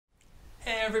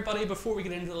everybody, before we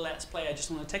get into the Let's Play, I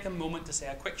just want to take a moment to say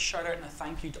a quick shout out and a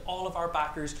thank you to all of our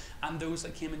backers and those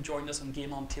that came and joined us on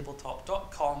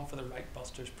GameOnTabletop.com for the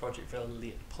Reichbusters Projekt Vril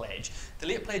Late Pledge. The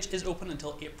Late Pledge is open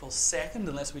until April 2nd,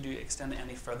 unless we do extend it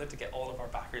any further to get all of our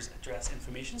backers' address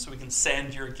information so we can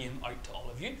send your game out to all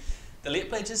of you. The Late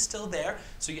Pledge is still there,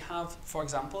 so you have, for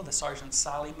example, the Sergeant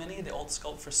Sally Mini, the old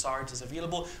sculpt for Sarge is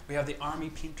available. We have the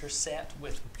Army Painter set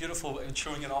with beautiful,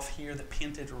 showing it off here, the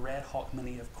painted Red Hawk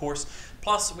Mini, of course.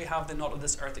 Plus, we have the Not of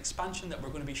This Earth expansion that we're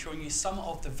going to be showing you some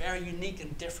of the very unique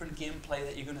and different gameplay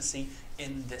that you're going to see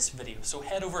in this video. So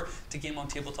head over to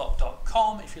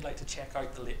GameOnTabletop.com if you'd like to check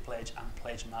out the Late Pledge and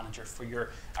Pledge Manager for your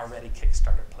already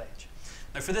Kickstarter pledge.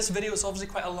 Now for this video, it's obviously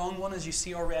quite a long one, as you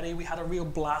see already. We had a real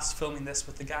blast filming this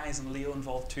with the guys and Leo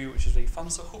involved too, which was really fun,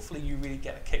 so hopefully you really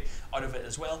get a kick out of it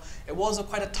as well. It was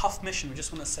quite a tough mission. We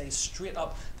just want to say straight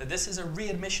up that this is a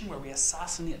raid mission where we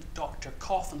assassinate Dr.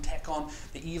 Kopff and take on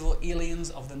the evil aliens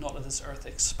of the Not of This Earth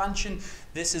expansion.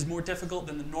 This is more difficult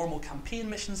than the normal campaign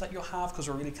missions that you'll have, because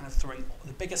we're really kind of throwing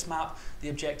the biggest map, the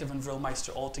objective and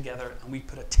Vrilmeister all together, and we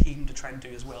put a team to try and do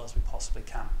as well as we possibly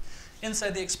can.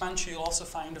 Inside the expansion, you'll also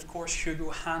find, of course,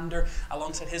 Hugo Hander,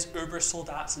 alongside his Uber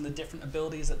Soldats and the different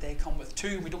abilities that they come with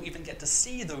too. We don't even get to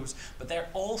see those, but they're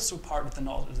also part of the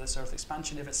Not of This Earth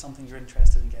expansion if it's something you're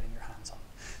interested in getting your hands on.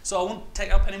 So I won't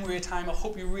take up any more of your time. I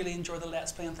hope you really enjoy the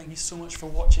Let's Play, and thank you so much for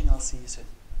watching. I'll see you soon.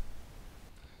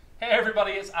 Hey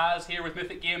everybody, it's Az here with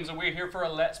Mythic Games, and we're here for a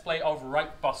Let's Play of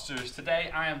Reichbusters. Today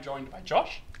I am joined by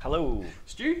Josh. Hello.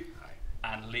 Stu.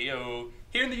 And Leo,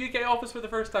 here in the UK office for the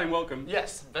first time. Welcome.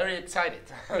 Yes, very excited.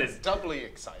 Doubly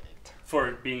excited.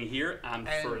 For being here and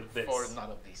for this. For Not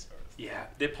of This Earth. Yeah,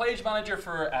 the pledge manager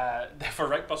for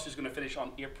Reichbusters is going to finish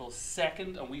on April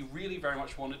 2nd, and we really very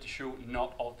much wanted to show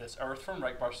Not of This Earth from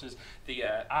Reichbusters, the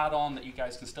add-on that you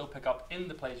guys can still pick up in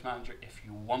the pledge manager if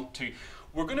you want to.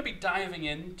 We're going to be diving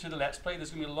into the Let's Play.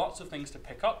 There's going to be lots of things to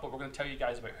pick up, but we're going to tell you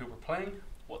guys about who we're playing,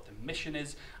 what the mission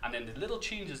is, and then the little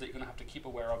changes that you're going to have to keep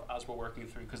aware of as we're working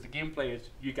through, because the gameplay, as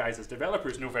you guys as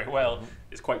developers know very well,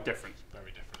 is quite different.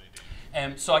 Very different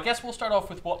indeed. So I guess we'll start off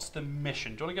with what's the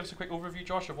mission. Do you want to give us a quick overview,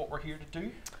 Josh, of what we're here to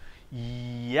do?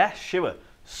 Yeah, sure.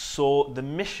 So the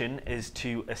mission is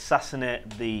to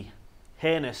assassinate the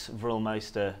heinous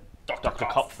Vrilmeister Dr.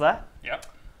 Kopff there. Yep.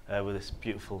 With this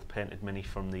beautiful painted mini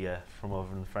from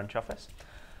over in the French office.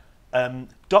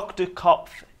 Dr.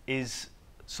 Kopff is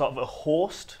sort of a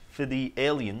host for the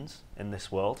aliens in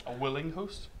this world. A willing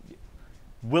host?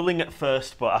 Willing at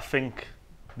first, but I think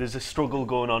there's a struggle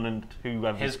going on in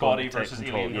whoever his body versus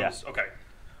alien host. Okay.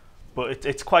 But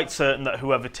it's quite certain that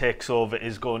whoever takes over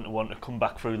is going to want to come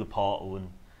back through the portal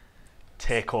and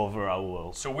take over our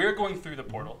world. So we're going through the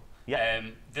portal. Yeah.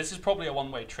 This is probably a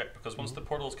one-way trip, because once the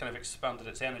portal's kind of expanded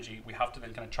its energy, we have to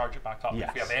then kind of charge it back up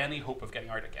if we have any hope of getting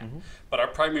out again. But our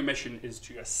primary mission is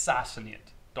to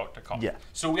assassinate Dr. Kopff. Yeah.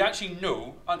 So we actually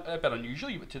know, a bit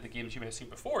unusually to the games you may have seen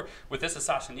before, with this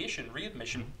assassination raid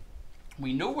mission,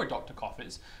 we know where Dr. Kopff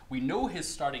is. We know his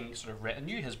starting sort of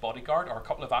retinue, his bodyguard, are a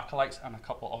couple of acolytes and a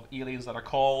couple of aliens that are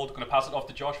called. Going to pass it off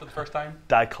to Josh for the first time.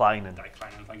 Declining.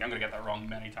 I'm going to get that wrong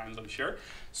many times, I'm sure.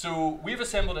 So we've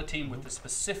assembled a team with the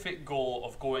specific goal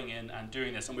of going in and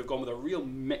doing this, and we've gone with a real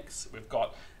mix. We've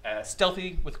got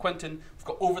stealthy with Quentin, we've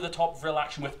got over-the-top Vril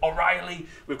action with O'Reilly,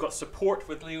 we've got support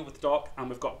with Leo with Doc, and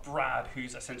we've got Brad,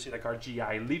 who's essentially like our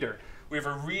GI leader. We've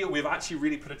actually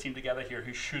really put a team together here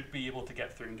who should be able to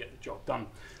get through and get the job done.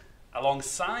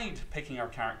 Alongside picking our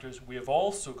characters, we have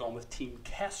also gone with Team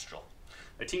Kestrel.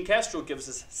 Now, Team Kestrel gives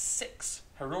us 6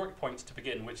 heroic points to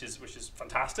begin, which is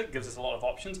fantastic, gives us a lot of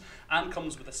options, and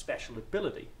comes with a special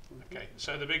ability. Okay,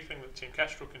 so the big thing that Team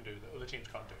Kestrel can do that other teams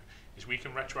can't do is we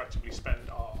can retroactively spend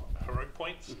our heroic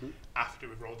points after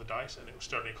we've rolled the dice, and it will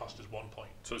certainly cost us 1 point.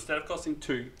 So instead of costing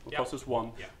 2, it'll cost us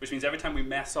 1, which means every time we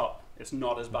mess up, it's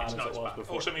not as bad as it was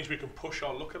before. Also means we can push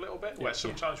our luck a little bit, where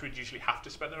sometimes we'd usually have to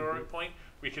spend a heroic point.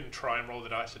 We can try and roll the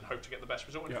dice and hope to get the best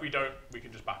result, and if we don't, we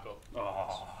can just back up.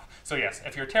 Oh. So yes,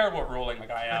 if you're terrible at rolling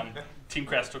like I am, Team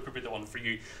Kestrel could be the one for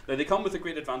you. Now they come with a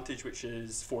great advantage, which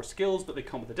is 4 skills, but they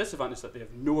come with a disadvantage that they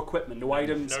have no equipment, no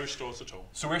items. No stores at all.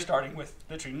 So we're starting with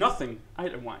literally nothing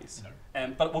item-wise.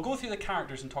 No. But we'll go through the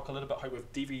characters and talk a little bit how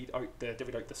we've divvied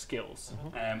out the skills,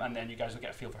 and then you guys will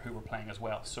get a feel for who we're playing as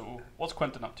well. So what's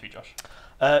Quentin up to, Josh?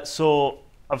 So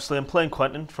obviously I'm playing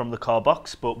Quentin from the car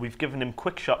box, but we've given him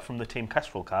Quick Shot from the Team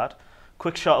Kestrel card.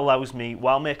 Quick Shot allows me,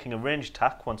 while making a ranged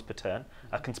attack once per turn,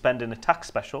 I can spend an attack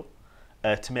special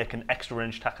to make an extra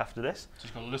ranged attack after this. So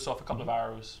you're going to loose off a couple of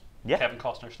arrows, Yeah. Kevin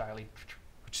Costner style.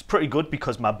 Which is pretty good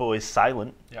because my bow is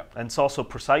silent. Yeah. And it's also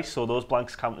precise, so those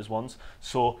blanks count as ones.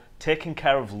 So taking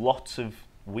care of lots of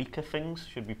weaker things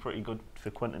should be pretty good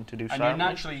for Quentin to do. And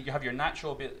you have your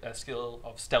natural skill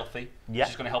of stealthy, yeah,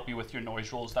 which is going to help you with your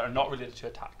noise rolls that are not related to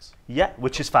attacks. Yeah,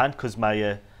 which is fine because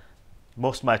my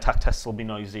most of my attack tests will be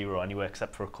noise 0 anyway,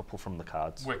 except for a couple from the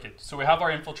cards. Wicked. So we have our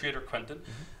infiltrator Quentin.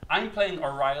 I'm playing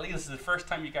O'Reilly. This is the first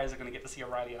time you guys are going to get to see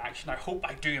O'Reilly in action. I hope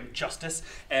I do him justice.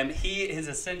 He is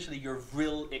essentially your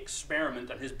Vril experiment,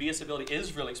 and his base ability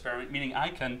is Vril experiment, meaning I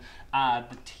can add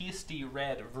the tasty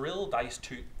red Vril dice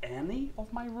to any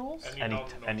of my rolls.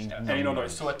 Any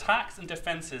non-noise. So attacks and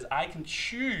defenses, I can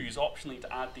choose optionally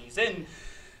to add these in,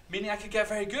 meaning I could get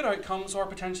very good outcomes or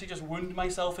potentially just wound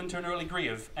myself into an early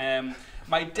grave.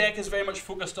 My deck is very much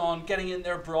focused on getting in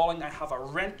there, brawling. I have a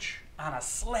wrench and a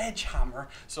sledgehammer,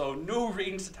 so no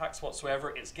ranged attacks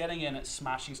whatsoever. It's getting in, it's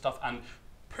smashing stuff, and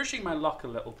pushing my luck a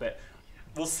little bit.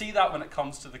 We'll see that when it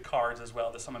comes to the cards as well.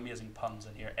 There's some amazing puns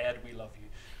in here. Ed, we love you.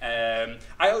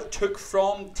 I took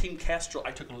from Team Kestrel,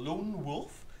 I took Lone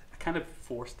Wolf. Kind of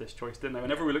forced this choice, didn't I?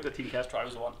 Whenever we looked at Team Kestrel,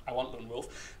 I want Lone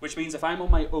Wolf, which means if I'm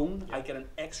on my own, I get an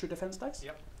extra defense dice.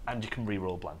 Yep. And you can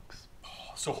re-roll blanks.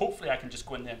 So hopefully I can just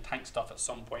go in there and tank stuff at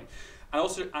some point. I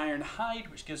also Iron Hide,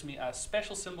 which gives me a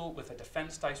special symbol with a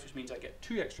defense dice, which means I get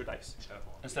 2 extra dice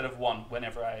instead of 1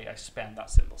 whenever I spend that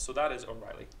symbol. So that is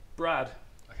O'Reilly. Brad.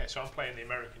 Okay, so I'm playing the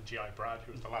American GI Brad,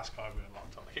 who was the last card we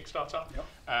unlocked on the Kickstarter.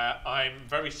 Yep. I'm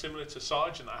very similar to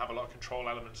Sarge in that I have a lot of control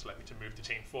elements that let me to move the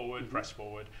team forward, press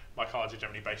forward. My cards are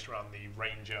generally based around the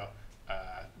Ranger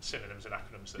synonyms and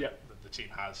acronyms that, that the team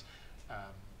has.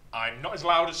 I'm not as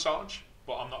loud as Sarge,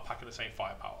 but I'm not packing the same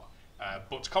firepower.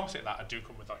 But to compensate that, I do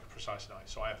come with like a precise knife.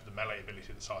 So I have the melee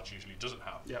ability that Sarge usually doesn't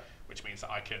have, which means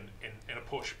that I can, in a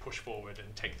push forward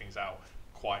and take things out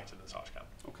quieter than Sarge can.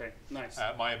 Okay, nice.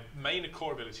 My main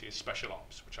core ability is Special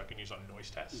Ops, which I can use on noise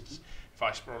tests. If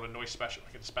I roll a noise special,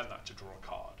 I can spend that to draw a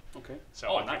card. Okay.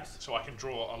 So I can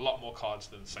draw a lot more cards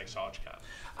than, say, Sarge can.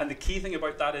 And the key thing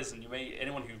about that is, and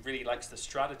anyone who really likes the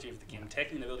strategy of the game,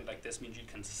 taking an ability like this means you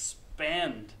can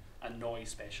spend a noise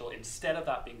special instead of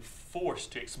that being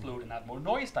forced to explode and add more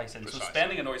noise dice in. Precisely. So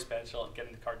spending a noise special and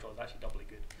getting the card draw is actually doubly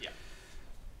good. Yeah.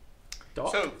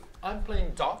 Doc? So I'm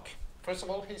playing Doc. First of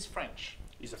all, he's French.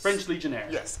 He's a French legionnaire.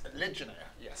 Yes, a legionnaire.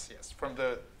 Yes, yes. From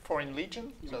the Foreign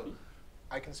Legion. So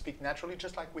I can speak naturally,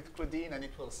 just like with Claudine, and it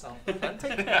will sound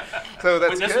authentic. So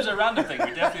that's This good. was a random thing.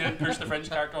 We definitely didn't push the French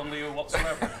character on Leo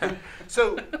whatsoever.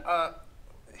 So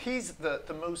he's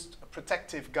the most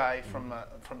protective guy from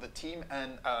the team,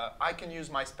 and I can use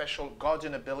my special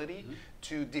Guardian ability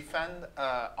to defend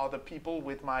other people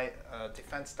with my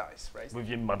defense dice, right? With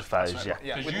your modifiers, Right. yeah.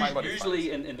 Yeah, with Because my modifiers.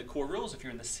 usually in the core rules, if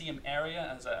you're in the same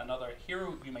area as another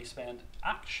hero, you may spend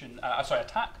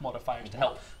attack modifiers to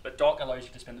help. But Doc allows you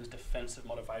to spend those defensive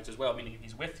modifiers as well, meaning if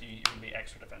he's with you, you can be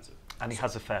extra defensive. And he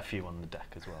has a fair few on the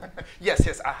deck as well. Yes,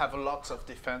 yes, I have lots of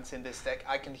defense in this deck.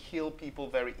 I can heal people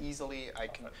very easily.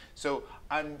 So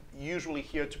I'm usually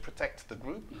here to protect the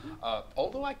group.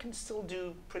 Although I can still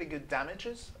do pretty good damage.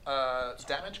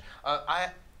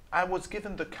 I was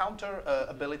given the counter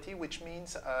ability, which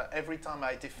means every time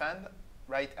I defend,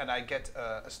 right, and I get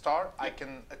a star, I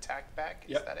can attack back.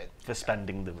 Is that it? For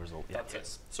spending the result, yeah. That's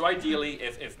it. So ideally,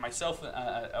 if myself,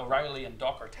 O'Reilly and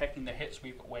Doc are taking the hits,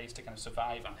 we've got ways to kind of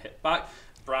survive and hit back.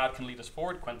 Brad can lead us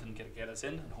forward, Quentin can get us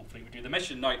in, and hopefully we do the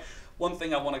mission. Now, one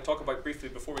thing I want to talk about briefly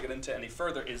before we get into any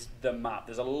further is the map.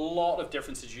 There's a lot of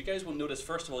differences. You guys will notice,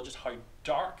 first of all, just how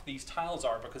dark these tiles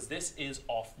are, because this is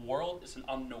off-world. It's an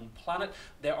unknown planet.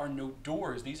 There are no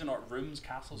doors. These are not rooms,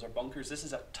 castles, or bunkers. This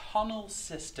is a tunnel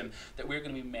system that we're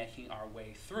going to be making our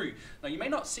way through. Now, you may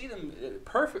not see them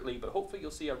perfectly, but hopefully you'll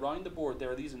see around the board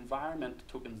there are these environment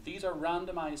tokens. These are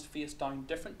randomized face-down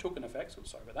different token effects, oh,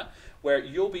 sorry about that, where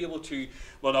you'll be able to,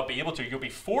 well, not be able to, you'll be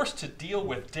forced to deal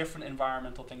with different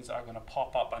environmental things that are going to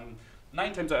pop up. And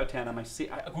 9 times out of 10,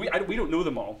 we don't know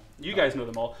them all. You guys know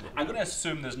them all. I'm going to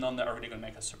assume there's none that are really going to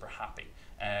make us super happy.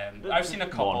 I've seen a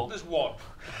couple. There's one.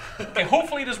 Okay,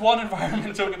 hopefully there's one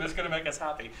environment token that's going to make us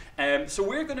happy. So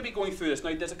we're going to be going through this.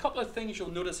 Now, there's a couple of things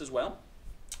you'll notice as well.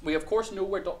 We, of course, know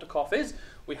where Dr. Kopff is.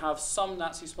 We have some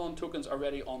Nazi spawn tokens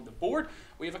already on the board.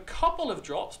 We have a couple of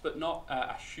drops, but not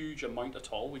a huge amount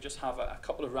at all. We just have a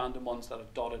couple of random ones that are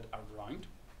dotted around.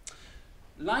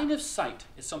 Line of sight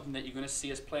is something that you're going to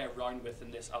see us play around with in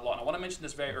this a lot. And I want to mention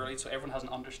this very early so everyone has an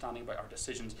understanding about our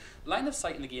decisions. Line of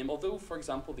sight in the game, although, for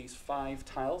example, these 5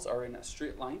 tiles are in a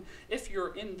straight line, if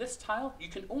you're in this tile, you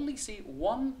can only see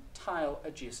one tile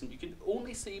adjacent. You can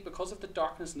only see, because of the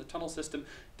darkness in the tunnel system,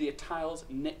 the tiles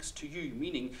next to you,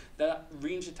 meaning that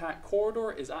ranged attack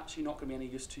corridor is actually not going to be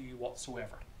any use to you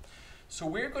whatsoever. So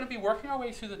we're going to be working our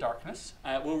way through the darkness.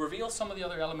 We'll reveal some of the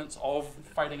other elements of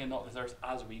fighting in Not the Earth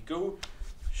as we go.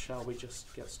 shall we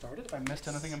just get started? If I missed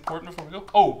anything important before we go?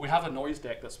 Oh, we have a noise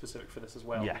deck that's specific for this as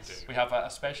well. Yes. We have a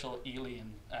special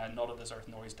alien, not of this Earth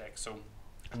noise deck. So.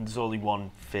 And there's only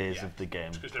one phase of the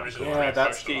game.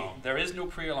 That's key. There is no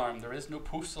pre-alarm, there is no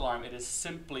post-alarm, it is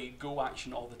simply go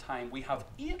action all the time. We have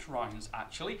 8 rounds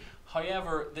actually,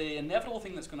 however the inevitable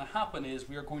thing that's going to happen is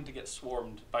we are going to get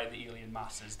swarmed by the alien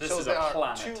masses. This is a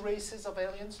planet. So there are 2 races of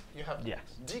aliens. You have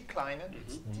Decliner,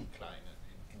 it's Decliner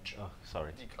in German. Oh,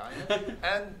 sorry. Decliner,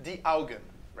 and the Augen,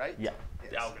 right? Yeah.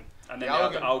 Yes. The Augen. And then you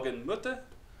have the Augen Mutter,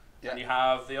 and you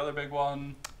have the other big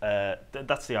one.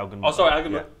 That's the Augen. Oh, sorry,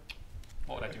 Augen Mutter.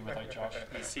 What would I do without Josh?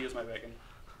 C is my bacon.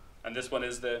 And this one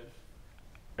is the...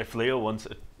 If Leo wants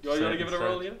it. You want to give it a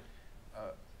roll, Leo?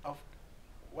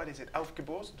 What is it?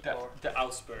 Aufgebot? The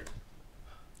Augsburg.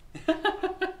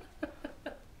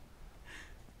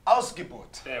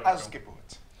 Ausgebot.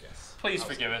 Ausgebot. Yes. Please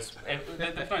forgive us.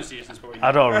 The pronunciation's probably...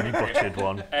 I'd already butchered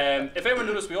one. If anyone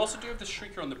noticed, we also do have the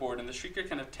Shrieker on the board, and the Shrieker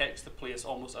kind of takes the place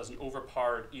almost as an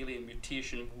overpowered alien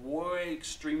mutation, way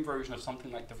extreme version of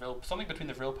something like the Vril, something between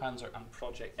the Vril Panzer and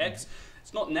Project X.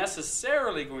 It's not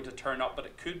necessarily going to turn up, but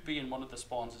it could be in one of the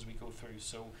spawns as we go through.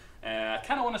 So I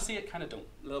kind of want to see it, kind of don't.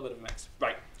 A little bit of a mix.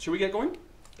 Right, should we get going?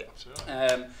 Yeah, absolutely.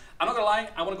 I'm not going to lie,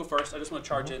 I want to go first. I just want to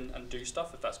charge in and do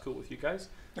stuff, if that's cool with you guys.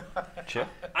 Sure.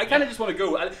 I kind of just want to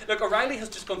go. Look, O'Reilly has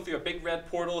just gone through a big red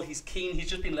portal. He's keen. He's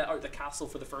just been let out of the castle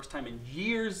for the first time in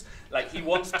years. Like, he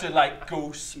wants to, like,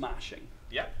 go smashing.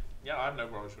 Yeah. Yeah, I have no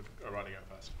worries with O'Reilly going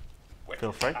first.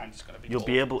 Feel free. I'm just going to be You'll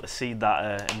be able to see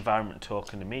that environment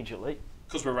token immediately.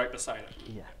 Because we're right beside it.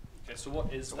 Yeah. Okay, so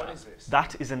what is that? What is this?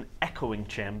 That is an echoing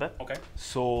chamber. Okay.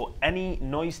 So any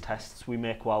noise tests we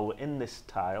make while we're in this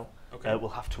tile, we'll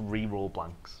have to re-roll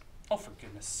blanks. Oh, for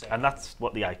goodness sake. And that's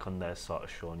what the icon there's sort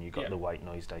of showing. You've got Yeah. the white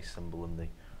noise dice symbol and the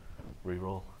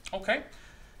re-roll. Okay.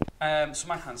 So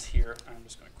my hand's here. I'm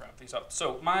just going to grab these up.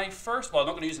 So my first, well, I'm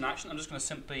not going to use an action. I'm just going to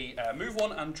simply move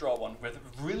one and draw one with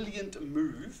a brilliant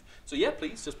move. So yeah,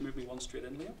 please just move me one straight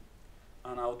in, Leo.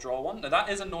 And I'll draw one. Now that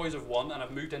is a noise of 1, and I've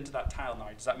moved into that tile now.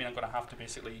 Does that mean I'm going to have to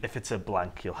basically... If it's a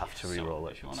blank, you'll have to so re-roll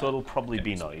it. if you wanna- So it'll probably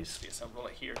be so noise. Yes, I'll roll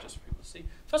it here just for people to see. So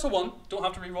that's a 1. Don't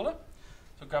have to re-roll it.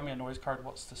 So grab me a noise card.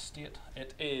 What's the state?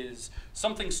 It is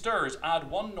something stirs.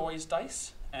 Add 1 noise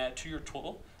dice to your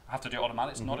total. I have to do it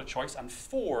automatic. It's not a choice. And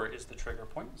 4 is the trigger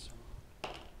point.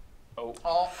 So,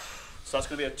 so that's going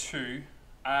to be a 2.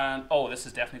 And this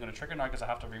is definitely going to trigger now because I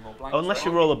have to re-roll blank. Unless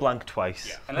you roll a blank twice.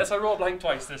 Yeah. Unless I roll blank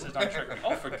twice, this is not triggering.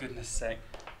 Oh, for goodness sake.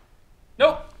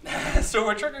 Nope. So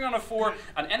we're triggering on a 4,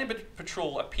 and any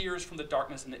patrol appears from the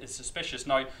darkness and it is suspicious.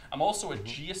 Now, I'm also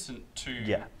adjacent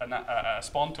to a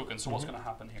spawn token, so what's going to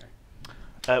happen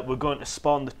here? We're going to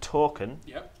spawn the token,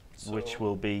 So which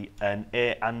will be an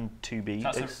A and 2B.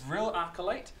 that's a Vril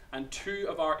Acolyte and 2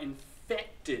 of our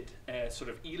infected sort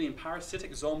of alien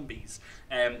parasitic zombies.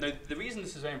 Now, the reason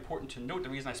this is very important to note, the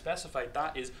reason I specified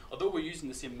that is, although we're using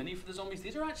the same mini for the zombies,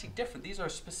 these are actually different. These are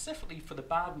specifically for the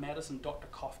bad medicine Dr.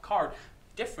 Kopff card.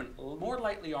 Different, more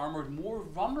lightly armoured, more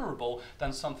vulnerable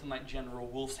than something like General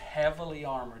Wolf's heavily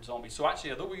armoured zombies. So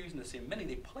actually, although we're using the same mini,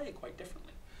 they play quite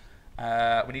differently.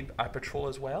 We need a patrol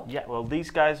as well. Yeah, well,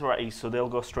 these guys are at east, so they'll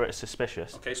go straight to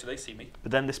suspicious. Okay, so they see me.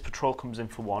 But then this patrol comes in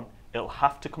for 1. It'll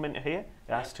have to come into here.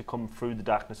 It has to come through the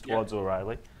darkness towards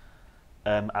O'Reilly.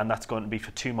 And that's going to be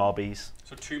for 2 more Bs.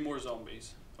 So 2 more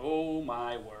zombies. Oh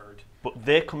my word. But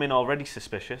they come in already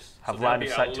suspicious, have they'll line be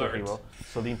of sight to a alert. hero,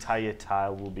 so the entire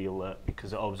tile will be alert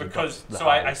because it always Because the so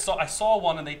I saw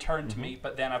one and they turned to me,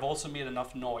 but then I've also made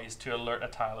enough noise to alert a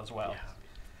tile as well.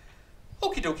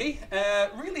 Okie dokie.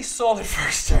 Really solid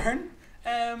first turn.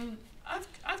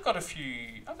 I've got a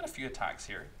few attacks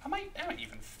here. I might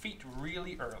even feat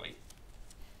really early.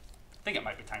 I think it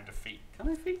might be time to feat. Can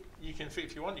I feat? You can feat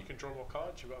if you want. You can draw more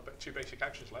cards. You've got 2 basic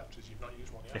actions left, as you've not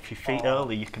used one yet. If you feat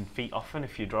early, you can feat often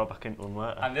if you draw back into one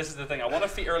later. And this is the thing. I want to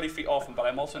feat early, feat often, but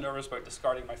I'm also nervous about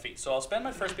discarding my feat. So I'll spend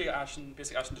my first basic action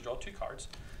to draw 2 cards.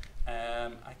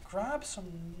 I grab some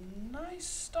nice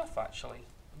stuff actually.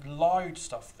 Loud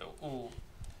stuff though. Oh.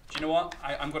 Do you know what?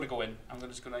 I'm going to go in. I'm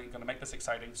just going to make this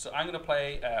exciting. So I'm going to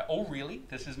play, oh really?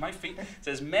 This is my feat. It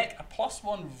says make a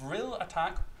 +1 Vril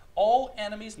attack. All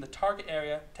enemies in the target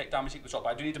area take damage equal to shot,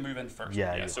 but I do need to move in first.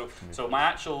 Yeah. So my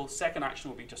actual second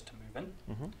action will be just to move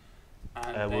in.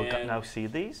 And we'll now see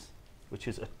these, which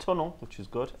is a tunnel, which is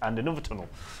good, and another tunnel.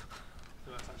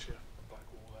 So that's actually a black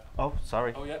wall there. Oh,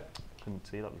 sorry. Oh yeah. Couldn't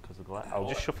see that because of the light. I'll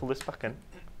just shuffle this back in.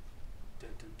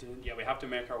 Yeah, we have to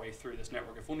make our way through this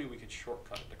network. If only we could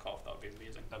shortcut it to Kopff, that would be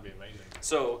amazing. That'd be amazing.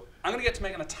 So I'm going to get to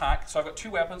make an attack. So I've got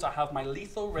 2 weapons. I have my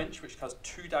lethal wrench, which has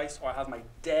 2 dice, or I have my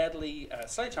deadly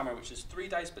sledgehammer, which is 3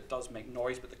 dice, but does make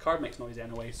noise. But the card makes noise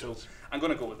anyway, so I'm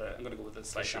going to go with it. I'm going to go with the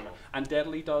sledgehammer. Sure. And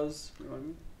deadly does.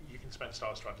 You can spend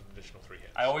stars to add an additional 3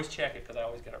 hits. I always check it because I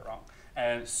always get it wrong.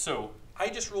 So I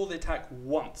just roll the attack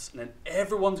once, and then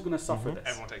everyone's going to suffer this.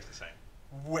 Everyone takes the same.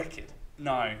 Wicked.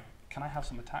 Now, can I have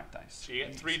some attack dice? So you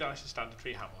get 3 dice of standard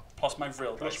 3 hammer. Plus my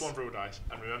Vril dice. Plus 1 Vril dice.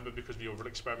 And remember, because of your Vril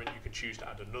experiment, you can choose to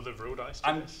add another Vril dice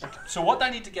to this. So what I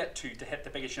need to get to hit the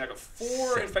biggest unit, I got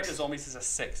 4 6. infected zombies is a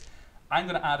 6. I'm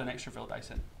going to add an extra Vril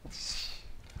dice in.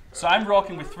 So I'm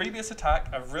rocking with 3 base attack,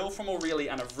 a Vril from O'Reilly,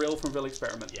 and a Vril from Vril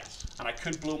experiment. Yes. And I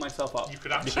could blow myself up. You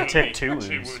could absolutely take 2 2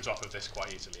 wounds. wounds off of this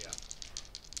quite easily, yeah.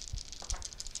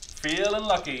 Feeling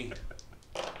lucky.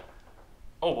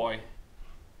 Oh boy.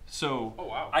 So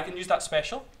I can use that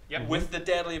special with the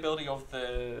deadly ability of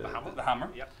the hammer.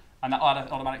 Yep. And that add an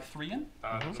automatic 3 in.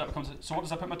 So that becomes. So what does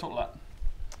that put my total at?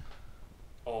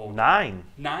 Oh, 9.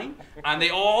 9. And they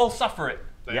all suffer it.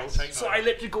 They all take So 9. I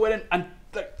literally go in and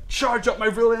like, charge up my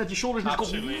Vril energy shoulders and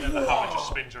Absolutely, just and go. the hammer just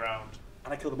spins around.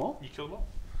 And I kill them all. You kill them all.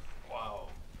 Wow.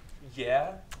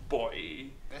 Yeah, boy.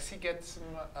 Does he get some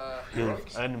He'll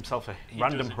heroics? earn himself a He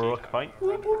random does indeed heroic have point. a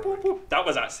random heroic. That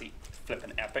was actually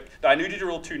flipping epic. I knew to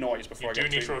roll 2 noise before You I do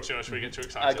get need 2. to roll 2 noise before you get too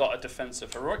excited. I got a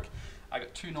defensive heroic. I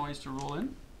got 2 noise to roll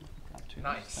in. Grab 2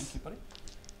 Nice. Thank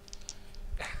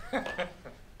you,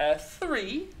 buddy.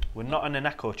 3. We're not in an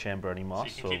echo chamber anymore,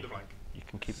 So you can keep the blank. you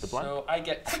can keep the blank. So I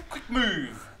get quick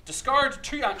move. Discard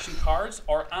 2 action cards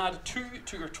or add 2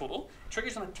 to your total.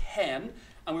 Triggers on a 10,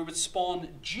 and we would spawn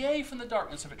J from the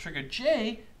darkness. If it triggered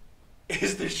J,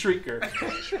 is the Shrieker.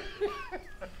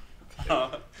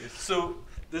 So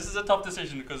this is a tough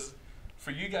decision because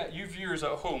for you viewers at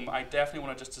home, I definitely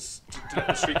want to just do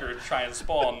the Shrieker to try and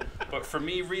spawn. But for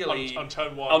me, really, On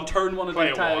turn 1. on turn 1 of the player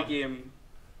entire 1. game,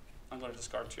 I'm going to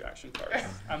discard 2 action cards.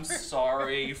 I'm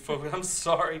sorry, folks. I'm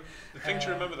sorry. The thing to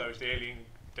remember though is the alien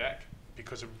deck,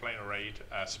 because we're playing a raid,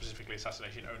 specifically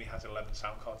Assassination, only has 11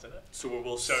 sound cards in it. So we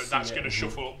will. So that's going to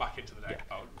shuffle back into the deck.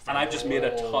 And I've just made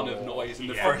a ton of noise in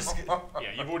the first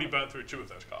Yeah, you've already burnt through 2 of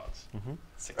those cards.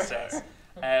 success.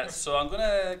 So I'm going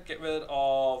to get rid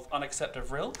of Unaccepted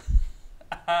Vril.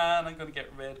 And I'm going to get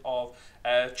rid of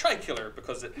Tri-Killer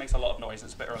because it makes a lot of noise and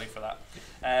it's a bit early for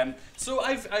that. So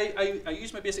I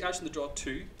used my basic action to draw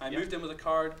 2. I moved in with a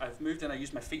card. I've moved in. I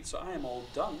used my feet. So I am all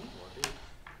done.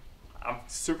 I'm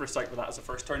super psyched with that as a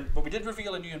first turn. But we did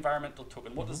reveal a new environmental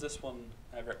token. What does this one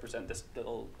represent? This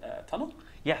little tunnel?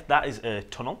 Yeah, that is a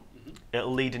tunnel.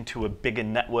 It'll lead into a bigger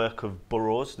network of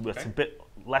burrows. It's a bit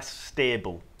less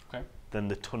stable than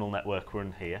the tunnel network we're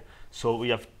in here. So we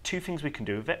have 2 things we can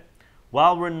do with it.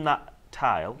 While we're in that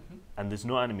tile and there's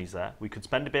no enemies there, we could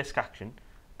spend a basic action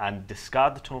and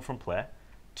discard the tunnel from play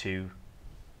to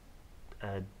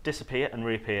disappear and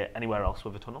reappear anywhere else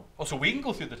with a tunnel. Oh, so we can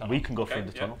go through the tunnel? We can go through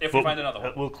the tunnel. If we find another one.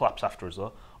 It will collapse after us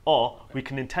though. Or we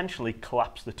can intentionally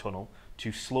collapse the tunnel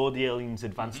to slow the aliens'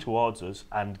 advance towards us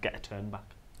and get a turn back.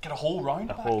 Get a whole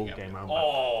round A back? whole game round back.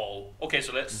 Oh, okay,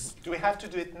 so let's... Do we have to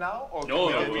do it now or No,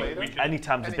 can we no, do it later?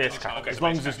 Anytime's a Anytime. basic action, Okay, as so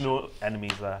long as basic there's no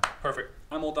enemies there. Perfect.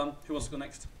 I'm all done. Who wants to go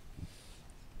next?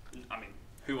 I mean,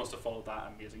 who wants to follow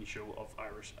that amazing show of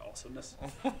Irish awesomeness?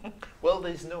 Well,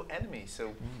 there's no enemy,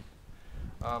 so...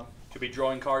 Could be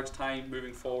drawing cards time,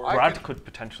 moving forward. Brad could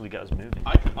potentially get us moving.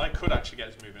 I could actually get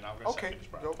us moving. I'll go Okay, second as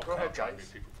Brad. go ahead, Try and guys.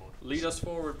 move people forward. Lead us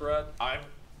forward, Brad. I'm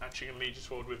actually going to lead us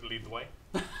forward with Lead the Way.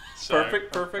 So,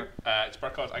 Perfect. It's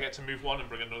Brad cards. I get to move 1 and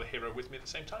bring another hero with me at the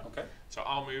same time. Okay. So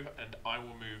I'll move, and I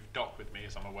will move Doc with me,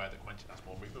 as I'm aware that Quentin has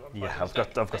more movement. on Yeah, Quentin's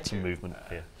I've deck. got some movement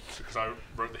here. Because I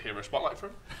wrote the hero spotlight for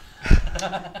him.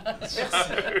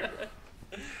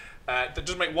 That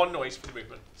does make 1 noise for the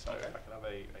movement. So if I can have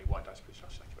a white dice, please,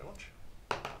 Josh. Thank you very much.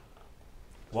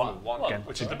 1 again.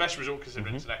 Which is the best result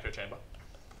considering it's an echo chamber.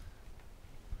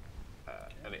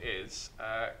 And it is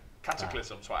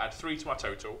Cataclysm. So I add 3 to my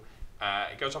total.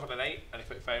 It goes off at an 8, and if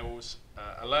it fails,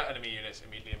 alert enemy units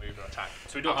immediately move or attack.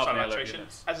 So we don't have outside any alert activation.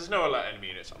 units. As there's no alert enemy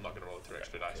units, I'm not going to roll 3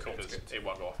 extra dice Cool, because good. it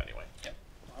won't go off anyway. Yeah.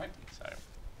 All right. So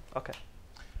Okay.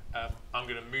 I'm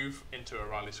going to move into a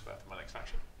Riley square for my next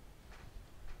action.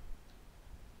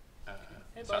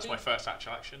 So that's my first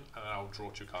actual action, and then I'll draw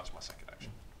 2 cards for my second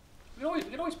action. We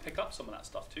can always pick up some of that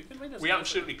stuff too, can we? We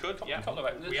absolutely could, yeah. Couple of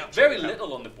items. We There's absolutely very can.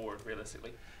 little on the board,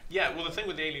 realistically. Yeah, well, the thing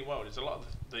with the alien world is a lot of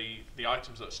the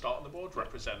items that start on the board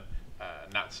represent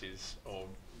Nazis or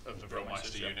of the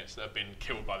Vril-Meister units that have been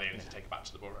killed by the aliens to take back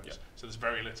to the burrows. Yeah. So there's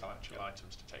very little actual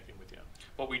items to take in with you.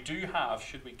 But we do have,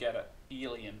 should we get an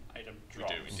alien item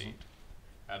dropped. We do indeed.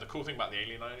 The cool thing about the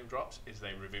alien item drops is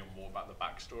they reveal more about the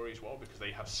backstory as well, because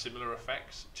they have similar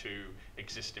effects to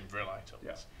existing Vril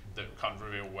items that kind of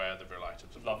reveal where the Vril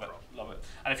items have come from. Love it.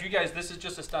 And if you guys, this is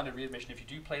just a standard raid mission. If you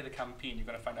do play the campaign, you're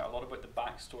going to find out a lot about the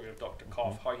backstory of Dr.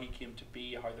 Kopff, how he came to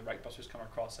be, how the Reichbusters come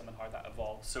across him, and how that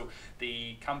evolves. So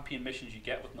the campaign missions you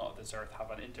get with Not of This Earth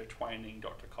have an intertwining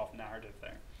Dr. Kopff narrative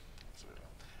there. Absolutely.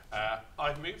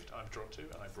 I've moved, I've drawn 2,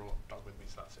 and I brought Dog with me,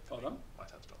 so that's it. Well done. My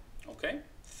turn's done. Okay,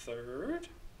 third.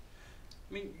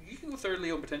 I mean, you can go third,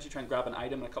 Leo, and potentially try and grab an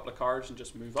item and a couple of cards and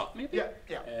just move up, maybe?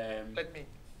 Yeah. Let me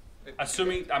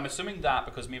I'm assuming that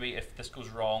because maybe if this goes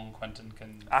wrong, Quentin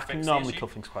can I fix can the normally issue. kill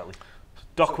things quietly.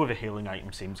 Doc with a healing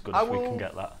item seems good if we can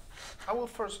get that. I will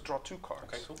first draw 2 cards.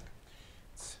 Okay, cool.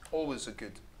 It's always a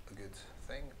good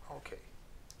thing. Okay.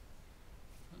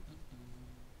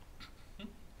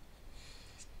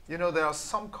 You know, there are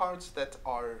some cards that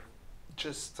are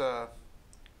just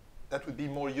that would be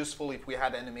more useful if we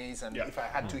had enemies and if I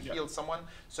had to heal someone.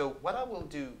 So what I will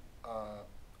do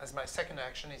as my second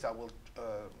action is I will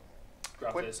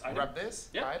grab this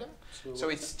item. So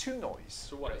it's 2 noise.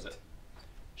 So what is it?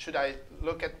 Should I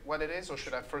look at what it is, or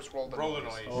should I first roll the Roll the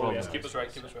noise? noise. Oh, yes, keep us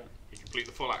right, keep us right. You complete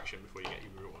the full action before you get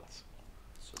your rewards.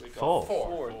 So we got 4.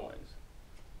 4 noise.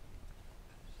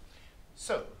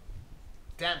 So,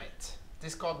 damn it.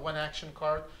 Discard 1 action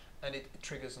card, and it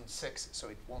triggers on 6, so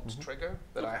it won't trigger.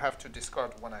 But I have to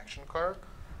discard 1 action card.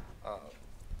 I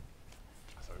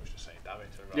thought it was just saying damn it.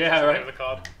 Yeah, right. The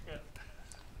card. Yeah.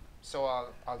 So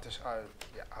I'll discard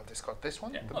this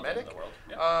one, the not the end medic. of the world.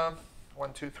 Yeah.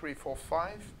 1, 2, 3, 4,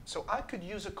 5. So I could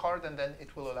use a card, and then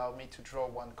it will allow me to draw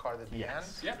 1 card at the end.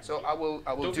 Yeah. So I will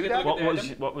Don't do forget that. to look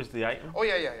at What was the item? Oh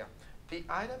yeah. The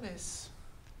item is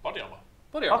Body armor.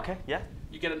 Body armor. Okay, yeah.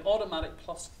 You get an automatic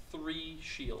 +3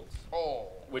 shields,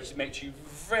 which makes you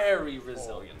very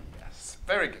resilient. Yes,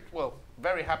 very good. Well,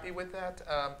 very happy with that.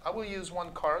 I will use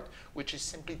 1 card, which is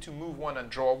simply to move 1 and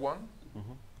draw 1.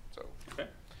 So Okay.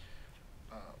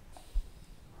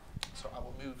 So I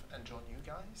will move and join you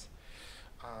guys.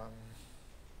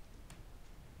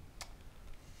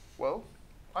 Well,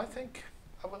 I think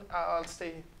I'll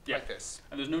stay like this.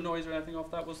 And there's no noise or anything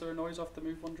off that? Was there a noise off the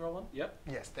move 1, draw 1? Yep.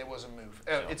 Yes, there was a move.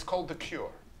 It's called the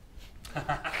cure.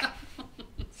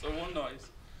 So 1 noise.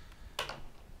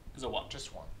 Is a 1.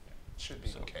 Just 1. Should be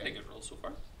So okay. pretty good roll so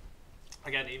far.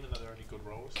 Again, even though they're only good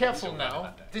rolls. Careful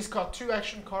now. Discard 2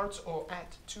 action cards or add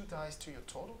 2 dice to your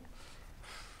total.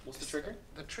 What's the trigger?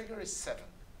 The trigger is 7.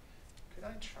 Could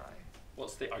I try?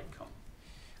 What's the outcome?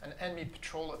 An enemy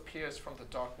patrol appears from the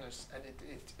darkness, and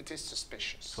it is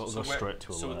suspicious. So it'll go straight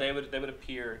to So they would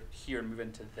appear here and move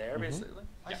into there, basically.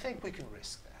 I think we can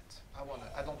risk that.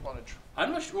 I don't want to try.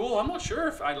 I'm not sure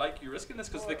if I like you risking this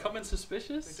because they come in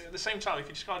suspicious. At the same time, if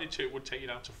you discarded 2, it would take you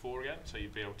down to 4 again, so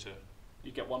you'd be able to.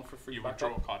 You get 1 for free. You would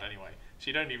draw a card anyway, so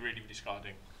you'd only really be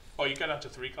discarding. Well, you go down to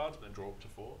 3 cards, but then draw up to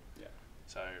 4. Yeah.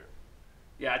 So.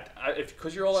 Yeah,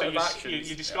 because you're all out of actions.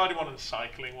 You discarded 1 and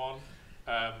cycling 1.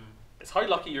 It's how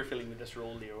lucky you're feeling with this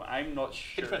roll, Leo. I'm not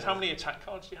sure. It depends how many attack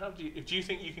cards do you have. Do you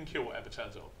think you can kill whatever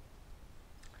turns up?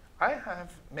 I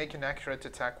have make an accurate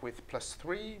attack with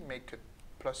 +3, make a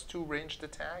 +2 ranged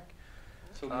attack.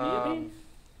 So maybe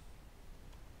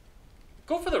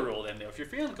go for the roll then, Leo. If you're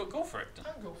feeling, go for it.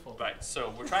 I'll go for it. Right.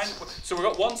 So we're trying. So we've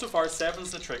got 1 so far.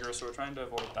 7's the trigger. So we're trying to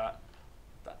avoid that.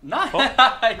 Nice roll.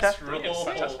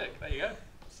 Fantastic. There you go.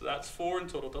 So that's 4 in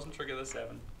total. Doesn't trigger the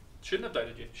 7. Shouldn't have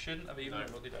doubted you. Shouldn't have even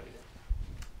remotely doubted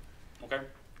you. Okay.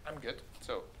 I'm good.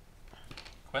 So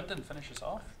Quentin finishes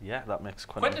off. Yeah, that makes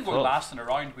Quentin going last in a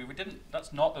round. We didn't.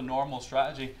 That's not the normal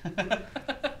strategy.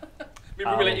 Maybe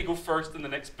we let you go first in the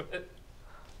next bit.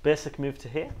 Basic move to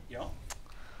here. Yeah.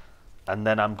 And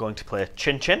then I'm going to play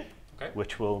Chin Chin, Okay.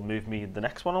 which will move me the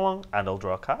next one along, and I'll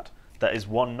draw a card. That is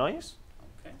 1 noise.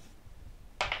 Okay.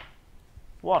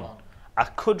 1. I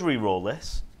could re-roll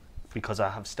this because I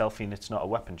have stealthy and it's not a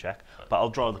weapon check, but I'll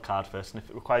draw the card first, and if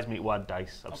it requires me to add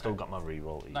dice, I've still got my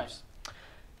re-roll. Nice.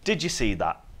 Did you see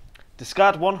that?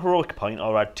 Discard 1 heroic point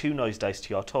or add 2 noise dice to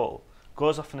your total.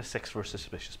 Goes off in a 6 for a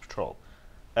suspicious patrol.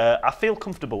 I feel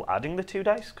comfortable adding the 2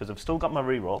 dice because I've still got my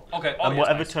re-roll. Okay. And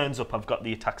whatever turns up, I've got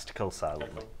the attacks to kill silently.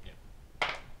 Okay, cool. Yeah.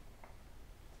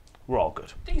 We're all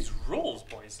good. These rolls,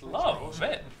 boys, love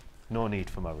it. No need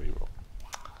for my re-roll.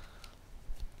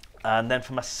 And then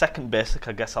for my second basic,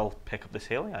 I guess I'll pick up this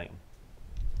healing item.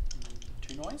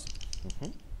 2 noise.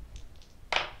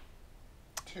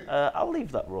 2. I'll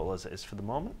leave that roll as it is for the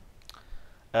moment.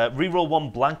 Reroll 1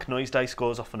 blank, noise dice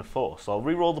goes off in a 4. So I'll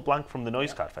reroll the blank from the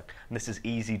noise card effect. And this is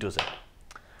easy, does it?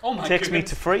 Oh my Takes me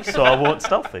goodness. to 3, so I won't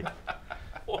stealthy.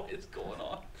 What is going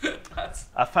on?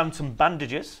 I found some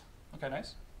bandages. Okay,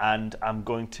 nice. and I'm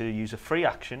going to use a free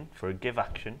action for a give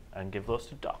action and give those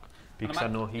to Doc. Because I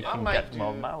know he can get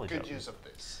more mileage good out of use them.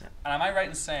 of this. Yeah. And am I right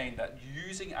in saying that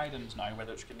using items now,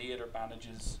 whether it's grenade or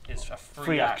bandages, is a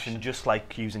Free action, just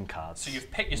like using cards. So you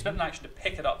spent an action to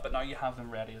pick it up, but now you have them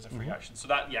ready as a free action. So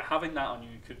that, having that on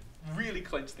you could really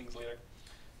clinch things later.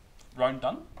 Round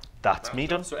done. That's me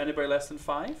done. So anybody less than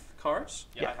 5 cards?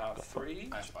 Yeah, I have got 3.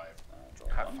 I have 5. Draw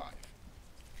Have 1. 5.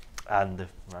 And the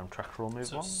round tracker will move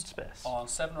So 1 space. On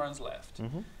 7 rounds left.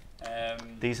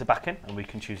 These are back in, and we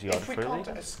can choose the order If we freely.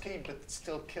 can't escape but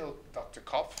still kill Dr.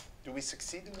 Kopff, do we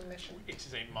succeed in the mission? It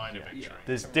is a minor victory.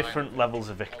 There's It's a different minor levels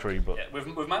of victory, but Yeah,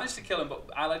 we've managed to kill him, but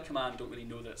Allied Command don't really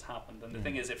know that it's happened. And the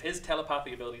thing is, if his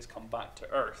telepathic abilities come back to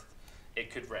Earth,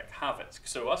 it could wreak havoc.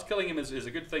 So us killing him is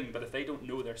a good thing, but if they don't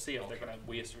know they're safe, they're going to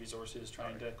waste resources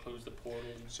trying to close the portal.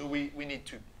 So we need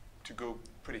to go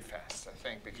pretty fast, I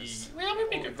think, because we make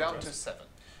we're good down progress. to 7.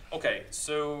 Okay,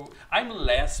 so I'm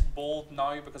less bold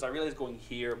now because I realize going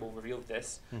here will reveal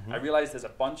this. I realize there's a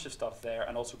bunch of stuff there,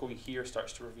 and also going here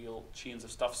starts to reveal chains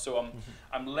of stuff. So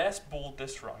I'm less bold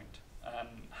this round.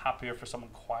 I'm happier for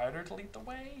someone quieter to lead the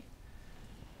way.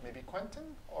 Maybe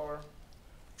Quentin? Or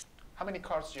how many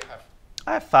cards do you have?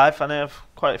 I have 5, and I have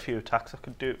quite a few attacks. I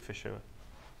could do it for sure.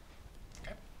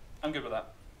 Okay. I'm good with that.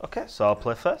 Okay, so I'll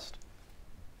play first.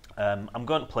 I'm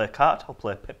going to play a card. I'll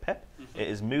play Pip Pip. It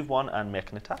is move 1 and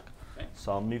make an attack. Okay.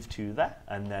 So I'll move to there,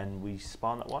 and then we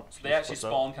spawn at once. So they actually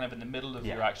spawn kind of in the middle of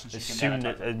your actions. As you can soon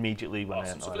then attack. immediately when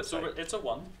Awesome. I So enter flip over. It's a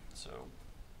 1. So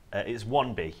it's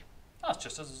 1B. that's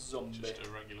just a zombie. Just a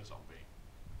regular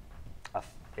zombie.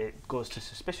 It goes to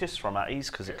suspicious from at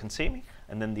ease because it can see me,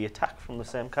 and then the attack from the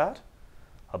same card.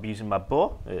 I'll be using my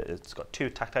bow. It's got 2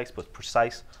 attack dice, but it's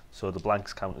precise, so the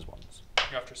blanks count as 1s.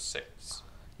 You're after 6.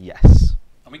 Yes.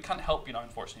 And we can't help you now,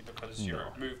 unfortunately, because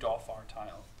you're moved off our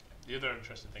tile. The other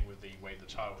interesting thing with the way the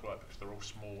tiles work, because they're all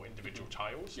small individual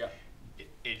tiles,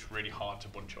 it's really hard to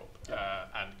bunch up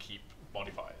and keep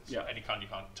modifiers. Any time you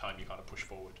kind of push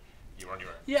forward, you're on your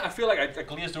own. Yeah, I feel like I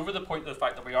glazed over the point of the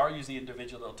fact that we are using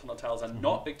individual little tunnel tiles and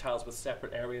not big tiles with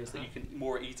separate areas that you can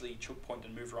more easily choke point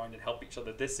and move around and help each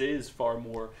other. This is far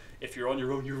more, if you're on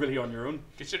your own, you're really on your own.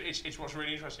 It's what's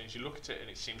really interesting is you look at it and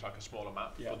it seems like a smaller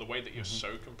map, but the way that you're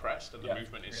so compressed and the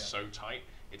movement is so tight,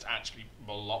 it's actually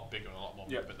a lot bigger and a lot more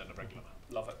movement than a regular map.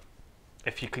 Love it.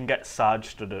 If you can get Sarge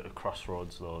stood at a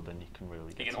crossroads, though, then you can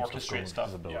really get some orchestrate stuff.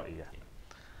 visibility.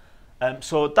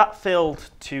 So that failed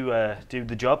to do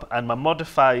the job, and my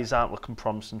modifiers aren't looking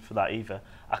promising for that either.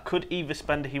 I could either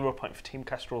spend a hero point for Team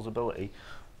Kestrel's ability,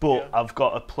 but I've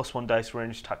got a +1 dice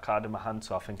range attack card in my hand,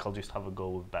 so I think I'll just have a go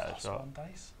with better shot. +1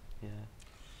 dice? Yeah.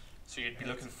 So you'd be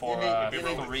looking for you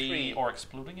need 3 or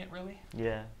exploding it, really?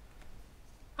 Yeah.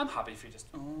 I'm happy if you just...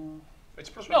 It's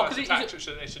 +1 No, dice 'cause attack,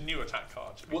 so it's a new attack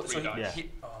card. So it'd be 3 dice.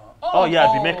 Yeah,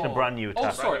 I'd be making a brand new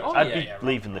attack. Oh, sorry. Oh, I'd yeah, be yeah, right.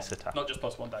 leaving this attack. Not just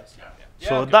 +1 dice.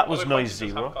 So okay. that was Although noise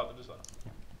Quentin does have a 0. card that does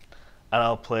that. And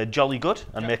I'll play Jolly Good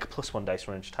and make a +1 dice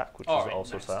range attack, which is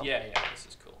also nice. failed. Yeah, this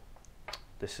is cool.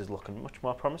 This is looking much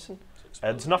more promising. So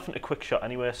There's nothing to quick shot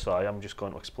anyway, so I am just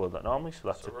going to explode that normally. So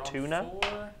that's we're a on 2 now.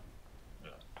 4.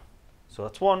 So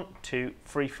that's 1, 2,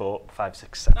 3, 4, 5,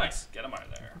 6, 7. Nice. Get him out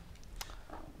of there.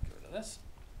 Get rid of this.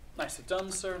 Nicely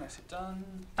done, sir. Nicely done.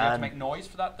 Do you have to make noise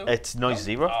for that, though? It's noise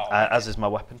 0, Oh, as is my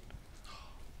weapon.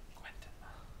 Quentin.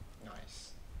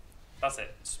 Nice. That's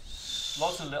it.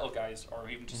 Lots of little guys, or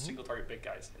even just single target big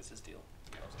guys, is his deal.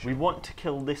 We want to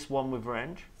kill this one with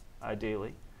range,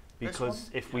 ideally, This because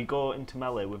one? if we go into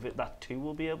melee with it, that 2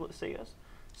 will be able to see us.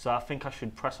 So I think I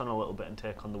should press on a little bit and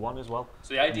take on the 1 as well.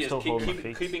 So the idea still is hold my keep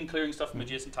feet. creeping, clearing stuff from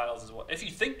adjacent tiles as well. If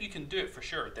you think you can do it for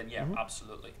sure, then yeah,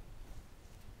 absolutely.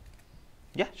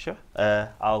 Yeah, sure.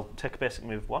 I'll take a basic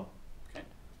move 1. Okay.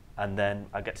 And then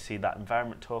I get to see that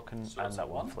environment token, So and it's that a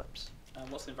 1 1? flips. And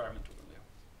what's the environment token do?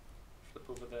 Flip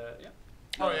over the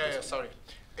Oh, No, yeah, this sorry.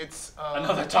 It's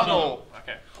Another the tunnel.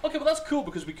 Okay. Okay, well that's cool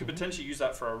because we could potentially use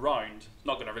that for a round.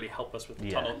 Not going to really help us with the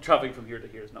Yeah. tunnel. Traveling from here to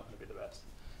here is not going to be the best.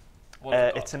 What have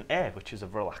we got? It's an air, which is a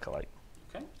Vril acolyte.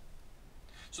 Okay.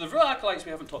 So the Vril acolytes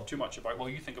we haven't talked too much about. Well,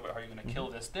 you think about how you're going to kill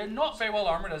this. They're not very well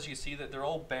armored, as you see. That they're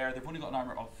all bare. They've only got an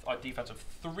armor of a defense of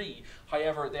 3.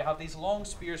 However, they have these long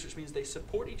spears, which means they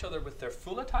support each other with their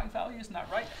full attack value. Isn't that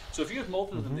right? So if you have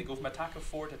multiple of them, they go from attack of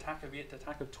 4 to attack of 8 to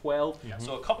attack of 12.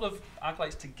 So a couple of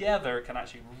acolytes together can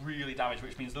actually really damage,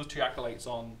 which means those 2 acolytes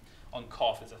on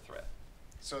Kopff is a threat.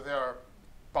 So there are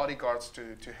bodyguards to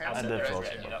him. That's And it, the that's Vril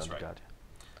right, yeah, that's right. guard.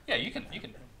 Yeah, you can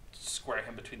square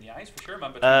him between the eyes for sure,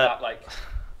 man. Between that like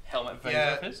helmet visor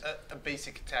of his. A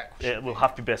basic attack. It will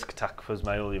have to be basic attack because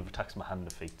my only other attacks my hand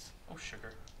and feet. Oh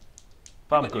sugar.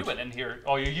 But I'm You good. went in here.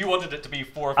 Oh, you wanted it to be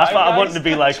 4 or I 5 thought guys? I wanted to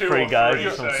be like Two or 3 guys three, or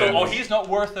so- something. So, oh, he's not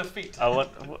worth a feat. I want.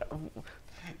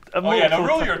 Oh yeah, now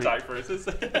roll your die first.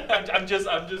 I'm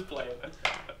just playing.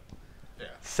 Yeah.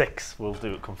 6 will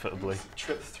do it comfortably.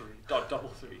 Trip 3, double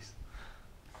threes.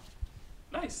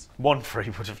 Nice. 1 3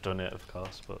 would have done it, of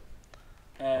course, but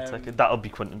I'll take it. That'll be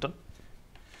Quentin done.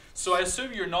 So I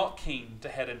assume you're not keen to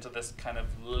head into this kind of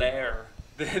lair,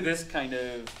 this kind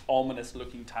of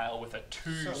ominous-looking tile with a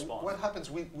 2 So spawn. what happens?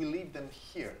 We leave them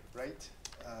here, right?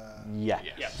 Yeah.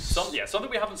 Yes. Something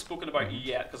we haven't spoken about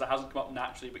yet because it hasn't come up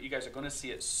naturally, but you guys are going to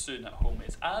see it soon at home.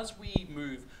 Is as we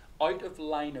move out of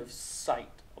line of sight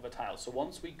of a tile. So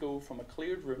once we go from a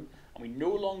cleared room and we no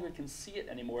longer can see it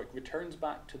anymore, it returns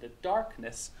back to the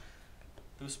darkness.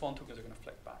 Those spawn tokens are going to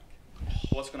flick back.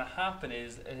 What's going to happen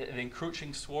is the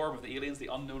encroaching swarm of the aliens, the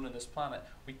unknown on this planet,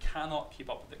 we cannot keep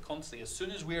up with it constantly. As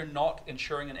soon as we're not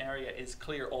ensuring an area is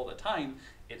clear all the time,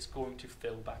 it's going to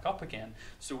fill back up again.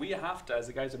 So we have to, as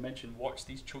the guys have mentioned, watch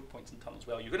these choke points and tunnels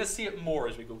well. You're going to see it more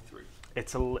as we go through.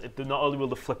 Not only will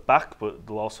they flip back, but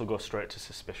they'll also go straight to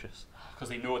suspicious. Because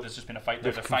they know there's just been a fight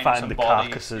there. They They're can finding find some the bodies.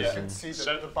 carcasses. You Yeah. can see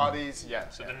So- the bodies. Yeah.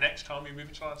 So the next time you move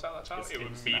a child outside that tower, It's it will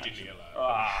instant immediately action. alert.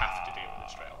 You have to deal with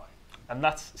it straight away. And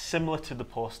that's similar to the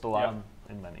postal Yeah. arm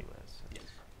in many ways.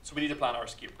 So we need to plan our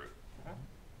escape route.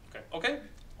 Okay. Okay.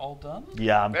 All done.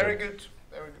 Yeah, I'm Very done. good.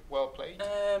 Very good. Well played.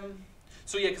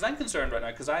 So yeah, because I'm concerned right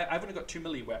now because I've only got 2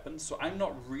 melee weapons, so I'm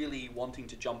not really wanting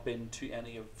to jump into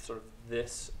any of sort of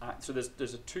this. So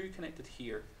there's a 2 connected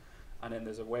here, and then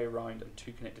there's a way around and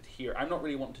 2 connected here. I'm not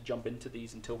really wanting to jump into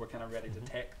these until we're kind of ready to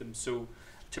tech them. So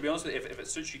to be honest with you, if it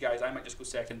suits you guys, I might just go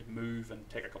second, move, and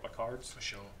take a couple of cards. For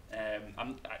sure.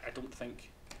 I don't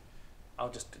think I'll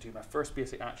just do my first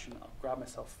basic action. I'll grab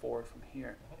myself forward from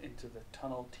here into the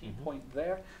tunnel T point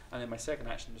there, and then my second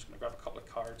action, I'm just going to grab a couple of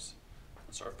cards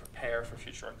and sort of prepare for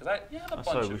future run. Because I have a bunch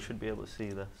Sorry, of. we should be able to see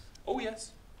this. Oh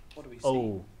yes. What do we see?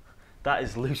 Oh, that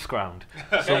is loose ground.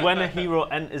 So when a hero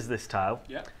enters this tile,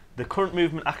 Yeah. the current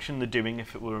movement action they're doing,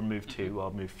 if it were a move 2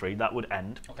 or move 3, that would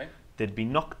end. Okay. They'd be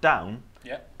knocked down,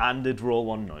 Yeah. and they'd roll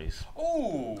 1 noise.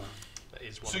 Oh. That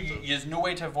is one So of them. there's no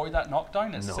way to avoid that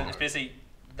knockdown. It's, No. it's basically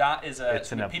that is a. It's It's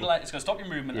going inevitable. to stop your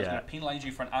movement. It's Yeah. going to penalise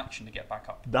you for an action to get back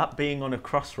up. That being on a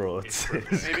crossroads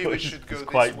is Maybe we should go is this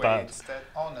quite way bad. instead.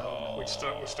 Oh no. We're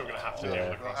still going to have to Yeah. deal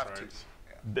with the We'll have to.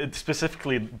 crossroads.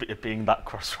 Specifically, it being that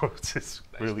crossroads is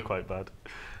That is really the- quite bad.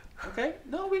 Okay.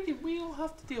 No, we'll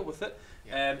have to deal with it.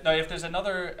 Yeah. Now, if there's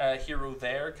another hero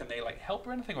there, can they like help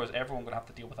or anything, or is everyone going to have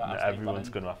to deal with that? Yeah, as they run everyone's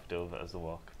in? going to have to deal with it as they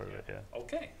walk through it, yeah.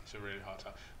 Okay. It's a really hard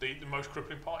time. The most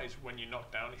crippling part is when you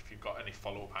knock down, if you've got any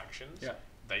follow-up actions, Yeah.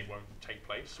 they won't take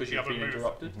place. So Because if you have a you're being move,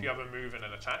 interrupted. if you have a move and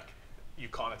an attack, you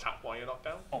can't attack while you're knocked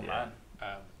down. Oh Yeah.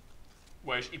 man.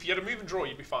 Whereas if you had a move and draw,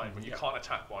 you'd be fine, but you Yeah. can't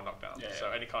attack while knocked down. Yeah, yeah.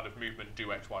 So any kind of movement,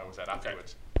 do X, Y, or Z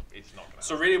afterwards, it's not going to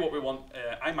So really, what we want,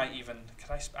 I might even,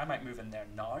 I might move in there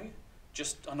now.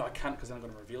 Oh no, I can't because then I'm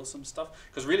going to reveal some stuff.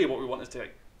 Because really, what we want is to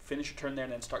like, finish your turn there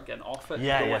and then start getting off it.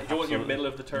 Yeah, you don't yeah, want, you don't want your absolutely. middle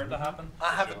of the turn to happen.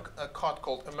 I have Sure. a card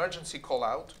called Emergency Call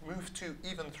Out. Move to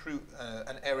even through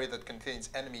an area that contains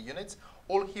enemy units.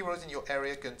 All heroes in your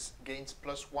area gains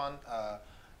 +1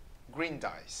 green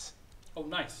dice. Oh,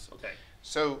 nice. Okay.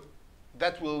 So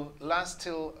that will last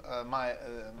till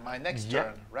my next Yeah.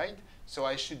 turn, right? So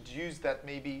I should use that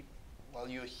maybe while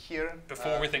you're here.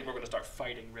 Before we think we're going to start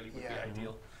fighting, really would yeah. be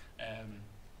ideal.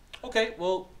 Okay,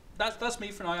 well, that's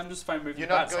me for now. I'm just fine moving. You're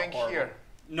not That's going horrible. here.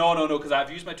 No, because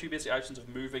I've used my 2 basic actions of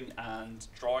moving and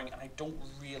drawing, and I don't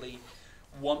really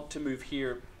want to move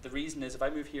here. The reason is if I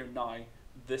move here now,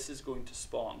 this is going to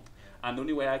spawn. And the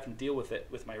only way I can deal with it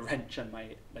with my wrench and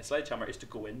my sledgehammer is to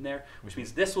go in there, which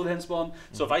means this will then spawn.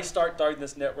 So if I start down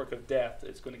this network of death,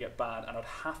 it's going to get bad, and I'd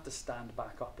have to stand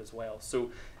back up as well.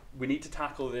 So we need to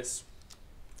tackle this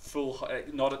full,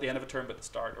 not at the end of a turn, but the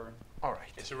start. All right.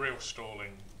 It's a real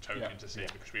stalling token Yeah. to see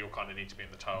because we all kind of need to be in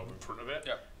the tile in front of it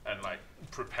Yeah. and like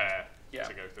prepare Yeah.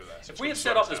 to go through there. So If we had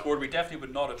set up this board, we definitely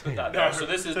would not have put that there. So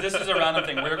this is a random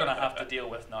thing we're going to have to deal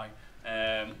with now.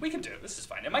 We can do it. This is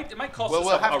fine. It might cost Well, us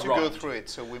we'll a have to go round. through it,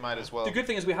 so we might as well. The good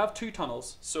thing is we have 2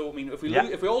 tunnels. So I mean, if we Yeah.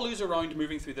 if we all lose a round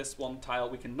moving through this one tile,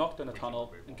 we can knock down a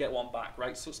tunnel and get one back,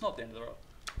 right? So it's not the end of the road.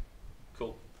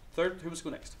 Cool. Third, who wants to go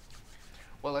next?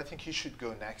 Well, I think you should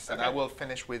go next, and Okay. I will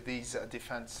finish with these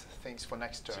defense things for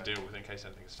next to turn. deal with in case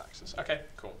anything attacks us. Okay.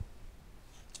 Cool.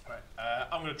 All right.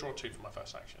 I'm going to draw 2 for my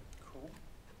first action. Cool.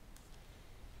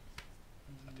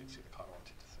 I did see the card I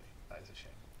wanted to see. That is a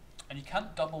shame. And you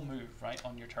can't double move, right,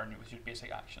 on your turn with your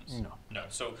basic actions. No. No.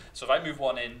 So if I move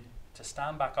 1 in to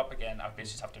stand back up again, I basically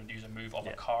just have to use a move of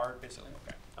Yeah. a card, basically.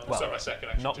 Okay. I'm Well, going to my second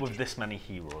action. Not to with just- this many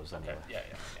heroes, Okay. anyway. Yeah.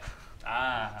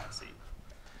 Ah, I see.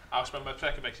 I'll spend my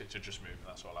second basic to just move, and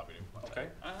that's all I'll be doing for my turn.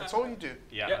 Okay. That's all you do.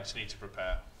 Yeah, Yeah. I just need to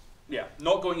prepare. Yeah,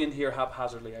 not going in here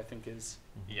haphazardly, I think is.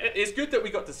 Yeah. It's good that we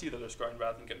got to see the loose ground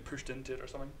rather than getting pushed into it or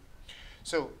something.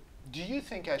 So, do you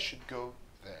think I should go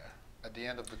there at the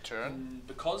end of the turn?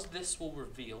 Because this will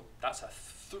reveal, that's a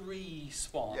 3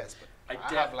 spawn. Yes, but I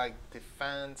I have like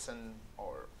defense and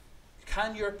or.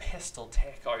 Can your pistol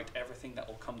take out everything that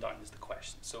will come down is the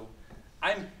question. So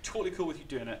I'm totally cool with you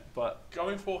doing it, but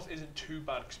Going forth isn't too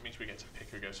bad because it means we get to pick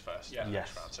who goes first Yeah. in the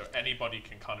next round. So anybody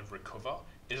can kind of recover.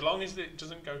 As long as it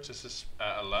doesn't go to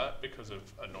alert because of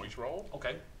a noise roll,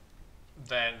 okay.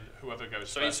 then whoever goes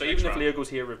So, first so next even if round, Leo goes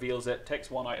here, reveals it, takes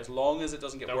 1 out, as long as it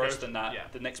doesn't get They'll worse go- than that, yeah.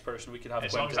 the next person we could have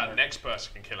as long as Quentin that there. next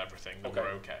person can kill everything, then Okay. we're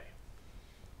okay.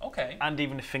 Okay. And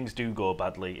even if things do go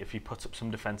badly, if he puts up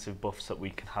some defensive buffs that we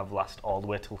can have last all the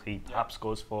way till he perhaps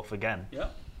goes forth again. Yeah.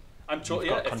 I'm You've totally.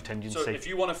 got Yeah, contingency. so if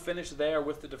you want to finish there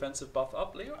with the defensive buff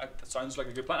up, Leo, that sounds like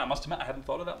a good plan. I must admit, I hadn't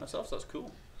thought of that myself, so that's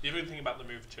cool. The other thing about the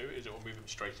move too is it will move him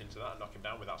straight into that and knock him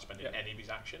down without spending Yeah. any of his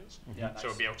actions. Yeah, So nice.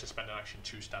 he'll be able to spend an action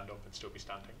to stand up and still be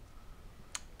standing.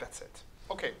 That's it.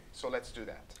 Okay, so let's do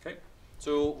that. Okay.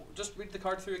 So just read the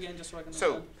card through again, just so I can.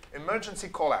 So, understand. emergency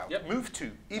call out. Yep. Move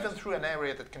 2. Even Nice. through an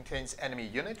area that contains enemy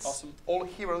units. Awesome. All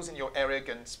heroes in your area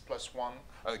gain +1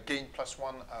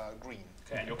 green.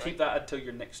 Okay, and you'll Right? keep that until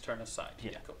your next turn aside.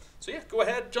 Yeah. Cool. So yeah, go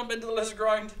ahead, jump into the lizard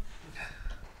ground.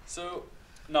 So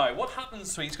now what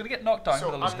happens? So he's going to get knocked down So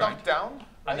with the I'm lizard ground, knocked down.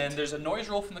 and then right? there's a noise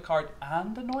roll from the card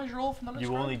and a noise roll from the lizard You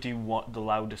ground. only do the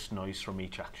loudest noise from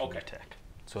each action Okay. you take.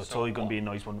 So it's So only going what- to be a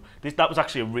noise one. That was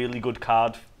actually a really good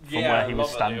card from Yeah, where I he was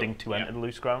love it, standing Leo. to Yeah. enter the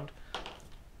loose ground.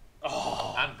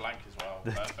 Oh. And blank as well.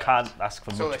 Perfect. Can't ask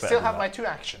for So I much better still than have that. my 2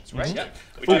 actions, right? Yeah.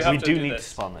 Oh, we do need to this.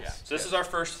 spawn this. Yeah. So this is our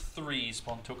first 3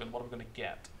 spawn token. What are we going to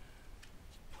get?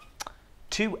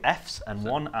 2 Fs and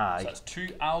 1 So I that's 2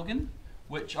 Algan,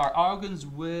 which are Algans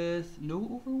with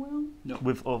no overwhelm. No.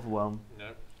 with overwhelm.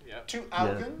 No. Yeah. 2 Yeah,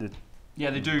 Algan. Yeah,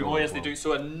 they do. Oh, yes, they Overwhelm. do.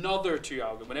 So another 2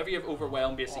 Algan. Whenever you have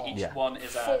overwhelm, basically each Yeah. one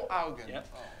is a. 4 Algan. Yeah.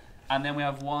 Oh. And then we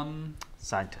have 1.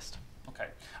 Scientist. Okay.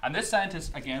 And this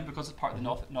scientist, again, because it's part of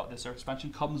the not this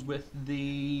expansion, comes with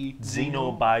the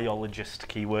Xenobiologist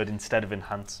keyword instead of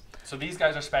enhance. So these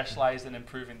guys are specialised in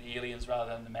improving the aliens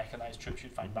rather than the mechanized troops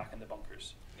you'd find back in the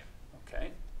bunkers. Yeah.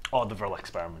 Okay. Or the Vril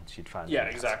experiments you'd find. Yeah, in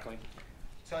that. exactly.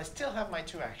 So I still have my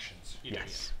 2 actions. You do,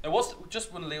 Yes. Now, what's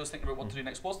just when Leo's thinking about what to do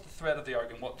next? What's the threat of the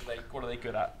Argon? What are they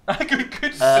good at?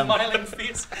 good smiling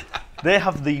face. They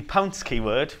have the pounce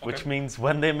keyword, which Okay. means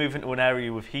when they move into an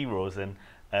area with heroes in,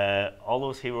 all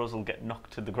those heroes will get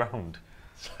knocked to the ground.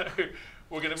 So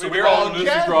we're going to So move we're it all on, losing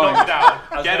again? ground. knock down,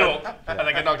 As get well. up, and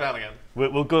then get knocked down again.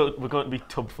 We're going to be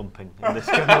tub thumping in this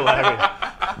general area.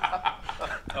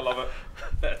 I love it.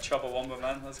 Bit of Chubbawamba,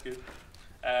 man. That's good.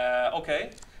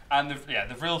 Okay. And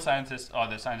the real scientist,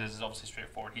 the scientist is obviously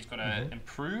straightforward. He's going to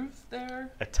improve their.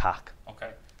 Attack.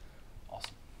 Okay.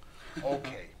 Awesome.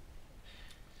 Okay.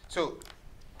 So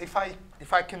if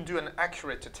I can do an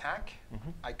accurate attack,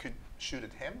 I could shoot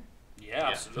at him. Yeah,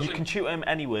 absolutely. You can shoot him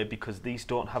anyway because these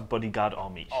don't have bodyguard or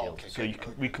meat Oh, shield. okay, So good, you can,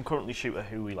 good. we can currently shoot at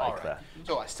who we All like right. there.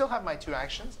 So I still have my 2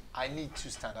 actions. I need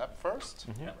to stand up first,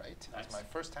 Mhm. right? Nice. That's my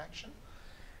first action.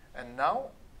 And now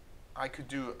I could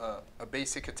do a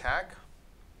basic attack,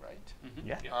 right? Mhm.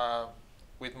 Yeah. Yeah.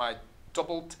 With my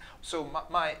double. So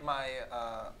my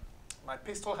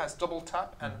pistol has double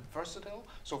tap and versatile.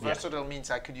 So Yeah. versatile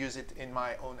means I could use it in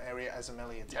my own area as a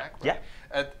melee attack. Yeah.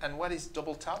 Right? And what is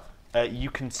double tap?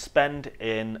 You can spend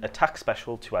in attack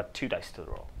special to add 2 dice to the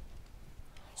roll.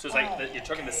 So it's like you're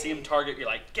talking the same target. You're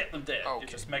like, get them dead. Okay. You're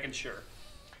just making sure.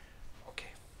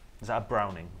 Okay. Is that a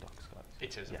Browning, Doc Scott?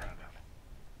 It is Yeah. around.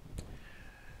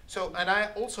 So, and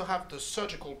I also have the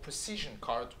surgical precision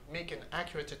card, make an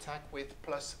accurate attack with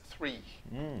 +3.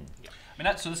 Mm. I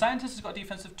mean, so the scientist has got a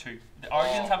defensive 2. The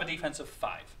Argons have a defensive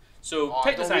 5. So Oh,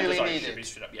 take I the don't scientist really out. need Should be it.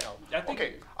 straight up. Yeah. I think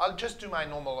Okay, I'll just do my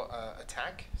normal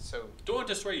attack. So, Don't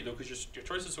destroy you though, because your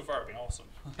choices so far have been awesome.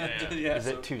 Yeah. Is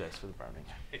so it 2 dice for the Browning?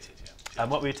 It is, yeah. And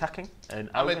what were we attacking? An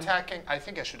I'm Algan? attacking, I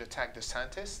think I should attack the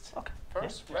scientist Okay.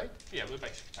 first, right? Yeah, we're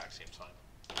basic attack same time.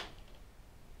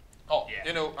 Oh, Yeah.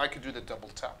 you know, I could do the double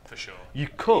tap. For sure. You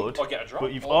could, Or get a drop.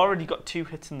 but you've Or- already got 2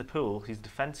 hits in the pool. He's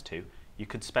defense 2. You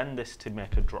could spend this to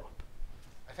make a drop.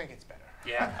 I think it's better.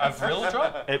 Yeah, a Vril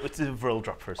drop. It was a Vril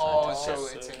drop for a Oh, scientist. so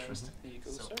Yes, it's so- interesting. There you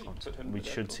go, So sir. You put him We in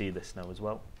the should deck. see this now as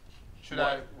well. Should What-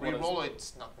 I what is- re-roll it?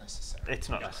 It's not necessary. It's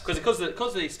not Yeah. necessary.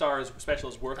 Because the star's special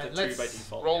is worth And it 2 by let's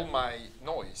default. roll yeah. my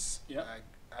noise. Yeah.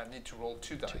 I need to roll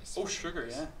 2 dice. Oh, sugar,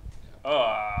 yeah. Yeah.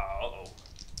 Uh-oh.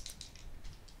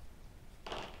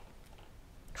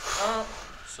 Uh,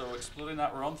 So excluding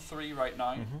that, we're on 3 right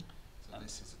now. Mhm. so So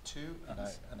this is a 2, and I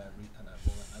roll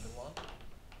another one.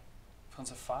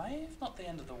 One's a 5, not the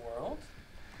end of the world.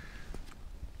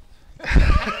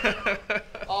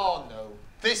 Oh no.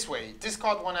 This way,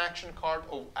 discard 1 action card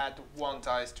or add 1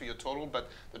 dice to your total, but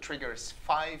the trigger is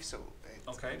 5, so it's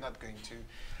not going to.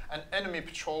 An enemy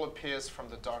patrol appears from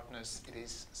the darkness. It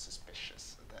is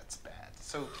suspicious. That's bad.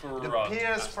 So it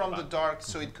appears from the dark,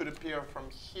 so it could appear from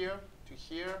here to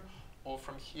here, or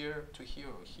from here to here,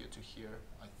 or here to here,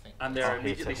 I think. And they're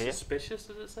immediately suspicious,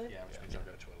 does it say? Yeah, which means I'll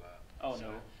go to alert. Oh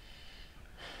no.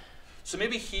 So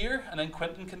maybe here, and then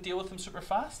Quentin can deal with them super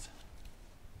fast?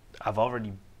 I've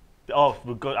already... Oh,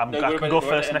 we're good. I can go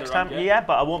first next time. Yeah,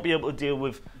 but I won't be able to deal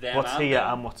with what's here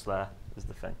and what's there, is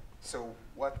the thing. So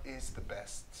what is the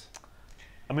best?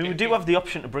 I mean, we do have the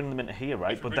option to bring them into here,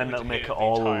 right? But then that'll make it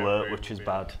all alert, which is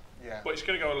bad. Yeah. But it's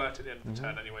going to go alert at the end of the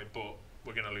turn anyway, but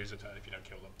we're going to lose a turn if you don't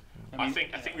kill them. I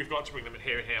think we've got to bring them in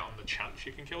here and here on the chance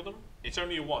you can kill them. It's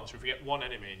only a 1, so if we get 1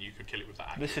 enemy and you could kill it with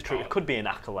that This is true. It could be an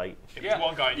acolyte. If it's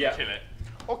 1 guy and you kill it.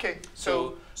 Okay,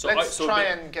 so let's try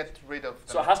and get rid of them.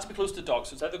 So it has to be close to Doc,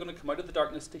 so it's either going to come out of the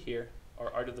darkness to here,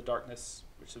 or out of the darkness,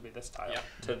 which will be this tile,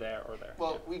 to there or there.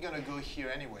 Well, we're going to go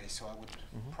here anyway, so I would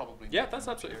probably... Yeah, that's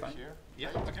absolutely fine. Here. Yeah,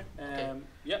 okay.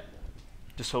 Yeah.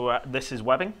 Just so this is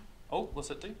webbing. Oh, what's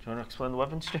it do? Do you want to explain the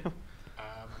webbing, Stu?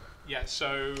 Yeah,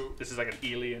 so... This is like an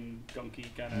alien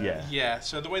donkey kind of... Yeah,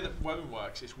 so the way that webbing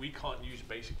works is we can't use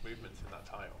basic movements in that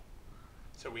tile.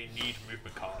 So we need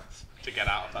movement cards to get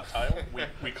out of that tile.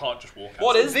 We can't just walk out.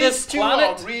 What is this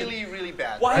planet? These 2 are really, really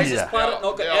bad. Why right? has this planet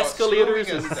not got They are escalators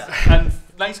slowing us and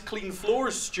nice clean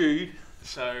floors, Stu?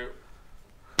 So...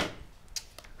 God.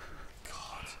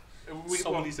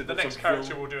 The next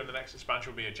character we'll do in the next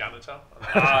expansion will be a janitor.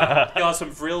 He'll have some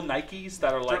Vril Nikes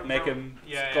that are like make him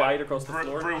glide across the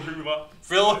floor. Vril Hoover.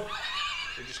 Vril.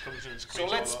 It just comes in and So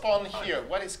let's spawn here.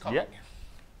 What is coming?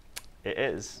 It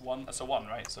is. 1. That's a 1,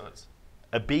 right? So it's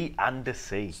a B and a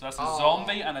C. So that's a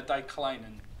zombie and a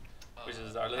declining, which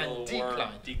is our little word.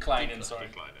 Declining, sorry.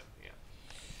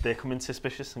 They come in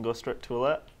suspicious and go straight to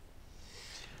alert.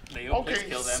 Leo, please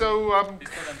kill them. So please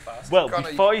kill them fast. Well,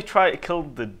 before you try to kill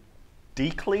the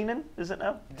declining, is it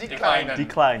now? Declining.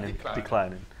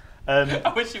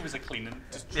 I wish he was a cleaning.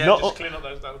 Just clean up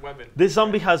that webbing. This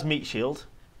zombie has meat shield,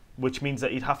 which means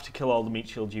that you'd have to kill all the meat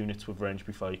shield units with range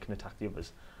before you can attack the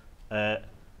others.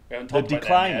 The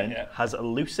declining has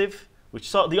elusive, which is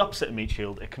sort of the opposite of meat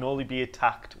shield. It can only be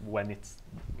attacked when it's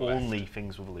only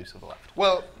things with elusive left.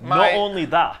 Well, not only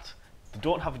that, they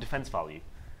don't have a defense value.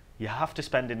 You have to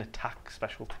spend an attack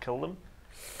special to kill them.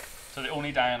 So they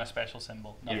only die on a special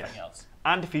symbol, nothing else.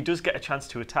 And if he does get a chance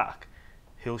to attack,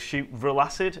 he'll shoot Vril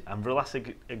Acid, and Vril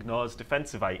Acid ignores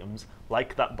defensive items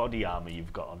like that body armor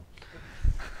you've got on.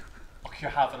 Oh,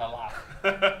 you're having a laugh.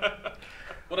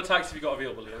 What attacks have you got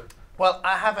available, Leo? Well,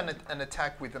 I have an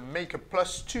attack with a make a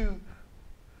 +2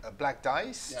 black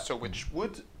dice, so which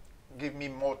would give me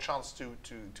more chance to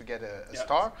get a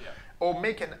star, or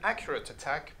make an accurate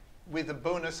attack with a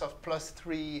bonus of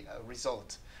 +3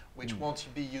 result, which won't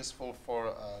be useful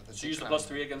for the. So use the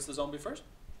 +3 against the zombie first.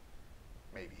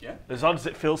 Maybe. Yeah. As odd as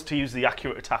it feels to use the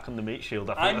accurate attack on the meat shield,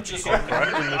 I'm just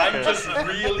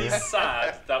really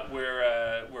sad that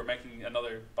we're making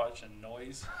another bunch of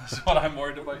noise. That's what I'm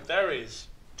worried about. There is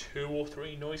 2 or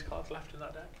 3 noise cards left in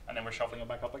that deck. And then we're shuffling them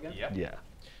back up again? Yep. Yeah.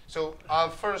 So I'll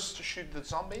first shoot the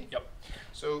zombie. Yep.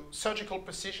 So surgical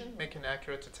precision, make an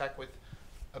accurate attack with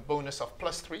a bonus of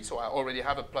 +3. So I already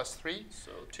have a +3.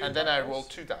 So 2 and then I roll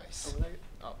 2 dice.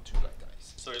 Oh, 2 black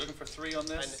dice. So you're looking for 3 on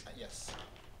this? And, yes.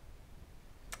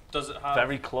 Does it have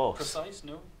very close? Precise?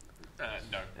 No.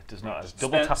 No. It does not. It's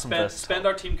double tap and versatile. Spend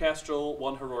our team Kestrel,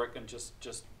 1 heroic, and just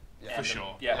for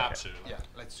sure. Yeah, absolutely. Yeah,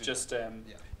 let's do just that.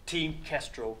 team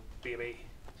Kestrel, baby.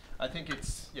 I think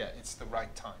it's the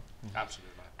right time. Absolutely.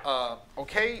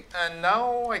 Okay, and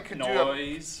now I could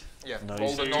noise. do a noise.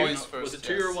 roll the noise first. Was it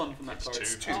 2 or 1 from that card?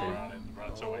 It's 2.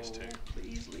 It's always 2.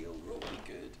 Please, Leo, roll me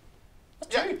good.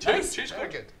 Yeah, 2. Nice. 2's very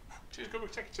good. good. 2's good. We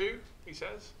take 2. He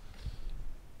says.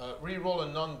 Reroll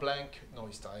a non-blank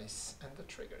noise dice, and the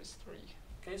trigger is 3.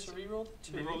 Okay, so reroll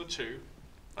the 2. Reroll the 2.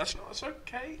 That's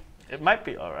okay. It might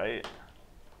be all right.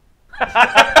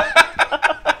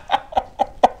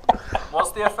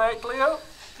 What's the effect, Leo?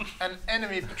 An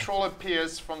enemy patrol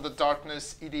appears from the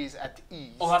darkness. It is at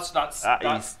ease. Oh, that's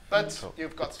ease. But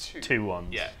you've got 2. 2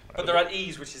 ones. Yeah. But they're at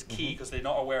ease, which is key because they're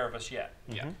not aware of us yet.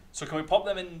 Yeah. So can we pop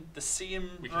them in the same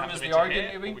We room can as have them the into Argent,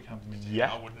 here, maybe? or we can have them into Yeah.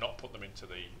 here. I would not put them into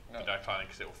the decline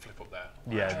because it will flip up there.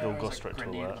 Yeah, they'll go There's straight a to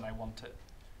grenade alert. when I want it.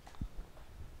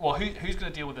 Well, who's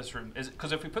going to deal with this room? Is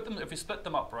because if we split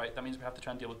them up, right, that means we have to try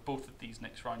and deal with both of these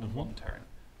next round in 1 turn.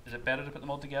 Is it better to put them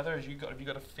all together? Have you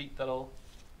got a feat that'll?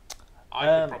 I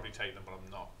could probably take them, but I'm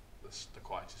not the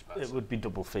quietest person. It would be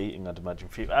double feating, I'd imagine.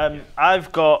 For you.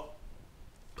 I've got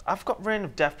Rain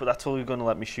of Death, but that's only going to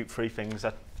let me shoot 3 things. Do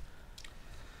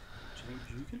you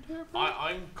think you can do it?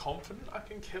 I'm confident I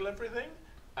can kill everything,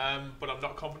 but I'm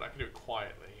not confident I can do it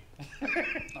quietly.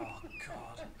 Oh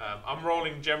God. I'm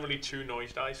rolling generally 2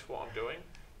 noise dice for what I'm doing,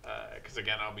 because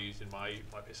again I'll be using my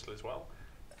pistol as well.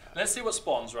 Let's see what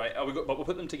spawns, right? But we'll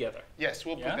put them together. Yes,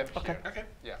 we'll Yeah? put them here. Okay.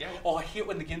 Yeah. Oh, I hate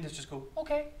when the game does just go,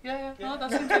 okay, yeah. Yeah. No, that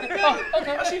seems like oh,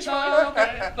 okay, that seems fine.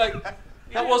 Okay. Like,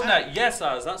 that wasn't a yes,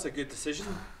 as that's a good decision.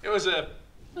 It was a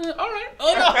all right.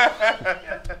 Oh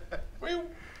no!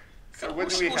 So We'll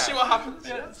see what happens.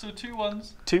 Yeah, so 2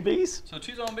 ones. 2 bees So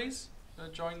 2 zombies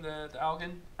join the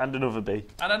Algan. and another bee.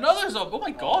 And another zombie. Oh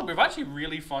my god, we've actually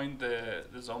really found the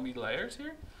zombie layers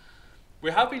here. We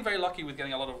have been very lucky with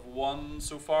getting a lot of 1s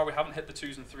so far. We haven't hit the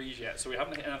 2s and 3s yet, so we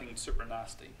haven't hit anything super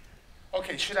nasty.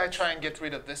 Okay, should I try and get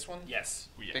rid of this one? Yes.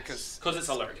 Because it's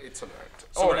alert. It's alert.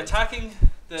 So when attacking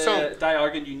the So-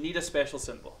 Diargan, you need a special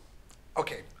symbol.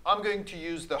 Okay, I'm going to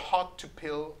use the hot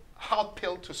pill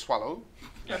to swallow.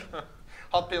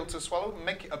 Hot pill to swallow.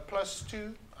 Make a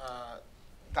 +2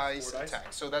 dice 4 dice? attack.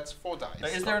 So that's 4 dice. Now,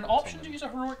 is there an option to use a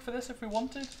heroic for this if we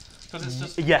wanted? Because it's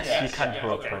just Yes, you can yeah,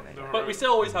 heroic okay. for it. But we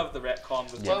still always have the retcon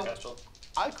with Well, Kestrel.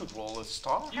 I could roll a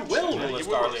star. You will roll a You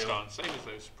star, will Leo. start. Same as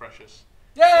those precious.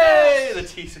 Yay! The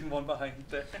teasing one behind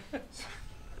there.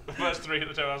 The first 3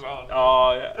 that I was on.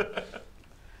 Oh yeah.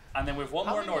 And then we've one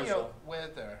How more many Norzol. were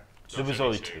there? There was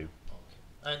only 2.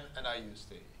 And I used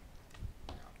the.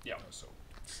 Yeah. So.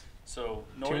 So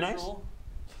Too nice? Norzol.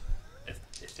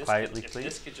 If Quietly, if please.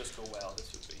 this could just go well,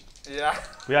 this would be. Yeah.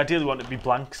 We ideally want it to be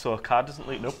blank so a card doesn't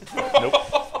leak. Nope. Nope.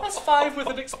 That's 5 with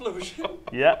an explosion.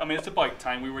 Yeah. I mean, it's about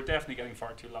time. We were definitely getting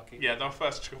far too lucky. Yeah, the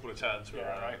first couple of turns were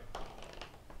Yeah, right.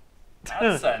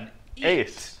 That's an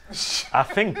 8. I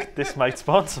think this might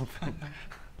spawn something.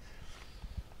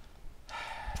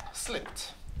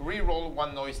 Slipped. Reroll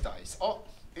 1 noise dice. Oh,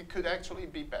 it could actually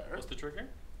be better. What's the trigger?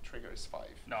 Trigger is 5.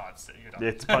 No, you're done.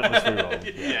 It's pointless reroll.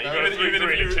 Yeah, even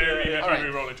if you Alright.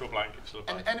 re-roll into a blank, it's still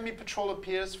An fine. enemy patrol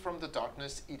appears from the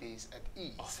darkness. It is at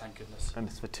ease. Oh, thank goodness. And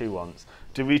it's for 2 ones.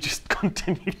 Do we just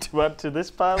continue to add to this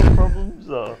pile of problems,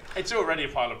 or? It's already a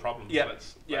pile of problems. Yeah,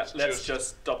 Let's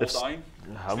just double It's- down.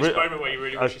 this moment where you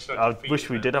really wish you started I to wish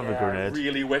we did have a I grenade.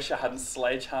 really wish I hadn't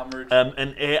sledgehammered.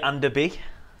 An A and a B,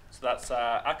 So that's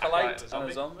Acolyte and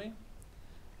a zombie.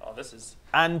 Oh, this is...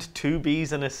 and 2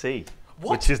 Bs and a C,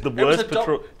 What? which is the It was worst a dou-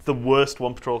 patrol. The worst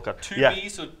 1 patrol card. 2 Yeah.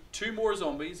 Bs, so 2 more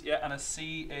zombies, yeah, and a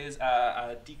C is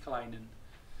a declining.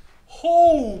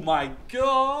 Oh my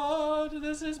god,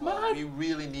 this is Well, mad. we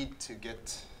really need to get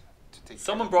to take.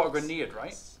 Someone care brought a of this. grenade,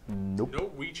 right? Nope. No,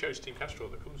 we chose Team Kestrel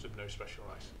that comes with no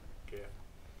specialised gear.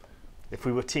 If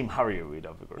we were Team Harrier, we'd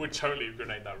have a grenade. We'd totally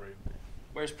grenade that room.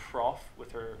 Where's Prof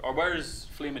with her, or where's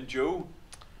Flamin' Joe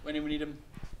when we need him?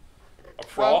 Or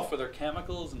Prof Well- with her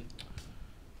chemicals and...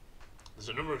 There's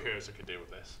a number of heroes that could deal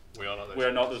with this. We are not those.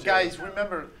 We're not those Guys,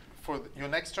 remember for your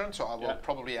next turn, so I will Yeah.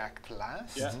 probably act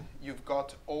last. Yeah. You've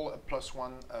got all a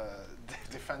 +1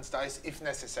 defense dice if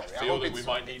necessary. I feel that we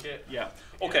might need it. Yeah.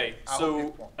 Okay, I hope so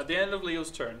it won't. at the end of Leo's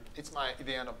turn, It's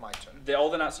the end of my turn. all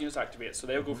the Nazi units activate, so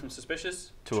they'll go from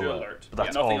suspicious To to alert. alert. But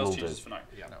that's yeah, nothing all else we'll changes do. for now.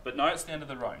 Yeah. No. But now it's the end of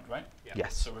the round, right? Yeah.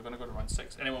 Yes. So we're going to go to round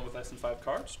 6. Anyone with less than 5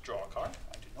 cards, draw a card.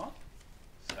 I do not.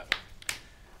 7.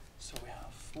 So we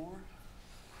have 4.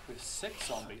 We have 6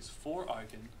 zombies, 4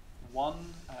 Augen,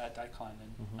 1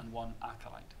 Diclinin, and 1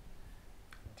 Acolyte.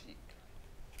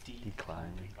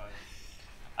 Declining.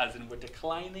 As in, we're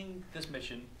declining this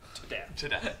mission to death. To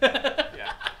death.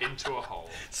 Yeah. Into a hole.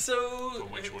 So,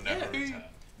 From which we'll never return.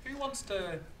 Who wants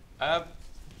to...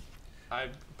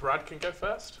 Brad can go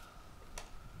first.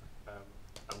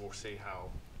 And we'll see how.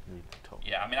 Read the top.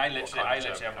 Yeah, I mean, I literally kind of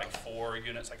have term? like 4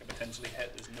 units I could potentially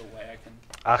hit. There's no way I can...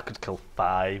 I could kill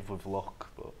 5 with luck,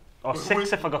 but or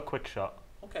 6 if I got quick shot.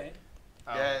 Okay.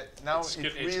 Yeah, now it's it go-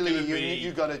 it's really gonna be-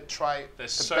 you gotta try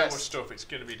There's the so best. much stuff. It's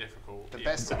going to be difficult. The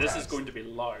even best So for this Brad. is going to be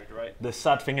loud, right? The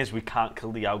sad thing is we can't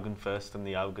kill the Augen first, and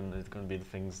the Augen is going to be the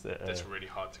things that That's really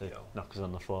hard to that kill. knock us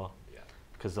on the floor Yeah.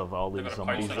 because of all They've these got a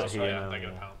pounce zombies on that are us, here right? Yeah, now. they're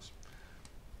going to yeah. pounce.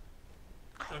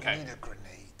 We Okay. need a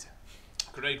grenade.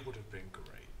 Grenade would have been great.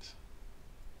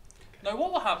 Now,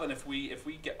 what will happen if we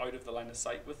get out of the line of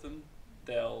sight with them?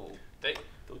 They'll That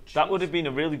choose. would have been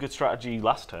a really good strategy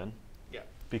last turn. Yeah.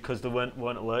 Because they weren't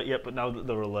alert yet, but now that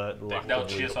they're alert, They'll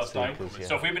chase us down. Yeah.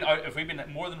 So if we've been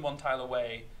more than 1 tile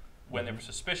away when they were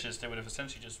suspicious, they would have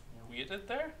essentially just waited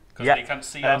there because Yeah. they can't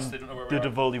see us. They don't know where we They'd are.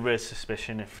 have only raised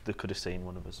suspicion if they could have seen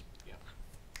one of us. Yeah.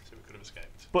 So we could have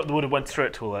escaped. But they would have went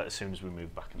straight to alert as soon as we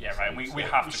moved back. Yeah, right. And we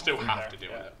have to still go have there. to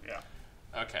deal with it.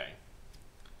 Yeah. Okay.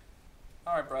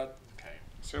 All right, Brad. Okay.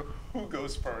 So who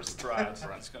goes first? Brad's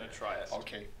going to try it.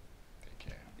 Okay. Take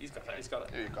care. He's got it. He's got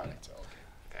it. You got it.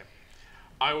 Okay. Okay.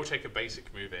 I will take a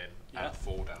basic move in Yeah. and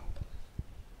fall down.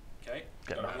 Okay.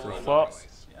 Get Gotta back to roll the it. floor.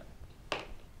 Yeah.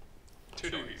 Two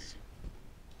Two. noise.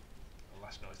 And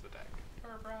last noise of the deck.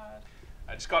 For Brad.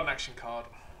 Discard an action card.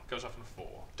 Goes off on a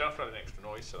 4. Don't have to add an extra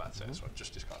noise, so that's it. So I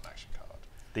just discard an action card.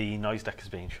 The noise deck is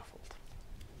being shuffled.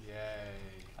 Yay.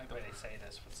 I like the way they say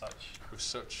this with such. With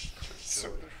such So,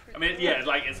 joy. I mean, yeah,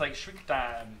 it's like shriek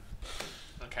down.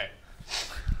 Okay.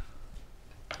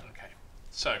 Okay.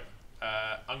 So,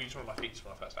 I'm going to use one of my feet for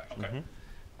my first action. Okay. I'm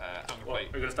going to Well, play.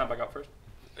 we're going to stand back up first.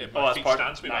 Yeah, Oh, my that's feet part-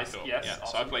 stands me nice, back up. yes, Yeah. So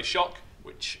I awesome. play Shock,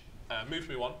 which moves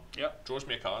me 1, Yep. draws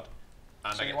me a card,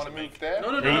 and so I you get want to to make. move there?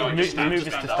 No, You just move is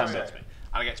to stand stand up. there.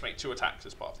 And I get to make 2 attacks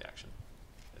as part of the action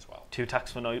as well. 2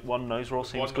 attacks for one noise roll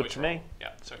seems One good noise to roll. me.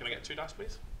 Yeah. So can I get 2 dice,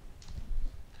 please?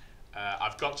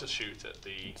 I've got to shoot at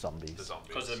the Zombies. The zombies.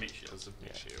 Because of the meat shield. Because of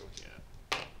meat shield.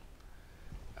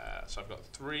 Yeah. So I've got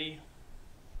 3.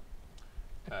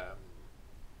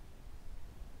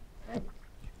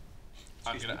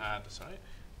 I'm going to add. Sorry.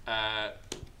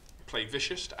 Play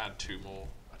vicious to add 2 more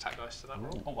attack dice to that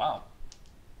roll. Oh, wow.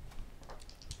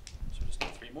 So just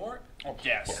need 3 more. Oh,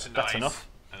 yes. It's a That's knife enough.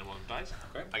 And 1 dice.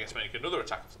 Okay. I get to make another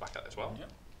attack off the back of that as well. Yeah.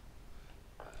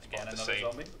 It's Again, part of the another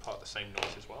same, zombie. part of the same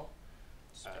noise as well.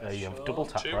 You have double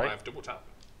tap, 2. right? I have double tap.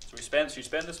 So you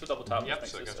spend this with double tap, Yep, which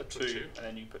so it makes goes this up a to 2, 2. and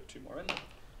then you put 2 more in.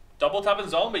 Double tapping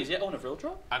zombies, yeah. Oh, and a Vril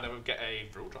drop? And I will get a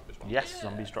Vril drop as well. Yes, Yeah.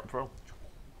 zombies drop roll.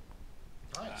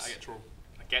 Nice.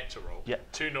 I get to roll. Yeah.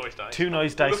 2 noise dice. 2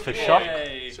 noise dice for Lucky. shock.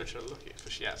 Yay. Such a lucky.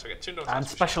 Yeah, so I get 2 noise And dice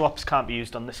for special shock. ops can't be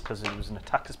used on this because it was an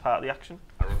attack as part of the action.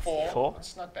 I roll 4. 4.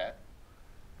 That's not bad.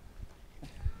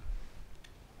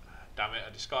 Damn it,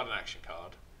 I discard an action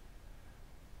card.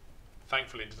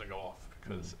 Thankfully it doesn't go off,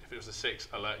 because if it was a 6,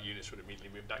 alert units would immediately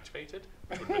moved activated,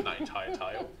 which would have been that entire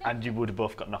tile. And you would have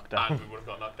both got knocked down. And we would have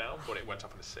got knocked down, but it went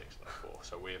up on a 6, not a 4,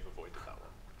 so we have avoided that one.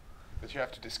 But you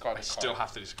have to discard I a still card.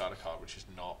 have to discard a card, which is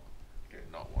not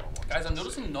what I want. Guys, I'm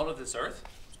noticing none of this Earth.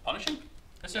 It's punishing.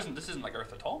 This isn't like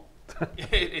Earth at all.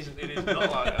 It is not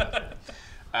like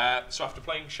that. So after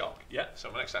playing Shock, Yeah.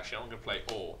 so my next action I'm going to play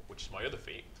Awe, which is my other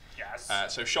feat. Yes.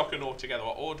 So Shock and Awe together,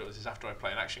 what Awe does is after I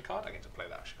play an action card, I get to play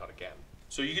that action card again.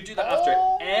 So you could do that after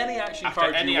any action After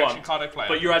card any you action want, card I play,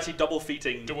 but you're actually double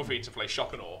feating. double feat to play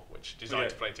Shock and Awe, which is designed Okay.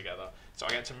 to play together. So I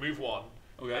get to move 1,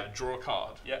 Okay. draw a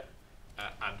card, Yeah.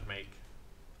 and make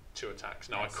 2 attacks.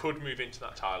 Now Nice. I could move into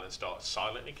that tile and start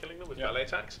silently killing them with Yeah. melee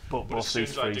attacks. But as both soon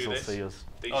these as I threes do will this, see us.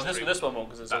 these Oh, three- this one won't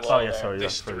because there's a That's- wall Oh, yeah, there. sorry.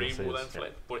 this that's three 3 will see will us, then yeah.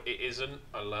 flip, but it isn't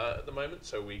alert at the moment,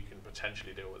 so we can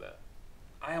potentially deal with it.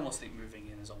 I almost think moving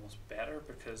in is almost better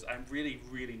because I'm really,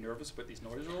 really nervous about these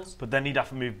noise rolls. But then he'd have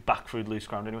to move back through the loose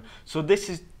ground anyway. So this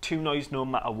is 2 noise no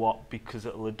matter what because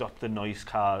it'll adopt the noise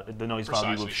value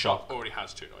Precisely, of shock. Shock already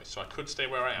has 2 noise, so I could stay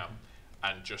where I am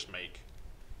and just make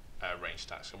range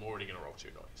attacks. I'm already going to roll 2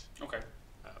 noise. Okay.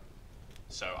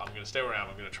 So I'm going to stay where I am.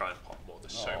 I'm going to try and pop more.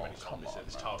 There's so Oh, many come zombies. on,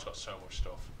 This man. tile's got so much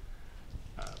stuff.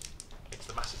 It's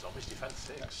the massive zombies defense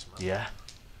 6. Man. Yeah.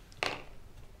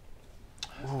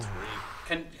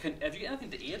 Have you got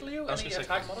anything to aid Leo? I was Any gonna say-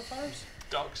 attack modifiers?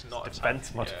 Dog's not Defense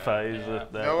attacking. modifiers. Yeah.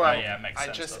 there. No, yeah, it makes I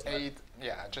sense, just doesn't it? aid.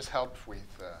 Yeah, I just help with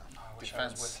I wish I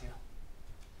was defense, with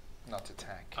you. not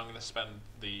attack. I'm going to spend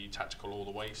the tactical all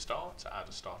the way star to add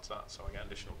a star to that, so I get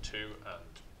additional 2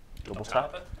 and Double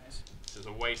tap. tap. Nice. This is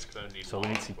a waste because I only need So 1.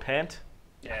 we need to see paint.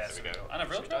 Yeah, There we go. And a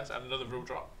Vril Two drop? dice and another Vril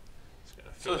drop. It's going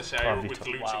to fill So- this area Probably with top.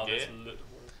 loot Wow, and gear. that's loot.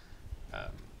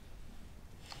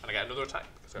 And I get another attack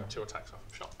because I have 2 attacks off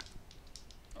of shock.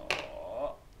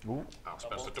 Oh, Ooh. I'll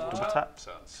spend Double the double tap. tap.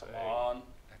 So that's come a on.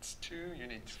 That's 2. You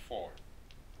need 4.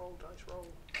 roll dice roll.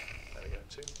 There we go,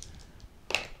 2.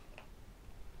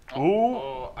 Ooh.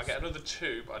 Oh, I get another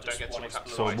 2, but I don't Just get to one attack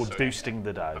explode. So twice. we're boosting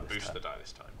the die I this boost time. the die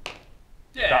this time.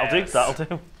 Yes. That'll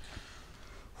do.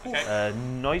 Okay.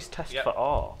 Noise test Yep. for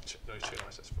R. Those 2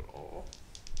 nice. That's for all.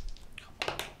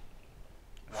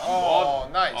 Oh,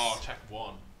 nice. Oh, check 1.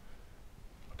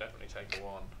 I'll definitely take a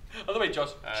 1. By the way, Josh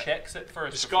checks it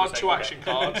first. Discard before 2 saying, action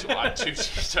cards, or add 2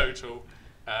 to total.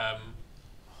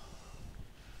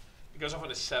 It goes off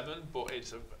on a 7, but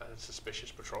it's a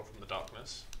suspicious patrol from the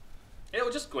darkness. It'll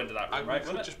just go into that I room, right?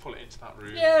 could won't it? just pull it into that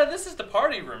room. Yeah, this is the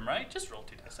party room, right? Just roll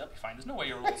 2 dice. That'll be fine. There's no way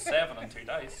you roll 7 on 2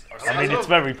 dice. Or I mean, it's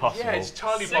very possible. Yeah, it's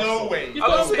entirely Six. possible. No way. You've I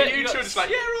got love spit- that you've you got two are just like,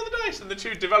 yeah, roll the dice, and the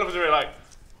 2 developers are really like,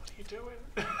 what are you doing?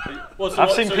 Well, so I've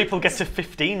what- seen so- people get to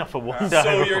 15 off a 1 die.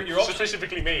 So roll. your option,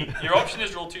 Specifically me. your option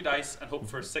is roll 2 dice and hope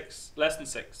for 6, less than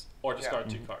 6, or discard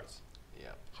 2 cards.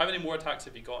 Yeah. How many more attacks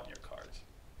have you got on your cards?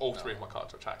 All 3 of my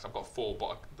cards are attacks. I've got 4,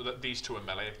 but these 2 are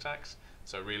melee attacks.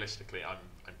 So realistically, I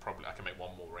can make 1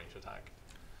 more ranged attack.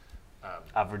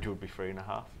 Average would be 3.5.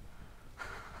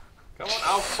 Come on,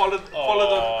 I'll follow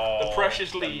the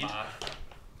precious lead.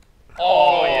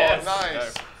 Oh, yes.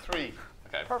 nice. No. 3.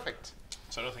 Okay. Perfect.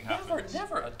 So nothing happens.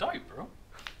 Never a doubt, bro.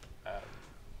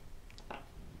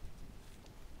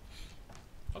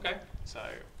 Okay. So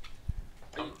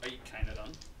Are you kind of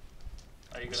done?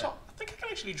 Are you gonna? I think I can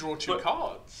actually draw 2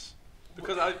 cards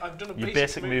because I've done a You basic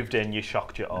basic move. moved in, you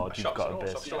shocked your odd, you've got a So I've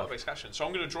basic. still got a basic action. So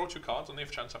I'm going to draw 2 cards on the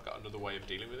off chance I've got another way of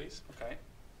dealing with these. Okay.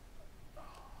 Oh,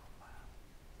 man.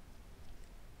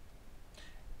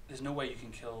 There's no way you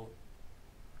can kill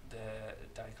the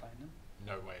Decline then?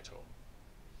 No way at all.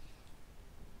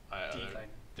 Decline.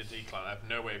 The decline. I have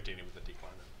no way of dealing with the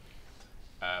decline.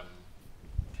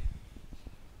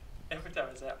 Every time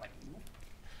I say that, I'm like, nope.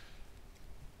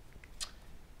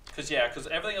 Because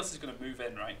everything else is going to move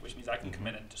in, right? Which means I can come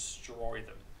in and destroy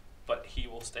them, but he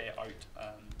will stay out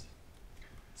and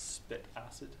spit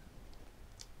acid.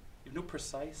 You have no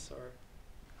precise or.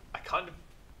 I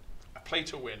play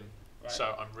to win, Right.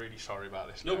 so I'm really sorry about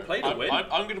this. No, play to win.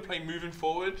 I'm going to play moving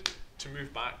forward to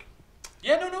move back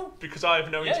Yeah, no. because I have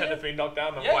no intent of being knocked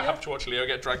down. I'm quite happy to watch Leo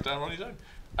get dragged down on his own.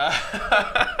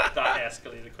 That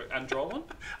escalated quick. And draw one?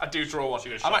 I do draw 1. So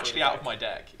you're I'm gonna actually shuffle out of my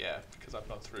deck, because I've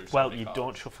gone through. So Well, many you cards.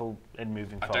 don't shuffle in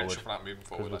moving I forward. don't shuffle out moving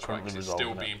forward. we're That's right. 'Cause currently it's still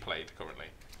resolving it. being played currently.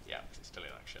 Yeah, it's still in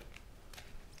action.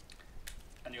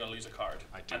 And you're going to lose a card.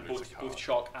 I do and lose a card. both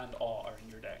shock and awe are in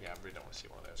your deck. Yeah, I really don't want to see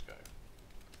one of those go.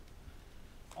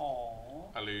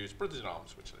 Aww. I lose Brothers in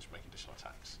Arms, which lets me make additional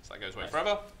attacks. So that goes away Nice.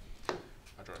 forever.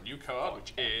 I draw a new card,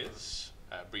 which is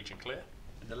Breach and Clear.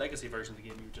 In the legacy version of the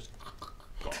game, you've just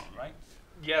gone on, right?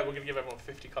 Yeah, we're going to give everyone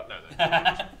 50 cut. No,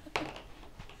 then.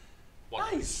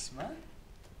 Nice, man.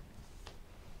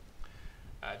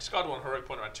 Discard 1 heroic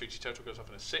point around 2 total goes off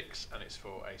in a 6, and it's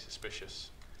for a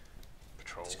suspicious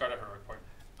patrol. Discard a heroic point.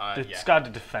 Discard a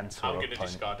defense I'm hero going to point.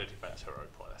 discard a defense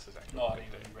heroic point. That's exactly No, what I I'm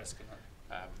need going to any do. risk in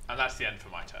that. And that's the end for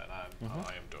my turn. I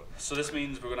am done. So this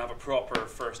means we're going to have a proper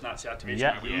first Nazi activation.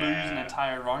 Yeah. We lose an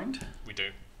entire round. We do.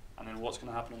 And then what's going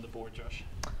to happen on the board, Josh?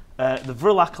 The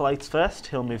Vril Acolytes first,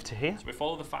 he'll move to here. So we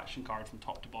follow the faction card from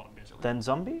top to bottom, basically. Then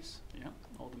zombies. Yeah,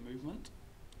 all the movement.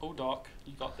 Oh, Doc,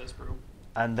 you got this, bro.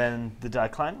 And then the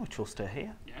Decline, which will stay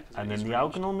here. Yeah, 'cause And it then is the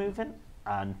ranged. Algon will move in,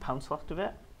 and Pounce will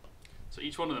activate. So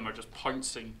each one of them are just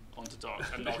pouncing onto Doc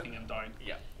and knocking him down.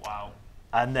 Yeah. Wow.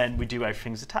 And then we do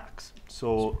everything's attacks.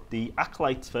 So the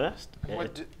Acolytes first.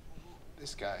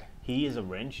 This guy. He is a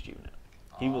ranged unit.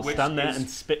 He will Which stand there is- and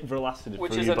spit Vril acid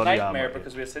Which through is your a body nightmare armor.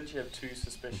 because we essentially have 2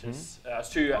 suspicious.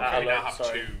 Two Okay, we now alerts, have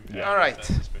sorry. 2. Yeah. All right. That's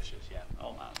suspicious, yeah.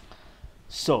 Oh, man.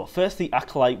 So first the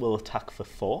Acolyte will attack for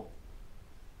 4.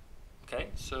 Okay,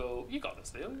 so you got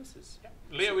this, Leo. This is. Yeah.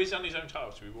 Leo is on his own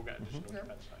tile, so we will get additional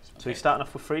defense dice. So he's starting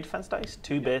off with 3 defense dice,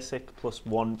 2 basic plus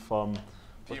 1 from The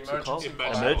what's it called?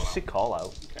 emergency Call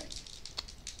out. Okay.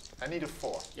 I need a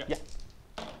 4. Yeah.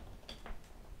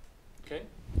 Okay.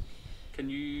 Can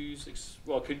you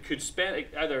could spend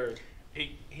either.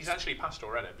 He's actually passed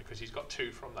already because he's got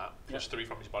 2 from that, plus 3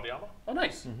 from his body armor. Oh,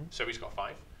 nice. So he's got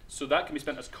 5. So that can be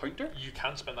spent as counter. You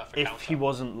can spend that for If counter. he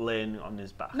wasn't laying on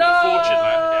his back. No! Unfortunately,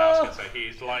 yeah, I was going to say,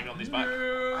 he's lying on his back.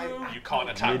 I You can't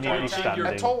attack You need while to you're stand standing.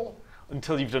 at all.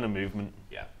 Until you've done a movement.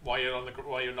 Yeah, while you're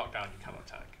knocked down, you cannot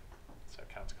attack. So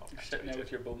counter can't be You're sitting there with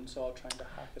activated. your bone saw trying to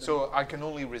hack it. So I can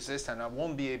only resist, and I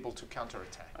won't be able to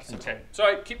counterattack. That's okay. So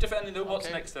I keep defending though. What's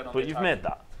Okay. next then? On But the you've attack? made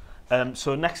that.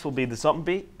 So next will be the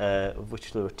zombie, of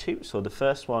which there are 2. So the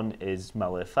first one is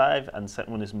melee 5, and the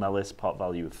second one is melee support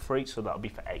value of 3. So that'll be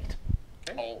for 8.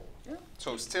 Okay. Oh. Yeah.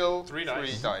 So still 3 3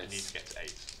 dice. dice. You need to get to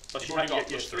 8. But You've you already can't got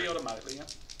get plus 3 3. automatically. Yeah.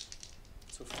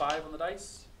 So 5 on the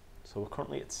dice. So we're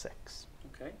currently at 6.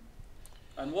 Okay.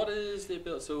 And what is the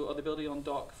ability? So the ability on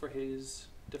Doc for his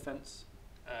defense.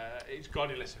 It's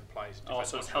Guardianless implies Oh, defense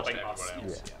so it's options to helping us, everyone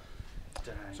else. yeah.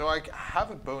 Dang. So I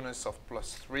have a bonus of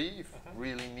 +3 if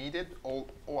really needed, or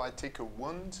I take a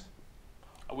wound.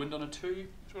 A wound on a 2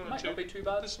 So on a might 2, not be too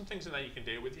bad. There's some things in there you can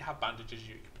deal with. You have bandages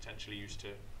you could potentially use to.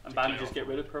 And to bandages clear off get a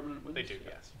rid wound. of permanent wounds. They do,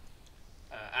 yes.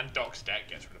 And Doc's deck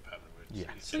gets rid of permanent wounds. Yeah.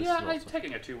 He's So Just yeah, lots I'm of-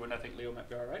 taking a 2 wound. I think Leo might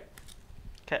be all right.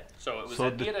 Okay. So it was So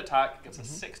an the- 8 attack against a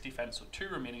 6 defense, so 2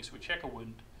 remaining. So we check a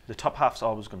wound. The top half's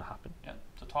always going to happen. Yeah.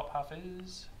 The top half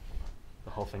is. The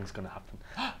whole thing's going to happen.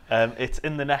 It's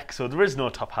in the neck, so there is no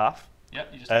top half Yeah.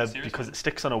 You just take it seriously. because it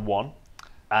sticks on a 1.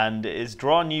 And it is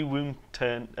draw a new wound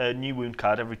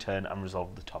card every turn and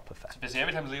resolve the top effect. So basically,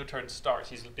 every time Leo turn starts,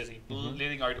 he's busy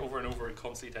bleeding out over and over and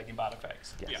constantly taking bad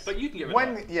effects. Yes. Yeah, but you can get rid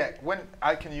of that. When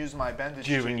I can use my bandage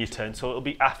During your turn, so it'll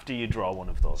be after you draw one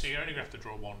of those. So you're only going to have to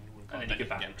draw one wound card, And then you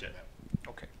can bandage it.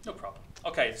 Okay. No problem.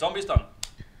 Okay, zombies done.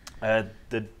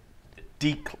 The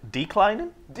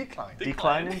declining? Decline.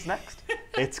 Declining's next.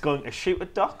 It's going to shoot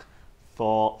at Doc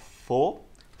for 4,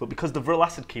 but because the Vril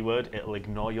acid keyword, it'll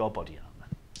ignore your body armor.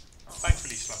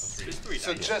 Thankfully, slap a 3. There's 3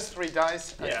 So dice. just 3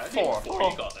 dice and Yeah, 4. 4.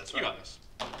 You got this, You right? got this.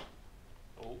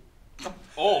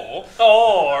 Or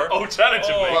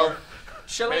Alternatively, Well,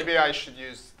 shall we maybe I should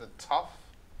use the tough.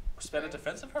 spend a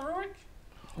defensive heroic?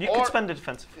 You Or- could spend a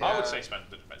defensive. Yeah. I would say spend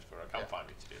the defense for it. I can't find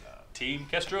me to do that. Team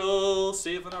Kestrel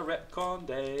saving a retcon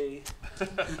day.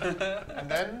 And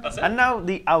then That's it. And now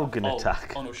the Augen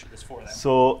attack. Oh no, shit, there's 4 of them.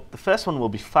 So the first one will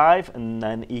be 5, and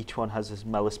then each one has his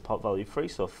Melis pot value 3.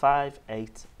 So 5,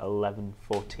 8, 11,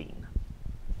 14.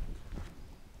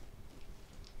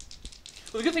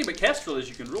 Well, the good thing about Kestrel is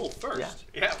you can roll first.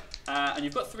 Yeah. And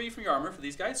you've got 3 from your armor for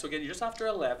these guys, so again, you're just after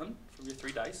 11 from your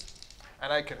 3 dice.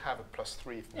 and I can have a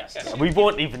 +3 if Yeah, necessary. We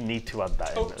won't even need to add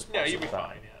that Oh, in. As Yeah, well, you'll be so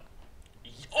fine. Yeah.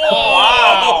 Oh,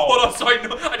 wow! Hold on, sorry,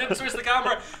 no, I didn't switch the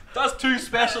camera. That's 2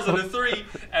 specials and a 3.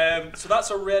 So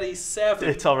that's already 7.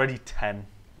 It's already 10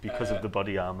 because of the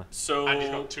body armor. So And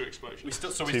he's got 2 explosions. we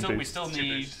still, Two we still Two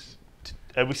need. boosts.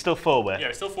 We still 4 way. Yeah,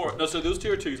 we still 4. No, so those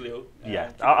 2 are 2s, Leo. Yeah,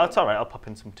 Keep it that's right. all right. I'll pop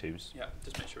in some 2s. Yeah,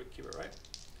 just make sure we keep it right.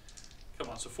 Come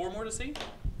on, so 4 more to see.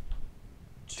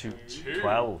 2, 2.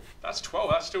 12. That's 12.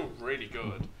 That's still really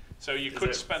good. So you Is could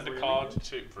it spend a really card good?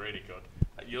 to really good.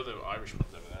 You're the Irish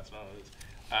ones over there. It's not others.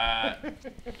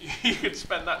 You could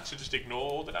spend that to just ignore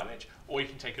all the damage, or you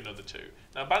can take another 2.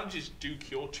 Now bandages do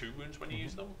cure 2 wounds when you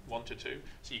use them, 1 to 2.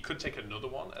 So you could take another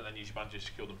one and then use your bandages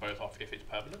to kill them both off if it's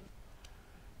permanent.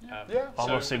 Yeah.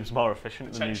 Almost so seems more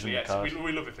efficient than potentially, using the yes. card.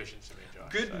 We love efficiency, me and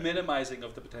Josh. Good so. minimizing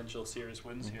of the potential serious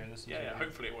wins here. This is Yeah, yeah. really-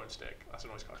 Hopefully it won't stick. That's a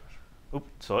noise card. Oop,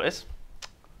 so it is.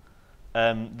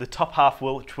 The top half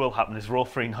which will happen is roll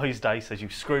 3 noise dice as you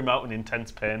scream out in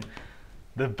intense pain.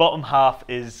 The bottom half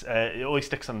is it always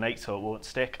sticks on an 8, so it won't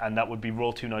stick, and that would be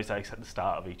roll 2 noise dice at the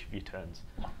start of each of your turns.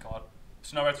 Oh my god.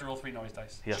 So now we have to roll 3 noise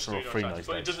dice. He has Just to roll 3 noise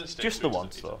but it dice. doesn't stick. Just so the it doesn't-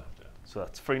 once it though. doesn't have to. So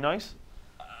that's 3 noise.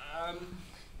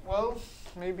 Well,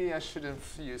 maybe I should have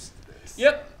used this.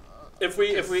 Yep. If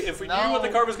we knew Now- what the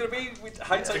card was going to be, The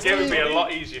hindsight's game would be a 20/20.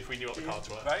 lot easier if we knew what the cards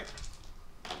were. Right?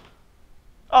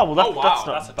 Oh well, Oh, wow, that's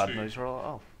not that's a a bad 2. noise roll at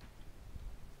all.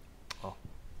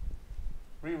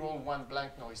 Reroll 1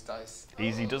 blank noise dice.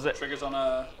 Easy does it. Triggers on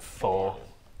a 4.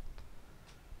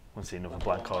 Want to see another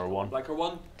blank or a 1? Blank or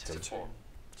 1? Two. It's a 4.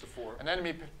 It's a 4. An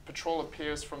enemy patrol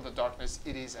appears from the darkness.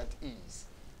 It is at ease.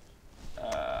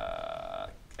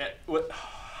 It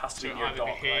has to So be it'll near either dock,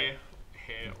 be here, right?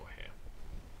 here, or here.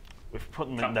 If we put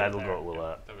them in Can't there, put they'll them go to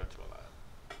alert. They'll go to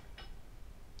alert.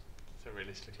 So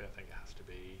realistically, I think it has to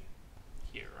be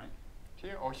Here, right?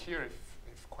 Here or here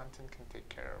if Quentin can take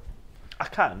care of. I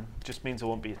can, just means I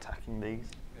won't be attacking these.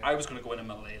 I was going to go in and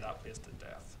melee that place to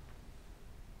death.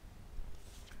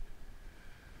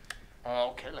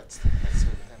 Okay, let's see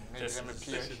then. Maybe This them is-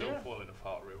 appear This is all here. falling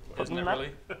apart real quick. Isn't it that-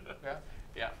 really? Yeah.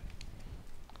 Yeah.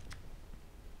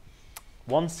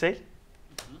 1C.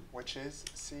 Which is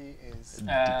C is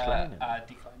Declining.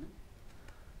 Declining.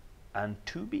 And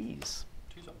 2 Bs.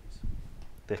 2 zombies.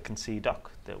 They can see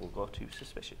Doc, they will go to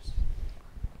suspicious.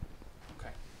 Okay.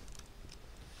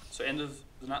 So end of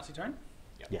the Nazi turn?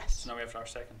 Yes. So now we have our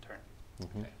second turn.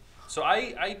 Mhm. So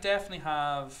I definitely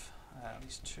have at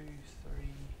least 2,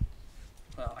 3.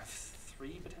 Well, I have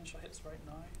 3 potential hits right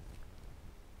now.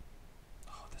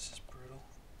 Oh, this is brutal.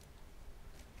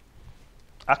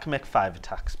 I can make 5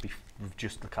 attacks with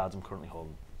just the cards I'm currently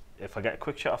holding. If I get a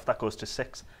quick shot off, that goes to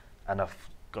 6, and I've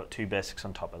got 2 basics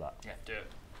on top of that. Yeah, do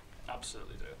it.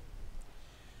 Absolutely do it.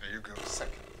 there you go.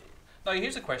 Second. Now,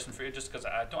 here's a question for you, just because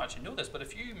I don't actually know this, but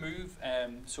if you move,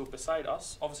 so beside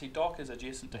us, obviously Doc is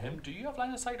adjacent to him. Do you have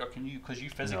line of sight, or can you, because you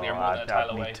physically No, are more than a I'd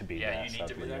tile need away? to be yeah, there, you need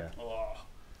to be sadly, there. Oh.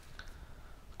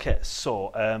 Okay,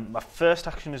 so my first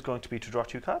action is going to be to draw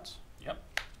 2 cards. Yep.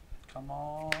 Come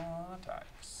on,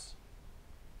 attacks.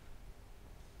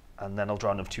 And then I'll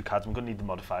draw another 2 cards. I'm going to need the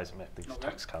modifiers and make these Okay.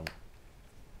 attacks count.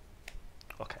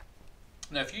 Okay.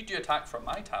 Now, if you do attack from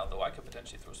my tile, though, I could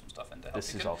potentially throw some stuff in to help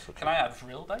This you. is also Can true. I add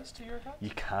Vril dice to your attack? You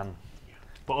can.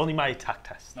 But only my attack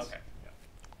tests. Okay.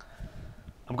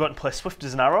 I'm going to play Swift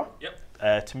as an arrow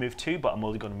Yep. to move 2, but I'm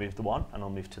only going to move the 1, and I'll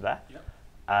move to there. Yep.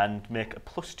 And make a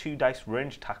 +2 dice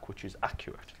range attack, which is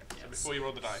accurate. Yep. before you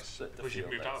roll the dice, because you've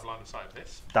moved out of line of sight of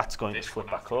this. That's going This to flip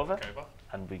one back has to over, flick over.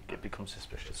 and it becomes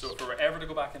suspicious. So if we were ever to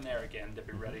go back in there again, they'd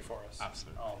be ready for us.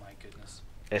 Absolutely. Oh my goodness.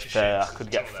 If Shame, I so could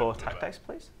it's get all 4 there, attack all there. dice,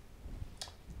 please.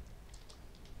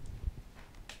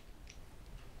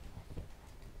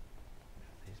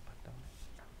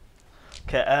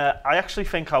 Okay, I actually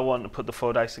think I want to put the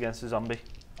 4 dice against the zombie,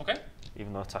 Okay.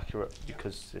 even though it's accurate,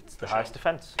 because it's the For highest sure.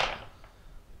 defense.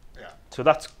 Yeah. So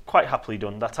that's quite happily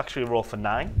done. That's actually a roll for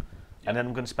 9. Yep. And then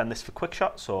I'm going to spend this for quick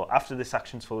shot, so after this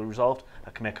action's fully resolved, I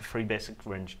can make a free basic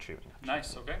ranged shooting.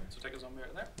 Nice. Okay. So take a zombie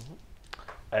right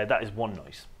there. That is 1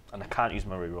 noise, and I can't use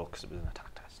my reroll because it was an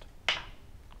attack test.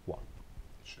 1.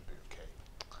 Should be okay.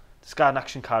 Discard an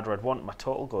action card where I'd want. My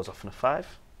total goes off in a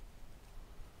 5.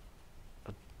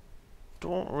 I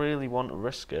don't really want to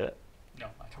risk it. No,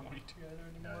 I don't want you to either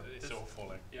No, anymore. it's all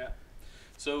falling. Yeah.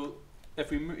 So if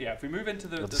we if we move into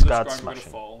the discard ground, we're going to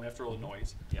smashing. fall. And we have to roll a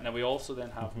noise, Yeah. and then we also then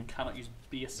have we cannot use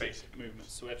basic Basic.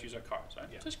 movements, so we have to use our cards. Right?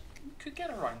 Yeah. Just could get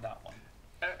around that one.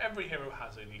 Every hero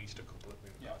has at least a couple of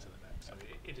movement Yeah. cards in the deck, so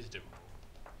it is doable.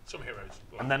 Some heroes.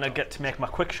 will And then I have get to make my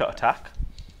quick shot attack,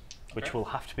 which Okay. will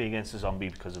have to be against the zombie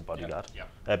because of bodyguard.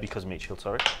 Yeah. Because of meat shield,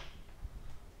 sorry.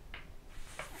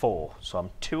 4, so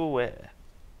I'm 2 away. You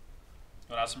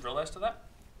want to add some Vril dice to that?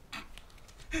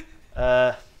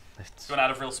 It's, Do you want to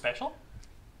add a Vril special?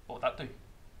 What would that do?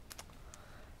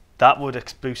 that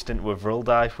would boost into a Vril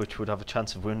die, which would have a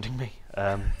chance of wounding me. Do you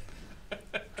want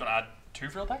to add 2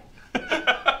 Vril die?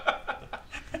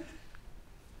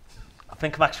 I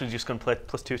think I'm actually just going to play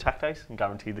 +2 attack dice and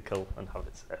guarantee the kill and have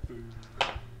it safe.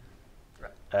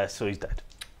 So he's dead,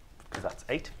 because that's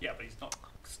 8. Yeah, but he's not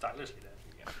stylishly dead.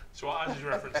 Yeah. So what Ash is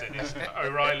referencing is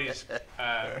O'Reilly's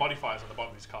modifiers on the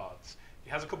bottom of his cards. He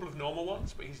has a couple of normal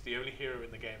ones, but he's the only hero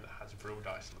in the game that has Vril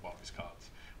dice on the bottom of his cards,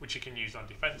 which you can use on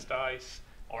defense dice.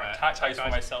 Or attack dice for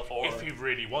myself, or if you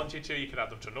really wanted to, you could add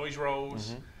them to noise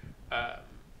rolls.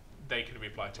 They can be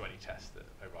applied to any test that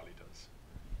O'Reilly does.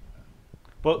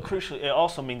 But crucially, it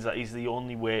also means that he's the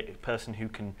only person who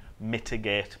can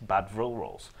mitigate bad Vril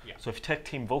rolls. Yeah. So if you take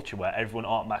Team Vulture, where everyone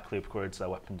automatically upgrades their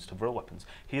weapons to Vril weapons,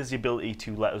 he has the ability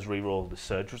to let us reroll the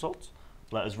surge results,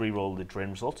 let us reroll the drain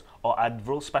results, or add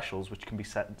Vril specials, which can be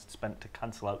spent to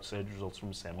cancel out surge results from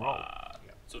the same roll.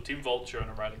 Yeah. So Team Vulture and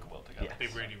O'Reilly go well together. Yes.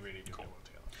 They really, really do go well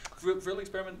together. Vril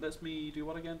experiment lets me do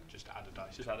what again? Just add a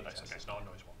dice. Just add a dice, Okay, okay. it's not a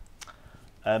noise one.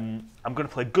 I'm going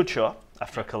to play Good Shot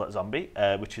after I kill that zombie,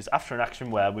 which is after an action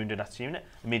where I wound an attack unit,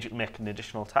 immediately make an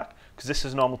additional attack. Because this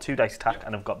is a normal 2 dice attack,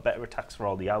 and I've got better attacks for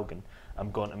all the Augen.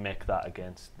 I'm going to make that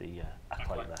against the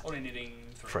Acolyte there. Only needing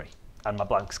 3. 3. And my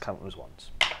blanks count as 1s.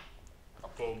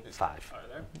 Boom. 5. Out of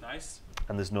there. Nice.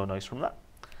 And there's no noise from that.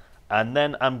 And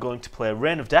then I'm going to play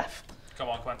Rain of Death, Come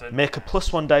on, Quentin. make a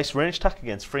 +1 dice range attack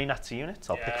against 3 Nazi units.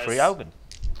 I'll pick 3 Augen.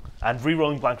 And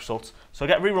re-rolling blank results. So I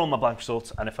get re-roll my blank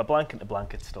results, and if I blank into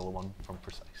blank, it's still a 1 from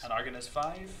precise. And Argon is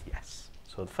 5. Yes.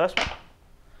 So the first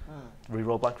one,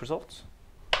 re-roll blank results.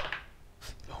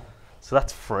 So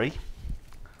that's 3.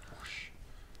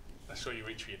 I saw you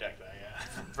reach for your deck there,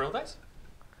 yeah. Vril dice?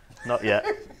 Not yet.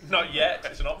 Not yet,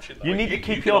 it's an option though. You need to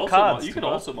keep can your also cards. You can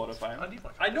also modify them. I need my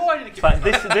I know I need to keep But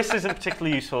this isn't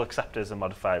particularly useful except as a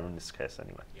modifier in this case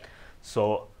anyway. Yeah.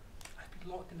 So I've been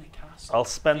locked in a castle. I'll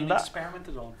spend being that.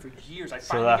 experimented on for years. I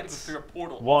So finally get to go that's through a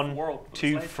portal. off 1, the world with a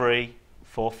 2, slide. 3,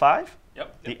 4, 5.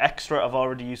 Yep. The extra I've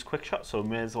already used quick shot, so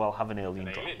may as well have an alien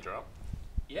An drop. alien drop.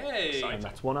 Yay. And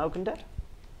that's 1 Augen dead.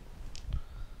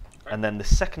 Okay. And then the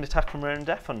second attack from Rain and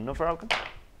Death on another Augen.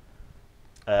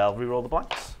 I'll re-roll the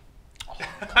blanks.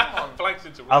 Come on. Blanks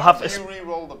into I'll have You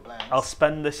re-roll the blanks. I'll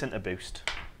spend this into boost.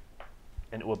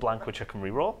 Into a blank which I can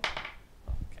re-roll.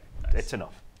 Okay, nice. It's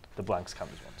enough. The blanks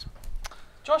count as 1s.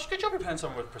 Josh, good job you're playing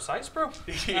something with precise, bro.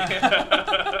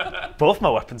 Both my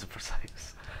weapons are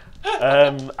precise.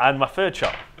 And my third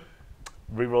shot.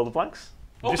 Re-roll the blanks.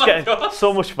 I'm Oh just my getting God.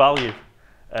 so much value.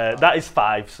 That is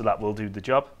 5, so that will do the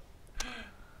job.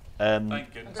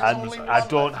 Thank goodness. There's And only I one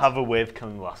don't left. have a wave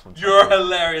killing the last one. You're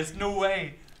hilarious. No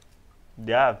way.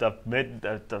 Yeah, I've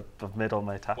made all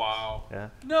my attacks. Wow. Yeah.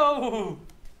 No.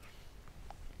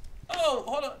 Oh,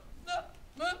 hold on.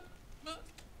 No, no.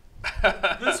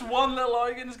 This one little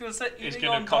Augen is going to sit It's eating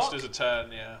going on to cost Doc. us a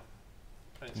turn, yeah.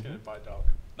 And it's going to buy dog.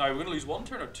 No, we're going to lose 1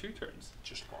 turn or 2 turns.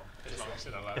 Just 1. As long as it's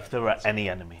in a If there are any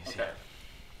enemies. Okay.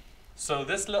 So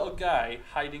this little guy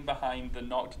hiding behind the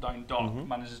knocked down Doc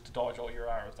manages to dodge all your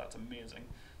arrows. That's amazing.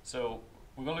 So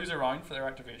we're going to lose a round for their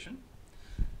activation.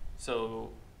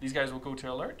 So these guys will go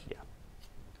to alert. Yeah.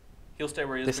 He'll stay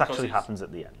where he is. This because actually he's- happens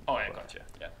at the end. Oh yeah, but- gotcha.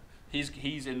 Yeah.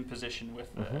 He's in position with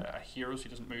a hero, so he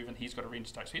doesn't move, and he's got a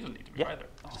ranged attack, so he doesn't need to move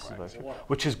either.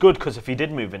 Which is good, because if he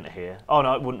did move into here... Oh,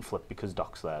 no, it wouldn't flip because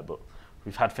Doc's there, but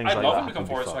we've had things like that. I'd love him to come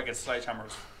forward so I get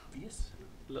Sledgehammer's face.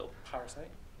 Little parasite.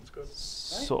 That's good.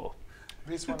 So...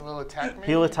 This one will attack me?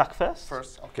 He'll attack first.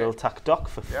 Okay. He'll attack Doc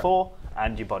for 4,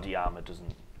 and your body armor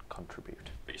doesn't contribute.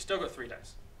 But you still got 3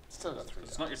 dice. Still got 3 dice.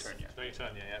 It's not your turn yet. It's not your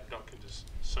turn yet, yeah. Doc can just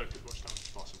soak as much damage as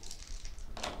possible.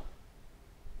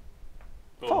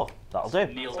 4. That'll do.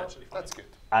 Neil's actually fine. That's good.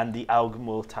 And the Algum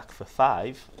will attack for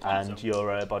 5, and So.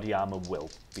 your body armor will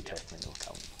be taken into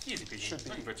account. Easy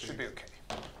peasy. Should be okay.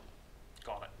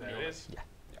 Got it. There Nailed it is. Yeah.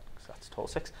 So that's total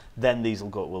 6. Then these will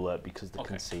go to alert because they Okay.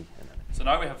 can see an enemy. So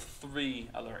now we have 3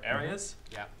 alert areas.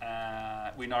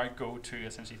 Yeah. We now go to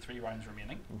essentially 3 rounds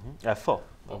remaining. 4.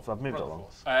 I've moved along.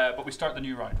 But we start the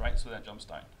new round, right? So that jumps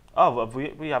down. Oh, well,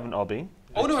 we haven't all been.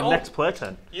 Oh, no, It's oh. next play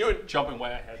turn. You and Jumping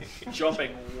way ahead.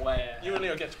 Jumping way ahead. you and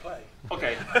Leo get to play.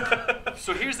 Okay.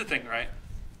 So here's the thing, right?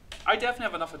 I definitely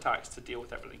have enough attacks to deal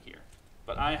with everything here.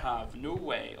 But I have no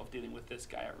way of dealing with this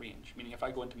guy at range. Meaning if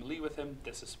I go into melee with him,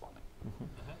 this is spawning.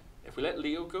 If we let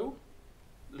Leo go,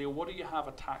 Leo, what do you have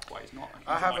attack-wise? Not a huge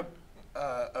I have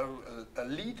amount. a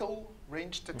lethal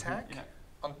ranged attack Yeah.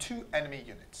 on 2 enemy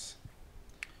units.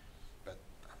 But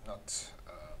I'm not...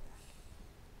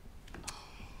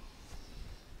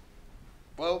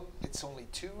 well, it's only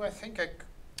 2, I think. I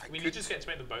mean, you just get to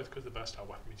make them both because the burst are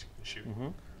weapons you can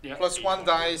shoot. Yeah. Plus 1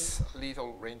 dice,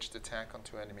 lethal ranged attack on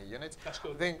 2 enemy units. That's I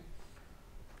good. think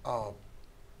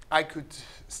I could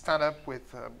stand up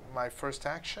with my first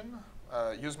action,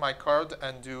 use my card,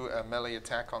 and do a melee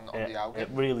attack on the It Algum.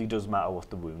 really does matter what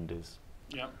the wound is.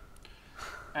 Yeah.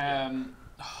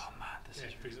 Oh man, this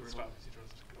is because brutal. it's about because he draws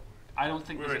a good wound. I don't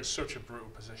think We're this in is- such a brutal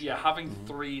position. Yeah, having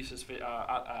 3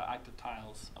 active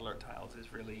tiles, alert tiles,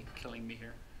 is really killing me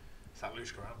here. It's that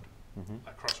loose ground.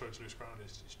 That crossroads loose ground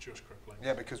is just crippling.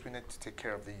 Yeah, because we need to take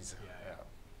care of these.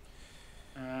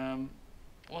 Yeah.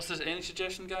 What's this? Any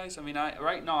suggestion, guys? I mean,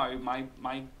 right now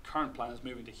my current plan is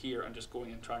moving to here and just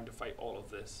going and trying to fight all of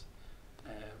this.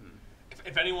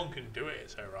 If anyone can do it,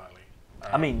 it's O'Reilly.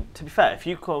 I mean, to be fair, if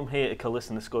you come here to kill this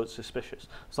and this goes suspicious,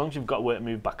 as long as you've got a way to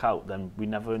move back out, then we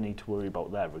never need to worry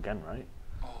about there again, right?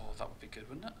 Oh, that would be good,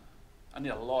 wouldn't it? I need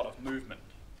a lot of movement.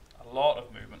 A lot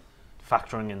of movement.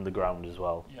 Factoring in the ground as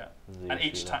well. Yeah. is the And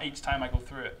issue there. each time I go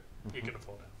through it. You can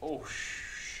afford it. Oh,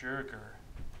 sugar.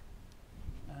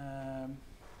 Yeah,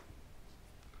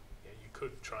 you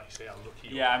could try see how lucky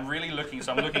you Yeah, are. I'm really looking.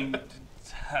 So I'm looking.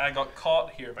 I got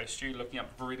caught here by Stu looking up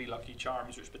really lucky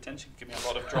charms, which potentially could give me a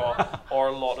lot of draw or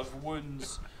a lot of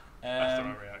wounds. After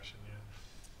my reaction,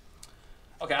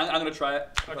 yeah. Okay, I'm going to try it.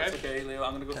 Okay. That's okay, Leo.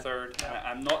 I'm going to go third.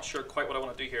 I'm not sure quite what I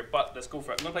want to do here, but let's go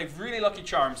for it. I'm going to play really lucky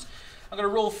charms. I'm going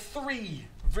to roll 3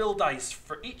 Vril dice.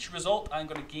 For each result, I'm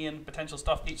going to gain potential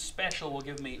stuff. Each special will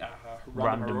give me a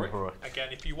random heroic. Again,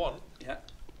 if you want, Yeah.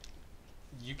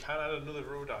 you can add another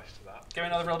roll dice to that. Give me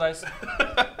another Vril dice.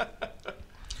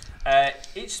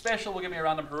 Each special will give me a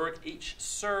random heroic. Each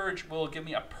surge will give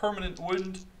me a permanent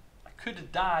wound. I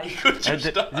could die.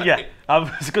 Yeah, I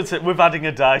was going to say, with adding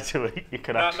a die to it, you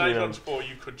can Now actually... you've 4,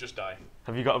 you could just die.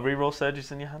 have you got a reroll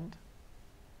surges in your hand?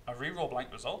 A reroll blank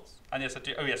results. And yes, I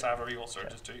do. Oh yes, I have a reroll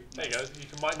surges too. There you go. You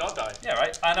might not die. Yeah,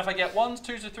 right. And if I get 1s,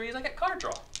 2s, or 3s, I get card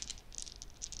draw.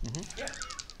 Yeah.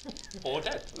 Or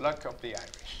dead. Luck of the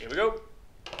Irish. Here we go.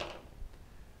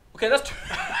 Okay, that's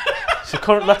So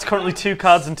that's currently 2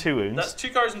 cards and 2 wounds. that's 2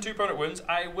 cards and 2 permanent wounds.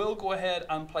 I will go ahead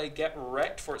and play Get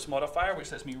Wrecked for its modifier,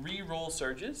 which lets me re-roll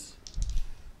surges.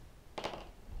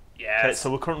 Yes. Okay,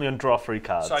 so we're currently on draw 3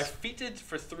 cards. So I feated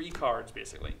for 3 cards,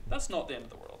 basically. That's not the end of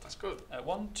the world. That's good.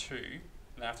 1, 2,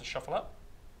 and I have to shuffle up.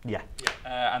 Yeah,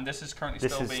 And this is currently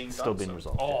This still is being still done. being so-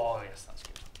 resolved, Oh, yes, that's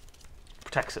good.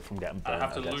 protects it from getting I burned.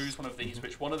 have to guess. lose one of these,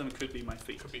 which one of them could be my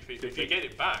feat. Could be feat. If you get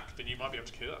it back, then you might be able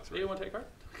to kill that Do you through. want to take a card?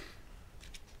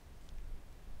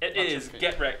 It That's is a feat.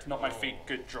 Get Wrecked, not my feat.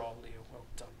 Good draw, Leo. Well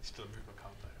done. Still a movement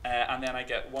card though. And then I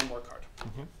get 1 more card.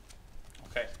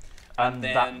 Okay. And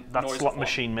then that noise slot of one.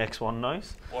 machine makes 1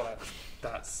 noise.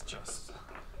 That's just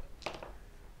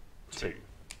 2.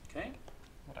 Okay.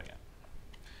 What I get?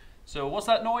 So what's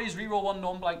that noise? Reroll 1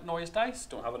 non-blank noise dice.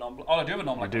 Don't have a non-blank. Oh, I do have a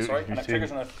non-blank. You do, Sorry, you and it do.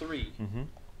 triggers on a 3.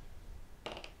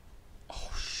 Oh,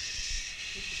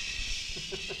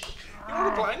 You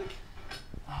want a blank?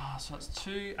 Ah, so that's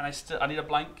 2, and I need a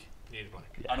blank. You need a blank.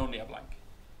 I don't need a blank.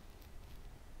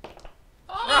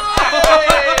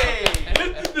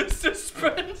 The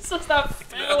suspense as that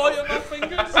fell out of my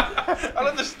fingers. I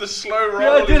like the slow roll.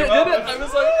 Yeah, I did it. I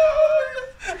was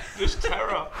like, Just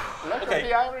terror. Look Okay. at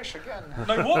the Irish again.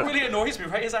 Now, what really annoys me,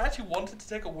 right, is I actually wanted to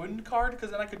take a wound card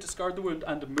because then I could discard the wound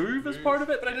and move as part of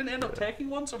it, but I didn't end up taking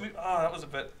one, so that was a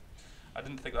bit. I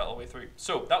didn't think that all the way through.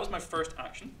 So that was my first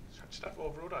action. Just have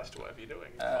more roll dice to whatever you're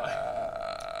doing.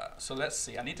 So let's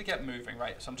see. I need to get moving,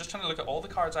 right? So I'm just trying to look at all the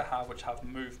cards I have which have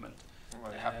movement.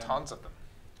 Well, you have tons of them.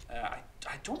 I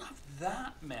don't have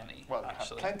that many. Well, you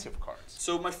actually. have plenty of cards.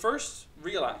 So my first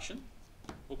real action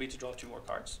will be to draw 2 more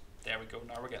cards. There we go.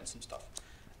 Now we're getting some stuff.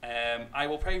 I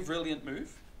will play Brilliant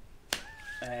Move,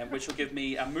 which will give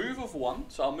me a move of 1.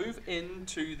 So I'll move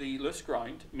into the loose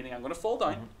ground, meaning I'm going to fall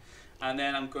down, and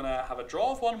then I'm going to have a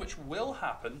draw of 1, which will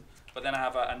happen. But then I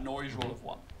have a noise roll of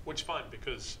 1. Which is fine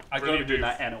because I'm going to be doing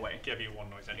that anyway. Give you 1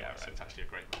 noise anyway, so it's actually a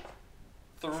great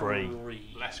move.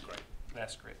 3. Less great.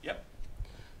 Less great. Yep.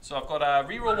 So I've got a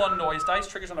reroll 1 noise dice,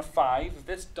 triggers on a 5. If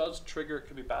this does trigger, it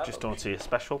could be bad. Just don't see a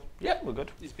special. Yep, we're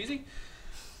good. Easy peasy.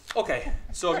 Okay,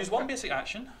 so I've used 1 basic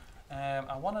action.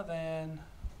 I want to then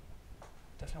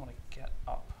definitely want to get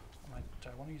up.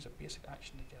 I want to use a basic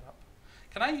action to get up.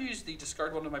 Can I use the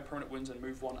discard 1 of my permanent wounds and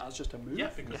move 1 as just a move? Yeah,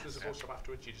 because there's a full stop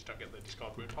afterwards. You just don't get the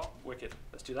discard wound part. Wicked.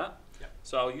 Let's do that. Yeah.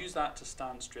 So I'll use that to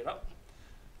stand straight up.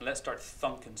 And let's start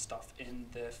thunking stuff in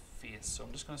the face. So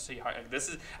I'm just going to see how this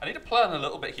is. I need to plan a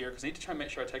little bit here because I need to try and make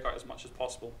sure I take out as much as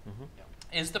possible. Yeah.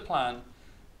 Is the plan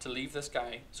to leave this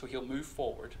guy so he'll move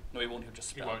forward? No, he won't. He'll just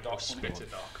spit on dark. Spit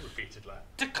it dark repeatedly.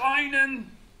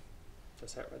 Declining. Did I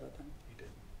say it right that time? You did.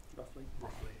 Roughly.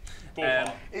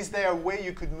 Is there a way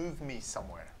you could move me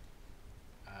somewhere?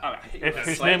 If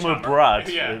his name were Brad,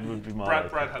 it would be more.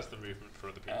 Brad has the movement for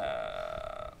other people.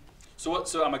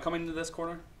 So am I coming into this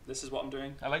corner? This is what I'm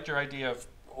doing. I liked your idea of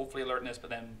hopefully alerting this, but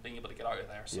then being able to get out of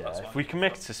there. So Yeah, that's what if I'm we doing can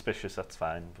make it first. suspicious, that's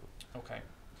fine. But Okay.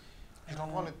 You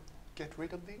don't want to get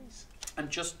rid of these? And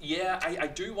just, yeah, I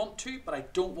do want to, but I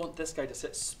don't want this guy to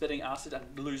sit spitting acid and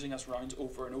losing us rounds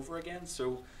over and over again.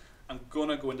 So I'm going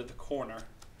to go into the corner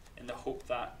in the hope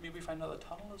that maybe we find another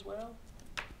tunnel as well.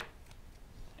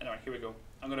 Anyway, here we go.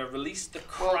 I'm going to release the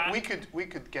crack. Well, we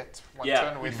could get one Yeah,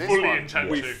 turn with this fully one. intend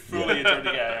We to. fully intend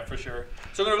to, yeah, for sure.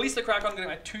 So I'm going to release the crack. I'm going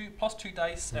to get my +2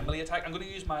 dice melee attack. I'm going to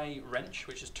use my wrench,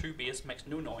 which is 2 base, makes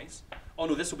no noise. Oh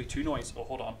no, this will be 2 noise. Oh,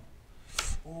 hold on.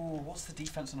 Oh, what's the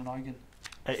defense on an Eigen?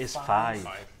 it is 5.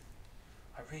 I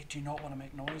really do not want to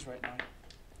make noise right now.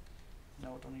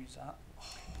 No, don't use that.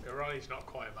 You're right, he's not a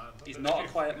quiet man. He's not a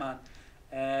quiet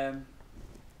man.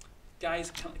 Guys,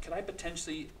 can I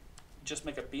potentially just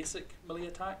make a basic melee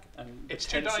attack and It's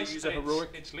 2 potentially dice. use a heroic?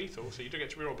 It's lethal, so you do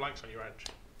get to reroll blanks on your edge.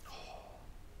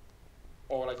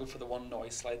 Or will I go for the 1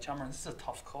 noise sledgehammer? This is a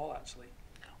tough call, actually.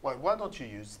 Well, why don't you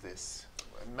use this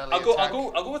melee I'll attack?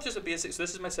 go with just a basic. So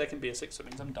this is my second basic, so it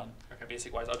means I'm done. Okay.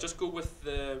 Basic wise, I'll just go with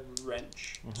the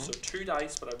wrench. So 2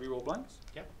 dice, but I reroll blanks.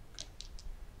 Yep.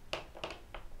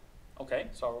 Okay,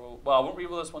 so I'll roll, well, I won't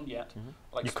reroll this one yet.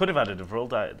 Like, You could have added a roll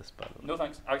die at this, by the way. no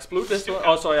thanks. I'll explode this Still one.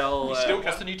 can. Oh, sorry. I'll. Still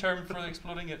What's can. the new term for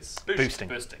exploding? It's Boosting.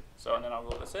 boosting. So and then I'll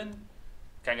roll this in.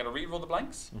 Okay, I'm gonna re-roll the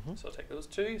blanks. So I'll take those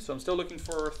 2. So I'm still looking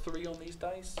for 3 on these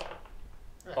dice.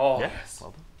 Yeah. Oh Yeah, yes.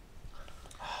 well done.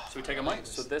 So we take them out.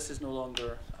 So this is no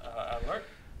longer alert.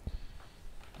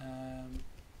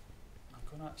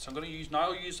 I'm gonna use now.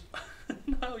 I'll use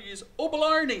now. I'll use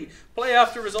Obelarni. Play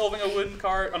after resolving a wound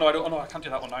card. Oh no, I don't. Oh no, I can't do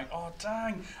that one now. Oh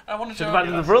dang! I wanted Should to. have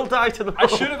added the roll die to the roll. I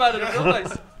should have added a real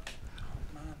dice.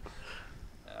 Man.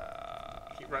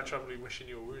 Keep randomly wishing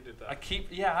you were wounded there. I keep.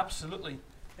 Yeah, absolutely.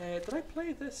 Did I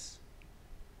play this?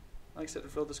 Like I said,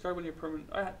 Vril, discard when you're permanent.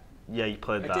 Yeah, you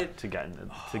played I that did. to get up.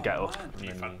 Man. And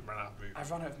You've then run out of moves.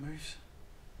 I've run out of moves.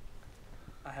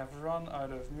 I have run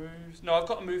out of moves. No, I've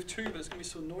got a move 2, but it's gonna be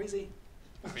so noisy.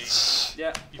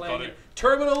 Yeah, You've playing got it. it.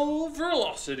 Terminal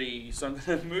velocity. So I'm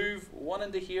gonna move 1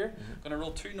 into here. Gonna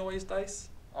roll 2 noise dice.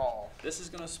 Oh, This is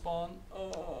gonna spawn.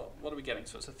 Oh, what are we getting?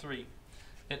 So it's a 3.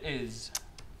 It is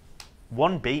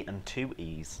 1 B and 2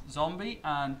 E's. zombie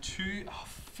and 2. Oh,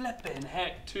 flipping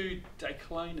heck! 2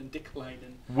 declining.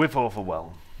 With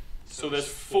overwhelm. So there's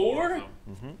 4, of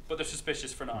them. but they're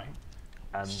suspicious for now.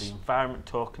 And the environment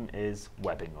token is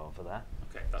webbing over there.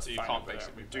 Okay, that's So you fine. can't over there.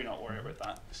 basically Do not worry about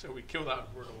that. So we kill that and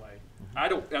run away.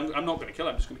 I'm not going to kill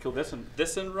it. I'm just going to kill this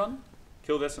and run.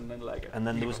 Kill this and then leg it. And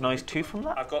then there was noise 2 from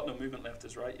that? I've got no movement left.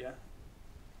 Is right. Yeah.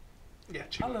 Yeah,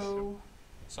 two Hello.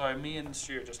 Sorry, me and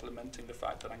Stu are just lamenting the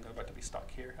fact that I'm about to be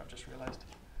stuck here. I've just realised.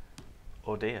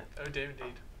 Oh dear. Oh dear,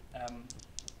 indeed.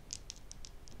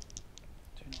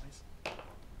 2 noise.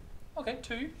 Okay,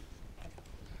 2.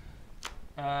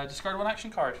 Discard 1 action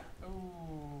card.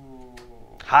 Ooh.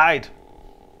 Hide.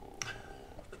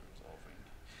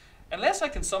 Unless I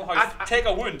can somehow take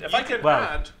a wound. If I You can. can Well,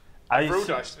 add Vril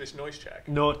dice to this noise check.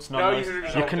 No, it's not. No,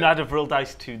 noise. You can add a Vril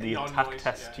dice to the attack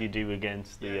test you do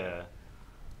against the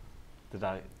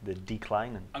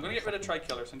declining. I'm going to get rid of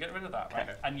Tri-Killer, so I'm getting rid of that, right?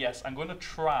 And yes, I'm going to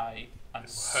try and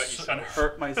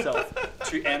hurt myself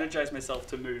to energize myself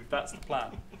to move. That's the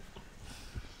plan.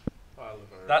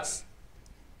 That's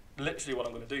literally what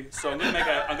I'm going to do. So I'm going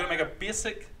to make a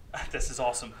basic. This is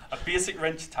awesome. A basic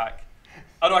wrench attack.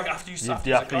 Oh no! I have to use. You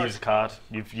have to use a card.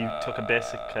 You took a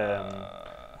basic.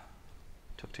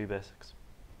 Took 2 basics.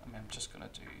 I'm just going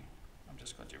to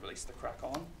do release the crack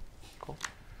on. Cool.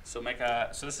 So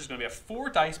so this is going to be a 4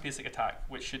 dice basic attack,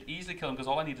 which should easily kill him because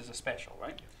all I need is a special,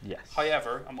 right? Yes.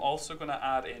 However, I'm also going to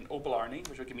add in Obelarni,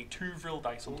 which will give me 2 Vril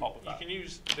dice on top of that. You can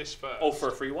use this first. Oh, for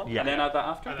a free one? Yeah. And then add that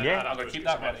after? Yeah. I'm going to keep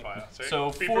that ready. So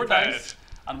be 4 prepared. dice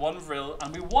and 1 Vril,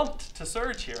 and we want to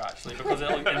surge here actually because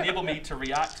it'll enable me to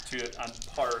react to it and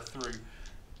power through.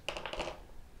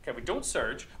 Okay, we don't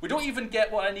surge. We don't even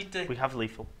get what I need to. We have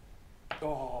lethal.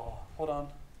 Oh, hold on.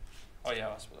 Oh yeah,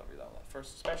 I suppose I'll read that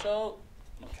first. Special.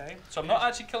 Okay, so I'm not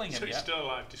actually killing him So he's yet. still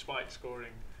alive despite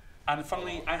scoring. And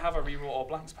funnily, I have a reroll all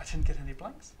blanks, but I didn't get any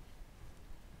blanks.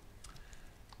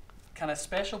 Can a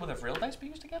special with a Vril dice be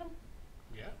used to get him?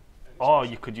 Yeah. Or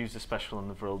you could use a special on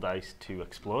the Vril dice to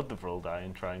explode the Vril die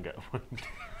and try and get a wound.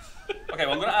 Okay,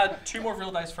 well I'm going to add 2 more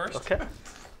Vril dice first. Okay.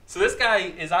 So this guy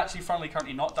is actually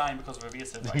currently not dying because of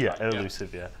evasive. Right? Yeah,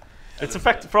 elusive. Yeah. It's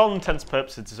effective for all intents and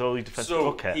purposes. It's only defensive. So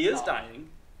okay. he is dying,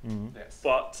 Yes.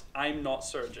 but I'm not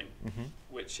surging,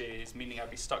 which is meaning I'd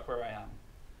be stuck where I am.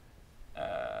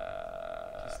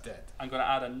 He's dead. I'm going to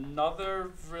add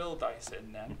another Vril dice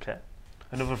in then. Okay.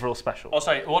 Another Vril special. Oh,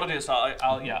 sorry. What I'll do is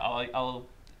I'll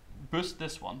boost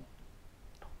this one.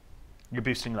 You're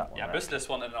boosting that one. Yeah, right? boost this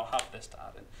one, and I'll have this to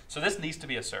add in. So this needs to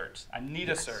be a surge. I need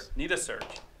a surge. Need a surge.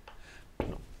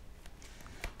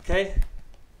 Okay.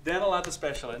 Then I'll add the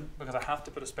special in because I have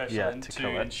to put a special in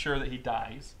to ensure that he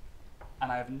dies,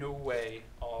 and I have no way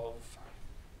of.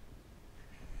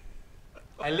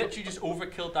 I literally just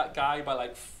overkilled that guy by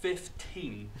like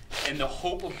 15 in the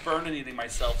hope of burning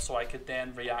myself so I could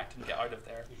then react and get out of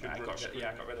there. I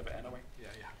got rid of it anyway. Yeah,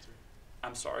 you have to.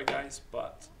 I'm sorry, guys,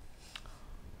 but.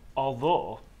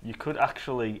 Although you could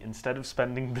actually, instead of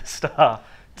spending the star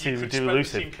to do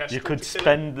elusive, you could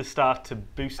spend the star to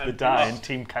boost the die and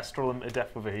Team Kestrel him to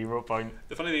death with a hero point.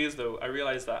 The funny thing is, though, I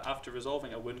realised that after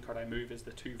resolving a wound card I move is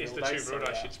the 2 Vril dice. It's the 2 Vril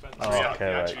dice you'd spend. Oh,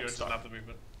 okay, right. Actually, doesn't have the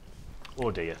movement.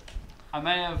 Oh dear. I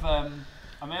may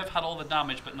have had all the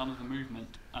damage but none of the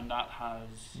movement, and that has.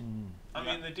 I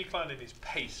mean, the declining is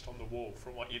paced on the wall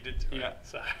from what you did to it.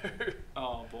 So.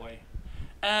 Oh boy.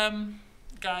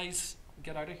 Guys,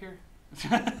 get out of here.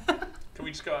 Can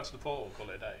we just go out to the portal and call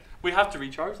it a day? We have to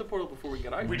recharge the portal before we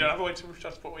get out. We don't have a way to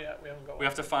recharge the portal yet. We haven't got. We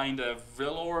have to find a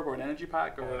Vril orb or an energy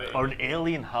pack or an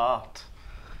alien heart.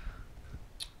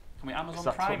 Can we Amazon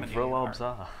That's Prime what an Vril alien orbs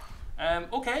heart? are.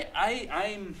 Okay,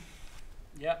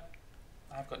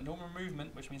 I've got no more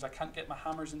movement, which means I can't get my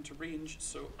hammers into range,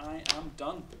 so I am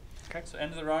done. Okay. So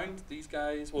end of the round, these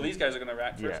guys are going to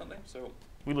react first, aren't they? So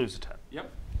we lose a turn. Yep.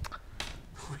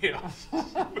 we are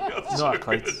no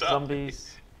acolytes,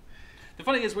 zombies. The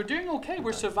funny is, we're doing okay.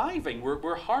 We're surviving.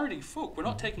 We're hardy folk. We're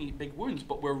not taking big wounds,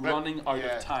 but we're running out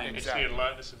of time. Exactly. It's the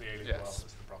alertness of the alien world that's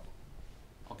the problem.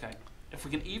 Okay. If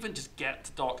we can even just get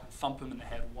to Doc and thump him in the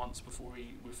head once before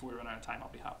we run out of time, I'll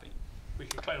be happy. We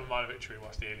can claim a minor victory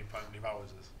whilst the alien planet devours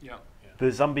us. Yeah.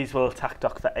 The zombies will attack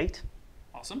Doc for 8.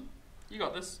 Awesome. You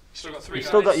got this. Still got 3 You've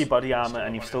still got your body armor,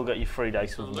 and you've still got your 3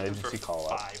 dice with emergency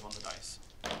call out. 5 on the dice.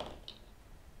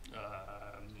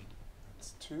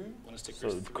 That's 2. So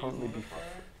it would currently be 5.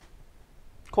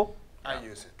 Cool. I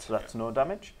use it. So that's no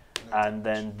damage. And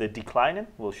then the declining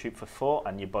will shoot for 4,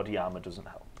 and your body armor doesn't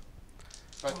help.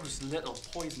 Those little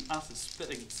poison acid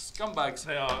spitting scumbags.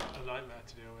 They are a nightmare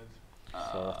to deal with.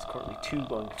 So that's currently 2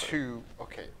 going for 2.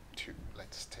 Okay, 2.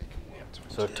 Let's take 1.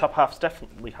 So top half's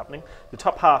definitely happening. The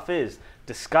top half is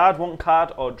discard 1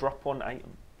 card or drop 1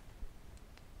 item.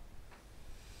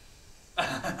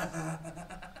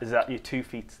 Is that your 2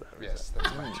 feats there? Yes,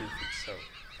 that's my 2 feats. So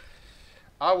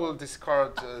I will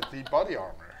discard the body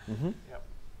armor. Yep.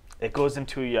 It goes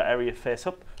into your area face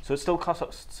up, so it still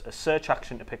costs a search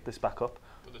action to pick this back up,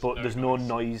 but there's no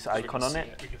noise icon on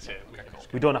it. We can see it.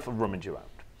 We don't have to rummage around.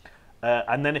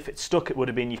 And then if it's stuck, it would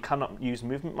have been you cannot use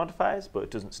movement modifiers, but it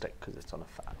doesn't stick because it's on a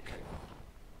 5.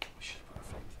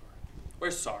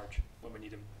 Where's Sarge when we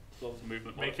need him? Lots of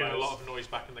movement Making modifiers. a lot of noise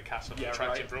back in the castle and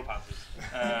attracting Vril panthers.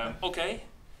 Okay.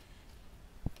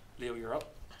 Leo, you're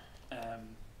up.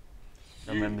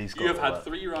 You have had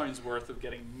 3 rounds worth of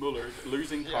getting mullered,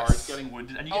 losing cards, getting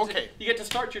wounded, and you get to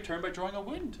start your turn by drawing a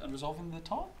wound and resolving the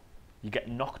top. You get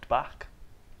knocked back.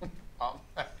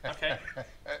 Okay.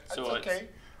 It's So okay.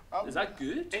 Is that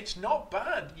good? It's not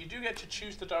bad. You do get to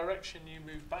choose the direction you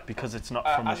move back. Because from. it's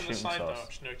not from a as an shooting aside note, source. I've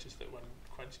just noticed that when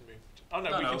Quentin moved. Oh no,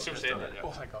 No, we no, can still it's see it. done it, yeah.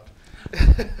 Oh thank God.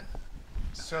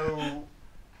 So,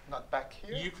 not back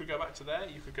here. You could go back to there.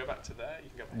 You could go back to there. You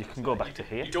can go back. You to can there. go back to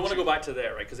here. You don't want to go back to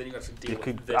there, right? Because then you have to deal You with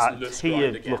could this loose here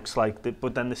ground again. looks like,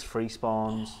 but then this free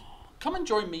spawns. Come and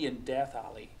join me in Death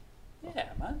Alley. Yeah,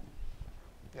 man.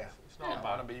 Yeah, It's not I a want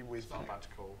bad. to be with It's not a you. bad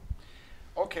call.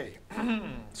 Okay,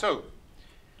 so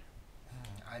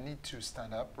I need to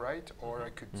stand up, right? Or I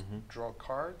could draw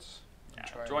cards. and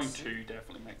Yeah, try and drawing see. 2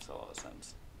 definitely makes a lot of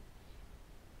sense.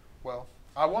 Well,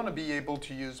 I want to be able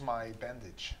to use my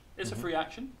bandage. It's a free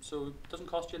action, so it doesn't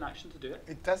cost you an action to do it.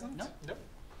 It doesn't? No. Nope.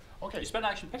 Okay. You spend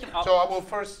an action picking it up. So I will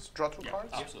first draw 2 Yeah,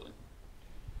 cards. absolutely.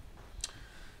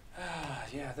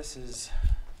 Yeah, this is...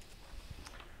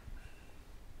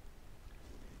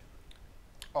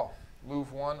 Oh,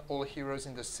 move 1. All heroes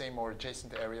in the same or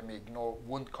adjacent area may ignore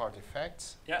wound card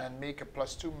effects and make a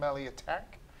 +2 melee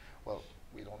attack. Well,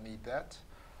 we don't need that.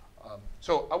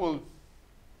 So I will.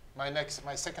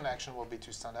 My second action will be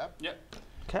to stand up. Yep.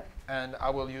 Okay. And I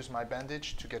will use my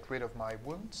bandage to get rid of my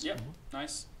wounds. Yep.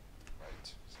 Nice.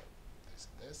 Right. So this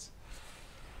and this.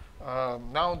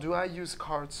 Now, do I use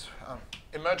cards?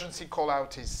 Emergency call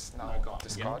out is now Gone.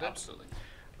 discarded. Yeah, absolutely.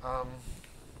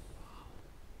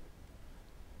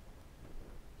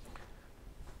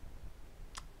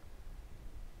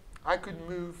 I could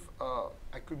move.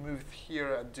 I could move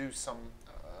here and do some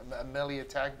a melee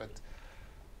attack, but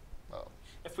well,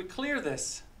 If we clear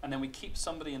this and then we keep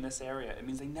somebody in this area, it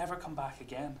means they never come back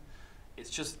again. It's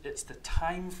the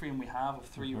time frame we have of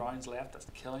 3 rounds left that's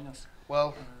killing us.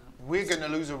 well, we're gonna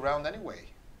lose a round anyway,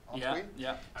 aren't Yeah, we?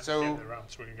 yeah. And So, the round,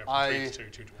 so we can go from 3 to 2,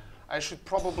 2 to 1. I should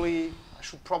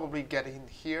probably get in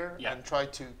here Yeah. and try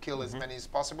to kill as many as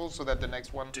possible, so that the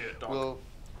next one Do it, Doc. will.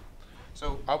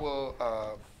 So I will.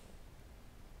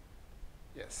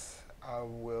 Yes, I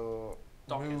will.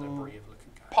 Doc is a move- brave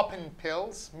looking guy. Pop in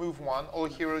pills. Move 1. All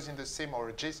heroes in the same or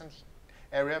adjacent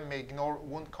area may ignore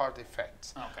wound card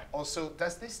effects. Okay. Also,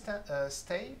 does this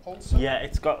stay also? Yeah,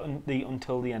 it's got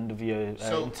until the end of your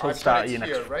So until I start put of it your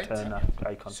here, next right? turn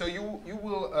icon. So you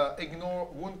will ignore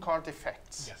wound card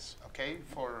effects. Yes. Okay,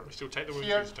 for We still take the wounds.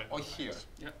 here we still take or the here. effects.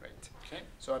 Yep. Right. Okay.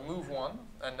 So I move 1,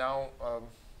 and now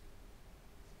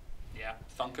Yeah.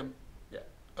 Thunk him.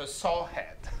 a saw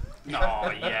head. No,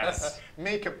 yes.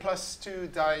 Make a +2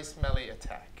 dice melee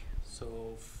attack,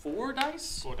 So 4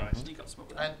 dice. 4 dice. You got smoke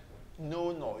with that. and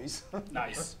no noise.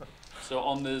 Nice. So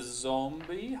on the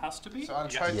zombie has to be. So I'll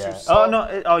Yes. try Yeah. to saw. Oh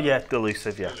no! Oh yeah,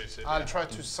 delusive. Yeah. Elusive, I'll yeah. try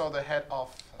to saw the head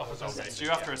off. Off a the zombie. So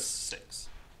you're after a 6.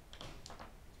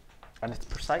 And it's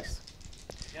precise.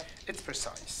 It's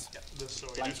precise. Yeah, the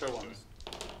story Blank is for supposed to ones.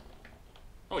 do it.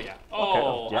 Oh yeah.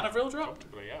 Oh, yeah. and a Vril drop.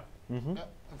 Comfortably, yeah. Mm-hmm. Yeah.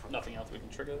 Nothing else we can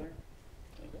trigger there.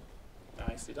 There you go.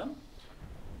 Nicely done.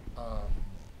 Um,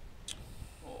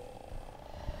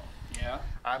 Yeah.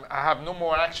 I have no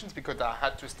more actions because I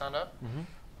had to stand up. Mm-hmm.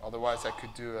 Otherwise, I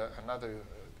could do another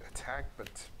attack. But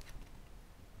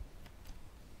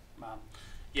Man.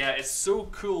 Yeah, it's so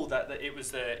cool that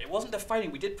it wasn't the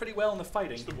fighting. We did pretty well in the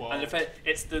fighting. It's the world. And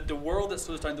it's the world that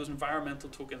slows down those environmental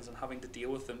tokens and having to deal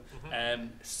with them.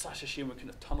 It's such a shame we couldn't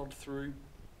have tunneled through.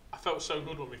 I felt so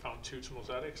good when we found 2 tunnels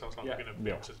earlier because I was like, Yeah. we're going to be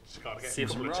able to discard again. Save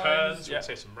a couple some of rounds, turns, yeah. we'll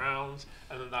save some rounds,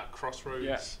 and then that crossroads.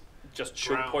 Yeah. Just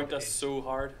choke Ground point us is so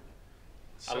hard.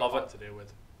 So I love hard it. to deal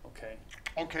with. Okay.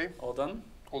 okay, All done?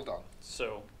 hold on.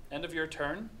 So, end of your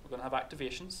turn, we're going to have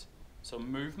activations. So,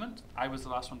 movement. I was the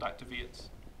last one to activate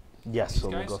Yes, these so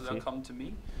we'll guys, go so for they'll you. come to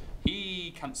me.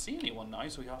 He can't see anyone now,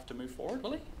 so we have to move forward,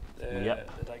 will he?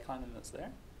 Yep. The declining that's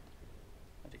there.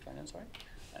 Declining, sorry.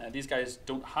 These guys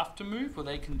don't have to move, or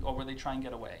will they try and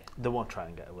get away? They won't try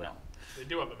and get away. No. They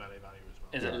do have a melee value as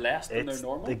well. Is Yeah. it less than It's their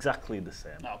normal? exactly the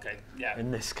same. No, okay, yeah.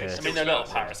 In this case. I mean, they're little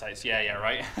Still parasites. Yeah,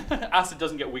 right. Acid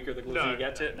doesn't get weaker the closer No, you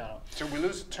get to no. it. No. So we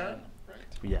lose a turn, Um, right?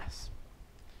 Yes.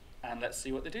 And let's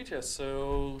see what they do to us.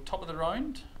 So, top of the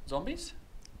round, zombies.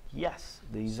 Yes.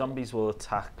 The zombies will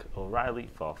attack O'Reilly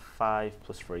for 5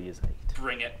 + 3 is 8.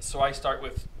 Bring it. So I start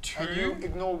with 2. And you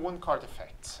ignore wound card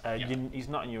effects. Yeah. He's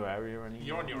not in your area anymore.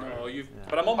 You're on your No, own. you've. Yeah.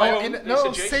 But I'm on my own. No,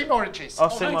 adjacent. same or adjacent.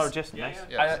 Oh, Oh, same nice. or just Yeah, nice.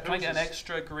 yeah. Yeah. Can I get an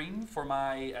extra green for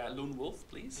my lone wolf,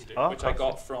 please? You do. Oh, Which I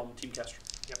got perfect. from Team Kestrel.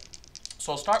 Yep.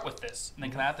 So I'll start with this, and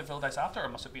then can I add the Vril dice after, or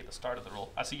must it be at the start of the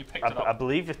roll? I see you picked it I up.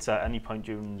 believe it's at any point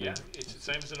during the. Yeah, it's the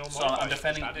same as a normal. So I'm modifier,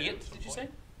 defending just add it 8, at some did you say?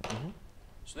 point. Mhm.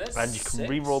 So this And you can 6.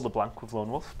 re-roll the blank with Lone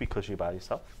Wolf because you're by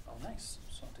yourself. Oh, nice.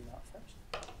 So I'll do that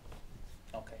first.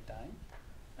 Okay,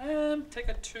 dying. Take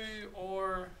a 2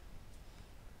 or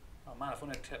Oh man, if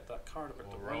only I kept that card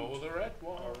about the Roll the red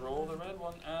one. Or roll the red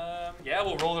one. Yeah,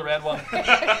 we'll roll the red one.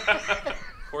 Of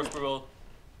course we will.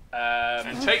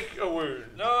 And take a wound.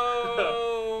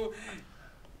 No.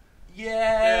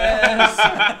 Yes.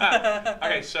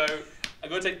 Okay, so I'm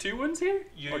going to take 2 wounds here,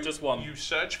 or just 1? You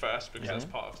surge first because that's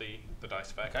part of the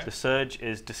dice effect. Okay. The surge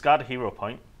is discard a hero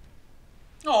point,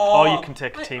 Oh, or you can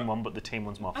take a team one, but the team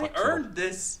one's more I flexible. earned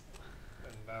this.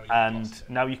 And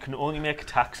now you can only make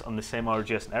attacks on the same or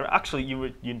adjacent area. Actually,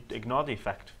 you ignore the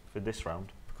effect for this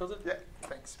round. Because Yeah,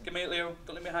 thanks. Give me it, Leo.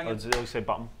 Don't let me hang Or it. does it always say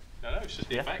bottom? No, it's just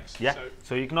the effects. Yeah.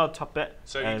 So you ignore the top bit.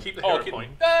 So you keep the hero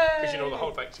point because you know the whole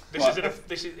effect.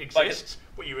 This exists,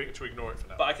 but you get to ignore it for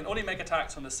now. But I can only make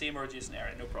attacks on the same or adjacent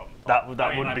area, no problem. That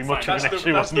wouldn't be much of an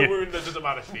issue, That's wouldn't the you? wound that doesn't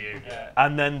matter for you. Yeah.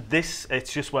 And then this,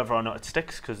 it's just whether or not it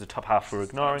sticks, because the top half we're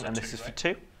ignoring, and this is for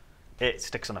 2. It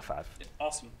sticks on a 5. Yeah,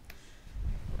 awesome.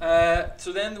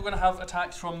 So then we're going to have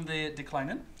attacks from the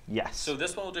declining. Yes. So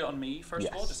this one will do it on me first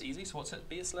of all, Yes. just easy. So what's its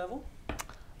base level?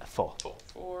 4.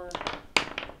 4.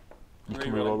 You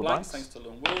can Re-rolling reroll the blanks blanks. thanks to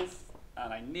Lone Wolf,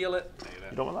 and I nail it.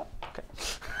 You don't want that? Okay.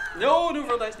 No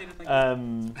roll dice needed. Thank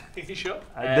you. You sure?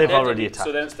 They've Then already delete. So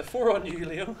attacked. then it's the 4 on you,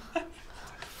 Leo.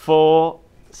 4,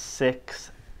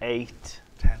 6, 8,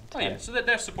 10. Oh yeah, so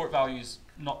their support value's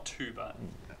not too bad.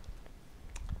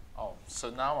 Oh, so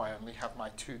now I only have my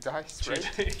 2 dice, right?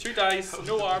 2 dice,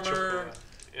 no armor.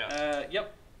 Yeah.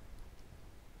 Yep.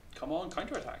 Come on,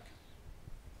 counterattack.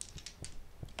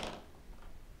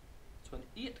 So an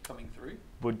 8 coming through.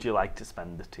 Would you like to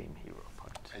spend the team hero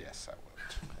point? Yes, I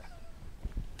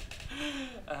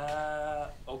would.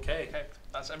 Okay. Okay,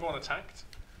 that's everyone attacked.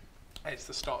 It's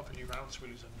the start of a new round, so we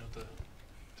lose another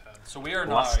turn. So we are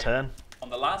Last now turn. on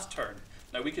the last turn.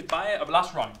 Now we could buy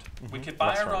last round. We could buy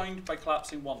Last a round. round by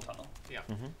collapsing 1 tunnel. Yeah.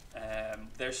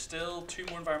 There's still 2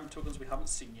 more environment tokens we haven't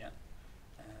seen yet.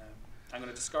 I'm going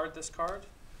to discard this card,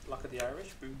 Luck of the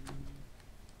Irish, boom,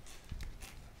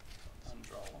 and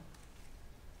draw 1.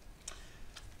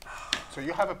 So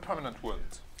you have a permanent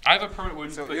wound. I have a permanent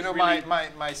wound. So but you know really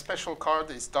my special card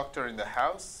is Doktor in the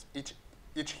House. Each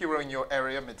hero in your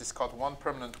area may discard 1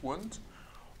 permanent wound,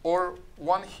 or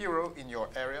 1 hero in your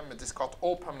area may discard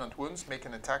all permanent wounds. Make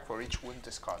an attack for each wound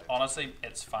discarded. Honestly,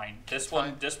 it's fine. This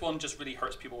one just really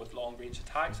hurts people with long range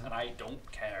attacks, and I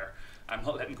don't care. I'm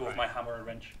not letting go of my hammer and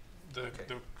wrench. The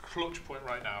clutch point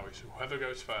right now is whoever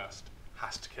goes first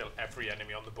has to kill every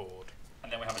enemy on the board,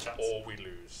 And then we have a chance. or we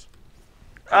lose.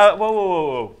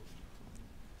 Whoa.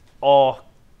 Or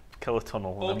kill a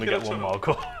tunnel, Or and then we kill get a one tunnel. more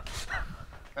goal.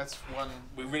 That's 1.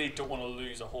 We really don't want to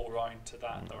lose a whole round to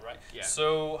that, though, right? Yeah.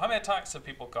 So how many attacks have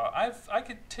people got? I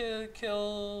could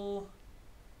kill.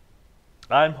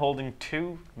 I'm holding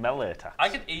 2 melee attacks. I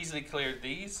could easily clear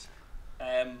these.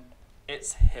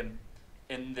 It's him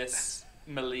in this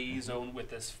melee zone with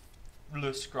this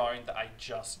loose ground that I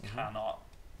just cannot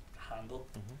handle.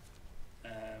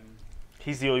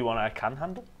 He's the only one I can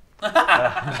handle. Oh,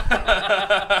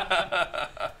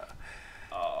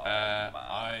 man.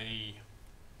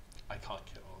 I can't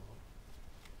kill all of them.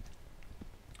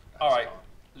 All right,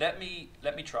 That's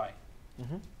let me try.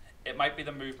 It might be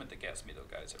the movement that gets me, though,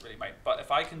 guys. It really might. But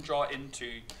if I can draw into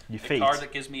Your the feet. card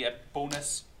that gives me a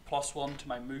bonus +1 to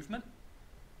my movement,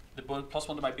 the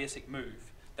 +1 to my basic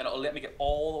move, then it'll let me get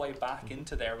all the way back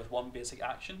into there with 1 basic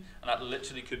action, and that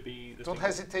literally could be. The Don't thing.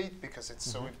 hesitate, because it's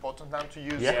so important now to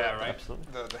use Yeah, right.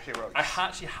 Absolutely. the heroics. I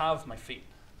actually have my feet.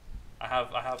 I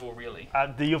have O'Reilly.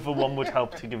 The other one would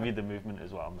help to give you the movement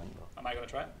as well, then, though. Am I going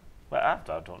to try it? Well, I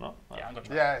don't know. Yeah, I'm going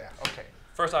to try it. Yeah, okay.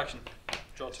 First action,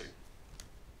 draw 2.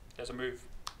 There's a move.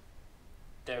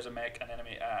 There's a make an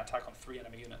enemy attack on 3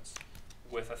 enemy units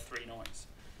with a 3 noise.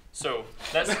 So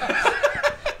let's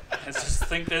just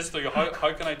think this through.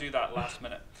 How can I do that last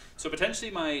minute? So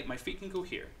potentially my feet can go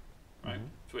here, right?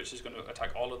 Which is going to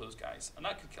attack all of those guys, and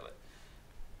that could kill it.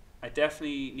 I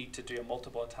definitely need to do a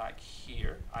multiple attack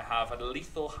here. I have a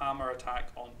lethal hammer attack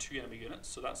on 2 enemy units,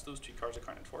 so that's those 2 cards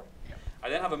accounted for. Yep. I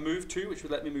then have a move 2, which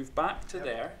would let me move back to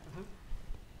there.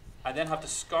 I then have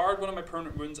discard 1 of my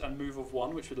permanent wounds and move of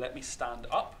 1, which would let me stand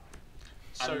up.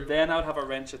 So And then I would have a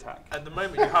wrench attack. at the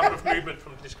moment, you have enough movement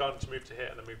from discarding to move to here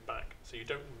and then move back. So you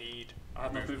don't need. I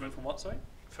have no movement from what, sorry?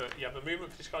 You have the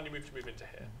movement for discarding, you move to move into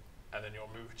here, and then your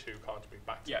move 2 card to move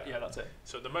back to Yeah, there. yeah, that's it.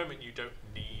 So at the moment, you don't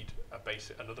need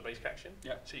another basic action.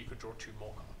 Yeah. So you could draw 2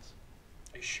 more cards.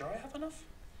 Are you sure I have enough?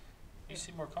 You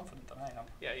seem more confident than I am.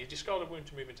 Yeah, you discard a wound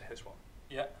to move into his one.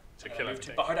 Yeah. To And kill I move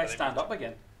everything. But how do I And then stand move up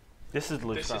again? This is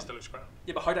loose This is ground. the loose ground.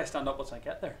 Yeah, but how do I stand up once I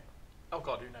get there? Oh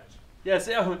god, who knows? Yeah,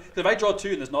 see, if I draw 2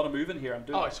 and there's not a move in here, I'm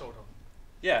doing Oh, I it. saw them.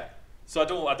 Yeah. So I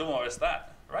don't want to risk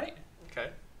that, right?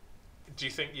 Okay. Do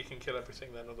you think you can kill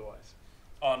everything then otherwise?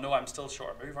 Oh no, I'm still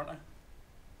short of move, aren't I?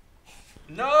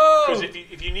 No! Because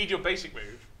if you need your basic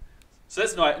move... So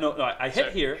this, no, I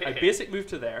hit here, hit I here. basic move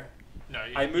to there, No,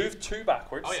 I move 2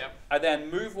 backwards, Oh, yeah. I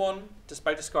then move 1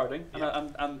 despite discarding, Yeah.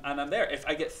 and I'm there. If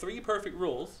I get 3 perfect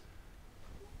rolls,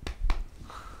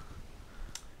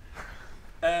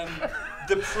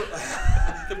 the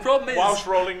problem is... Whilst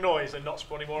rolling noise and not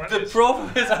spawning more The enemies.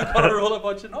 problem is I've got to roll a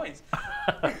bunch of noise.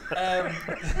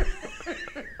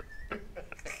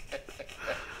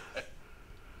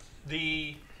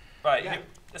 Right, Yeah.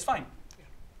 it's fine.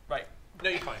 Right, No,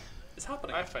 you're fine. it's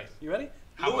happening. I have faith. You ready?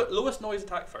 Hammer. Lowest noise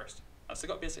attack first. I've still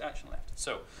got basic action left.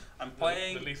 So I'm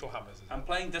playing. The lethal hammers. I'm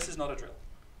playing. This is not a drill.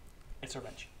 It's a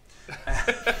wrench.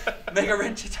 Make a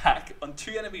wrench attack on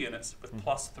 2 enemy units with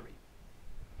 +3.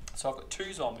 So I've got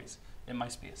 2 zombies in my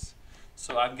space.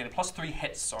 So I'm getting +3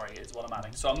 hits. Sorry, is what I'm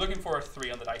adding. So I'm looking for a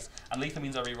 3 on the dice, and lethal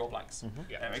means I reroll blanks.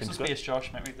 Yeah. Make some Seems good. space,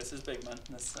 Josh. This is big, man.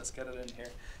 Let's get it in here.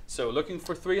 So looking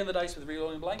for 3 on the dice with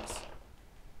rerolling blanks.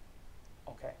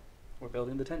 Okay, we're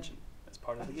building the tension. It's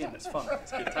part of the game. It's fun.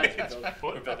 It's good times.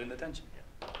 We're building the tension.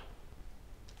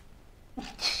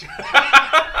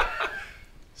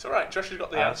 It's alright, Josh has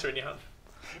got the answer in your hand.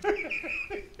 I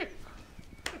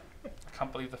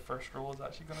can't believe the first roll is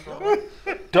actually going to go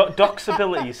wrong. Doc's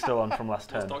ability is still on from last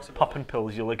turn. Doc's ability? Popping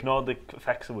pills, you'll ignore the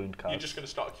effects of wound cards. You're just going to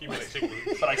start accumulating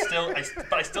wounds. But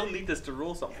I still need this to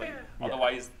roll something.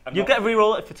 Otherwise, I'm You'll not, get a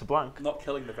reroll it if it's a blank. not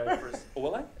killing the very first. Oh,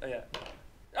 will I? Oh, yeah.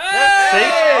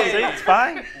 See, it's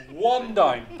fine. 1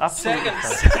 down. Absolutely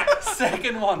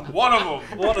Second one. One of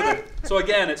them. One of them. So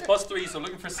again, it's +3. So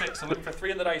looking for 6. I'm looking for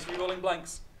 3 on the dice. Rerolling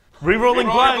blanks. Rerolling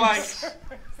Rerolling blanks.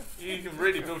 You can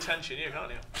really build tension here,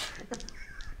 can't you?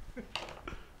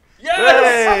 Yes.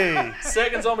 Hey!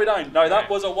 Second zombie down. Now that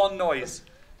was a 1 noise.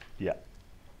 Yeah.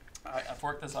 I've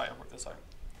worked this out.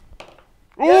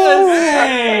 Ooh!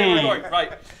 Yes!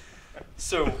 Right.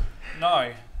 So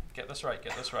now, get this right.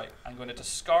 I'm going to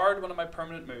discard one of my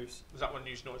permanent moves. Does that one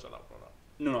use noise on that one or not?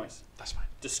 No noise. That's fine.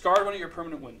 Discard one of your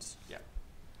permanent wounds. Yeah.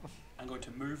 I'm going to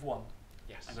move 1.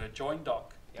 Yes. I'm going to join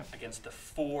Doc Yep. against the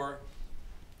 4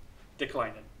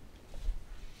 declining.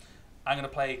 I'm going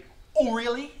to play. Oh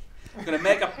really? I'm going to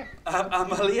make a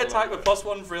melee attack with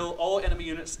 +1 Vril. All enemy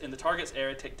units in the target's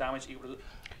area take damage equal to.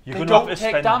 You're They going to have don't to take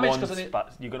spend damage one 'cause I need-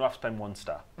 You're going to have to spend 1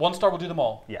 star. 1 star will do them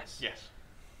all. Yes. Yes.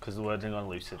 Because the wording on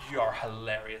elusive. You are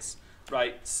hilarious.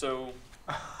 Right, so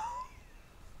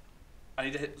I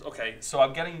need to hit. Okay, so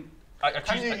I'm getting. I Can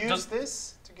choose, you it use does-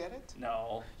 this to get it?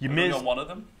 No. You I'm only miss- on one of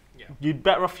them. Yeah. You'd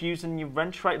better off using your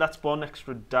wrench, right? That's 1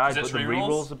 extra die, Is but this the rerolls?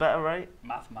 rerolls are better, right?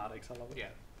 Mathematics, I love it. Yeah.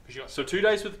 Because you got So 2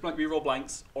 dice with reroll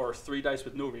blanks, or 3 dice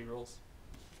with no rerolls.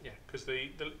 yeah. Because the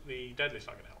deadlift's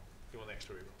not going to help. You want the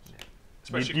extra rerolls. Yeah.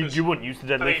 Especially You, 'cause- you wouldn't use the I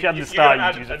deadlift. mean, If you had the you're star,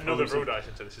 gonna you'd use add it for another elusive. roll dice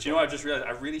into this. Do you know what I just realised?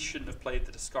 I really shouldn't have played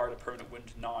the discard a permanent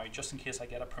wound now, just in case I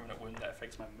get a permanent wound that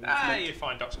affects my movement. Ah, you're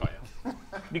fine. Doc's got you.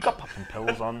 You got popping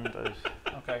pills on those.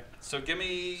 Okay, so give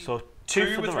me So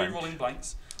 2 for with the wrench, rerolling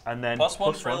blanks. and then Plus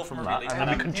one plus Vril 1 from from a that, melee. and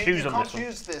then we can You choose on can't this one.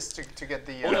 use this to get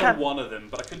the. Only can. on one of them,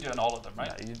 but I couldn't do it on all of them,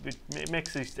 right? Yeah, it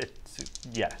makes it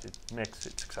makes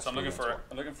it successful. So I'm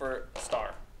looking for a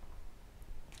star.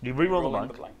 You reroll the Rolling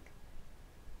blank.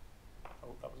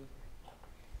 Oh, that was it.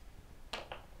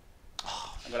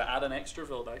 I'm going to add an extra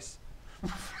Vril dice. Do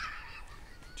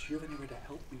you have any way to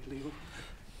help me, Leo?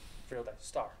 Vril dice.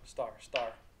 Star.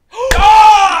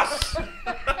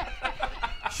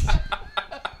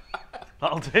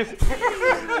 That'll do.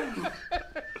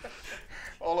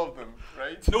 All of them,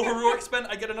 right? No heroic spent.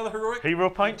 I get another heroic. Hero You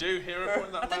point. do hero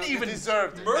point that I didn't man. even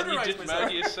deserved it. murder And you myself. didn't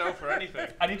murder yourself or anything.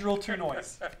 I need to roll 2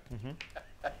 noise.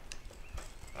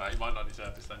 Right, you might not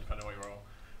deserve this then, depending on what you roll.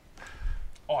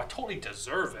 Oh, I totally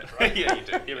deserve it, right? Yeah, you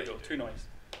do. Here we go. 2 noise.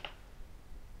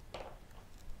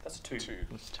 That's a 2.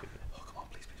 That's 2. Oh, come on,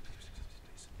 please.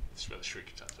 This is where the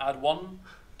shriek turns. Add 1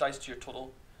 dice to your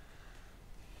total.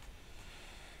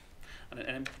 And an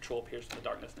enemy patrol appears in the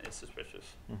darkness and is suspicious.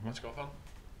 Let's go on.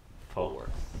 4.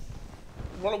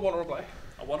 Roll a 1 or a blank.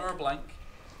 A 1 or a blank.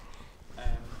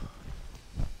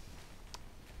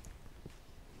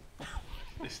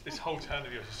 This whole turn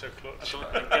of yours is so clutch.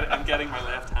 I'm getting my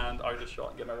left hand out of shot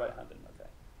and getting my right hand in.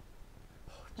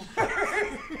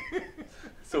 Okay.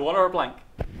 So 1 or a blank.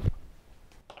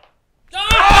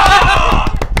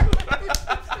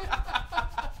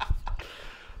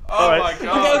 Oh Alright. my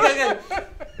god. Okay.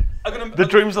 The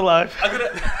dream's alive.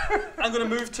 I'm gonna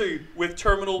move 2 with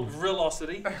terminal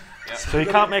velocity. So you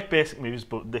can't make basic moves,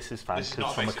 but this is fine This is because not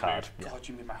it's from a basic card. move. Yeah. God,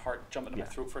 you made my heart jump into Yeah. my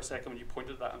throat for a second when you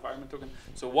pointed at that environment token.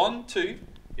 So 1, 2,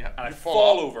 Yeah. and I You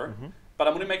fall off. over. But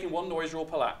I'm only making 1 noise roll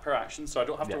per action, so I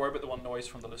don't have to Yeah. worry about the 1 noise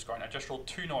from the discard. I just rolled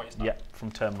 2 noise now. Yeah,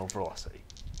 from terminal velocity.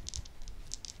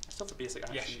 still have the basic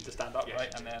action Yes, to stand up, yes, right?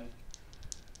 you And do. then.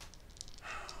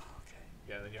 Okay.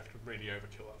 Yeah, then you have to really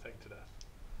overkill that thing to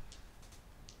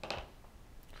death.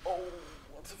 Oh,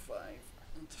 what's a 5?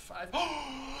 What's a 5?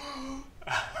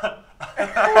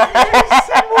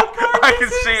 I can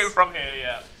see it from here,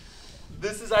 yeah.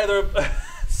 This is either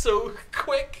so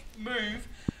quick move,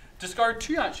 discard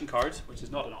 2 action cards, which is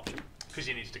not an option, Because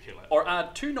he needs to kill it. or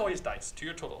add 2 noise dice to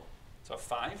your total. So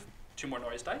 5, 2 more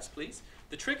noise dice, please.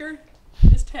 The trigger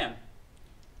is 10.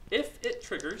 If it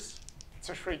triggers, It's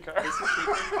a shrieker.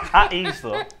 At ease,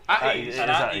 though. At ease. It is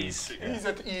And at at ease. ease. Yeah. He's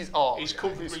at ease. Oh, He's yeah,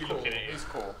 comfortably he's cool. looking at it. He's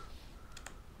cool.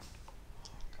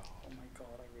 oh my god,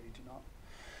 I really do not.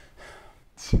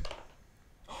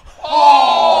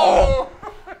 Oh!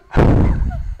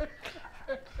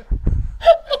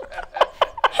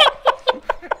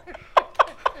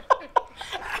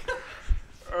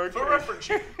 For reference,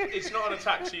 it's not an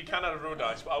attack, so you can add a roll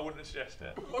dice, but I wouldn't suggest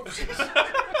it.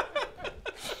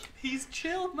 He's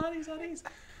chilled, man. He's at ease.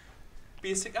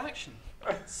 Basic action.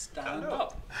 Stand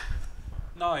up.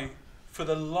 Now, for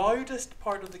the loudest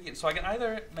part of the game, so I can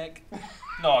either make.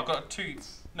 No, I've got a 2.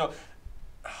 No.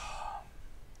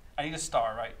 I need a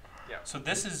star, right? Yeah. So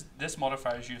this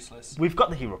modifier is useless. We've got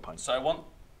the hero points. So I want.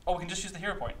 Oh, we can just use the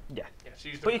hero point. Yeah. Yeah, so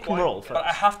use the But you can quiet- roll first. But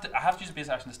I have to use a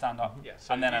basic action to stand up, Yeah,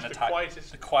 so and then use an the attack.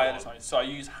 quietest The quietest one. noise. So I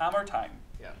use hammer time.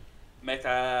 Yeah. Make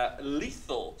a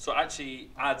lethal, so it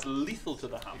actually adds lethal to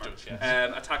the hammer. It does,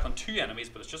 yes. Attack on 2 enemies,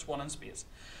 but it's just 1 in space.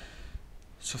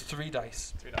 So 3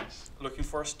 dice. 3 dice. Looking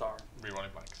for a star.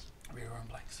 Rerolling blanks. Reroll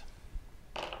blanks.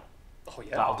 Oh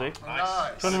yeah. That'll do.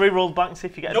 Nice. Do you want to reroll back and see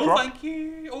if you get a No, drop? thank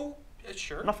you. Oh,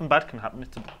 sure. Nothing bad can happen.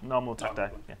 It's a normal attack die.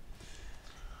 Normal. Yeah.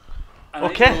 And I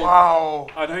need Okay. to roll- Wow.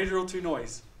 I need to roll 2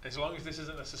 noise. As long as this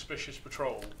isn't a suspicious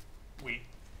patrol, we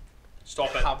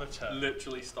Stop it. have a turn.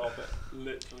 Literally stop it.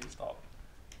 Literally stop.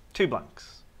 2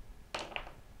 blanks.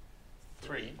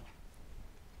 3.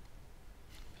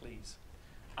 Please.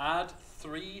 Add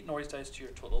 3 noise dice to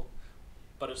your total,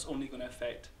 but it's only going to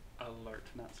affect alert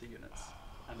Nazi units.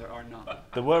 And there are none.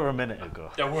 There were a minute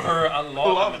ago. There were a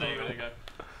lot of them ago.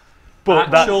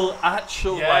 But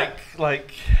Actual, Yeah.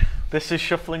 like. this is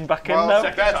shuffling back in Well, now.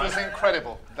 that was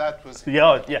incredible. That was.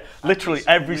 Yeah. Literally was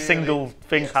every really- single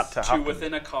thing yes. had to 2 happen.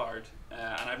 within a card,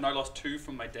 and I've now lost 2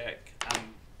 from my deck.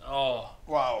 And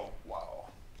Wow.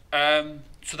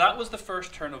 so that was the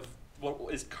first turn of what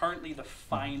is currently the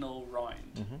final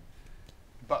round. Mm-hmm.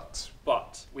 But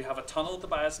But we have a tunnel to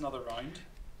buy us another round.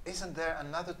 isn't there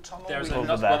another tunnel? There's we Over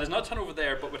another, there. well, there's not a tunnel over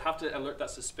there, but we'd have to alert that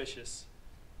suspicious.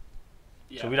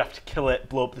 Yeah. So we'd have to kill it,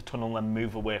 blow up the tunnel, and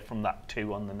move away from that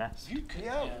 2 on the nest. You could,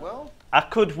 Yeah, well, I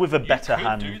could with a better could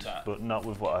do hand, that. but not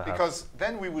with what I have. because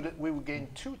then we would gain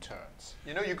 2 turns.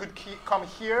 You know, you could come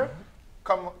here,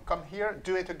 come here,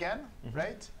 do it again,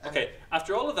 right? And Okay,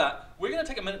 after all of that, we're going to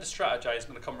take a minute to strategize.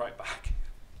 I'm going to come right back.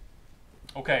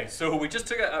 Okay, so we just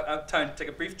took a time to take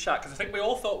a brief chat because I think we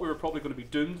all thought we were probably going to be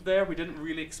doomed there. We didn't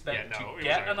really expect Yeah, no, it to was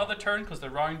get over. another turn because the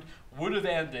round would have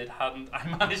ended hadn't I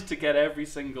managed to get every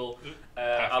single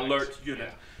Perfect. alert unit.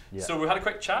 Yeah. Yeah. So we had a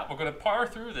quick chat. We're going to power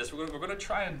through this. We're going to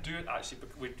try and do it actually.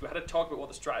 We had a talk about what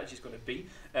the strategy is going to be.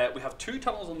 We have 2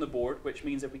 tunnels on the board, which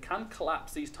means if we can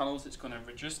collapse these tunnels, it's going to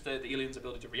reduce the aliens'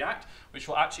 ability to react, which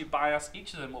will actually buy us,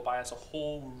 each of them will buy us a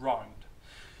whole round.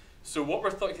 So what we're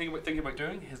thinking about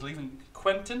doing is leaving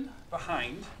Quentin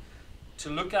behind to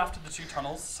look after the 2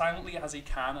 tunnels silently as he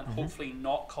can and hopefully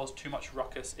not cause too much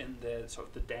ruckus in the sort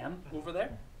of the den over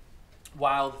there,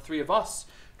 while the 3 of us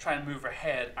try and move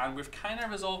ahead. And we've kind of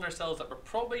resolved ourselves that we're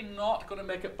probably not going to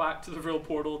make it back to the Vril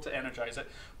portal to energize it,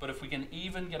 but if we can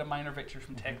even get a minor victory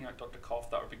from taking out Dr.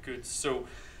 Kopff, that would be good. So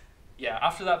yeah,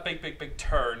 after that big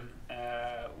turn,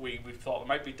 we thought it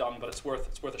might be done, but it's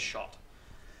worth a shot.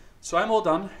 So I'm all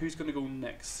done. Who's going to go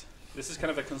next? This is kind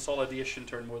of a consolidation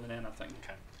turn more than anything.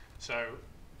 Okay. So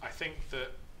I think that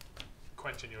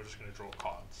Quentin, you're just going to draw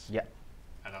cards. Yeah.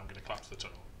 And I'm going to collapse the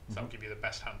tunnel. So that'll give you the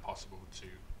best hand possible to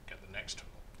get the next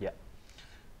tunnel. Yeah.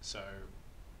 So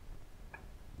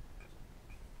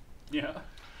Yeah.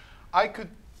 I could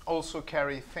also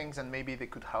carry things and maybe they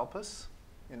could help us.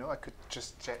 You know, I could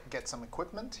just get some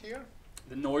equipment here.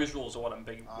 The noise rolls are what I'm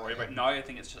big worried about. Now I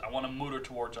think it's just I want to motor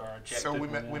towards our objective. So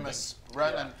we must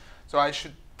run, Yeah. and so I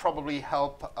should probably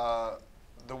help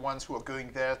the ones who are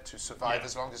going there to survive Yeah.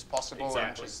 as long as possible.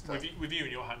 Exactly. And just, with you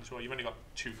in your hand as well, you've only got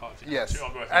 2 cards. yes, 2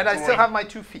 on both. and I still have my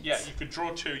 2 feet. Yeah, you could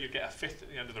draw 2, you get a 5th at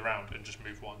the end of the round and just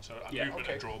move 1. So a Yeah. movement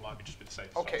Okay. and draw might be just be the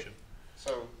safest Okay. option.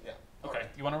 So yeah. Okay.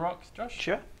 You want to rock, Josh?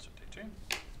 Sure. So take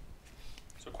 2.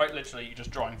 So quite literally, you're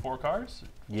just drawing 4 cards.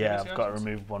 Yeah, Previous I've got to actions?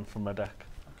 remove 1 from my deck.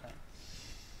 Okay.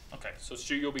 Okay. So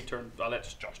Stu, you'll be turned. I'll let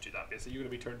Josh do that. Basically, you're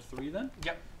going to be turned 3 then.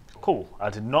 Yep. Cool. I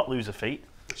did not lose a feat,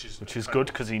 which is good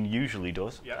because he usually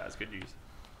does. Yeah, that's good news.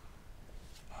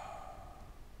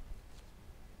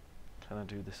 Can I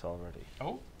do this already?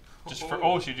 Oh, just for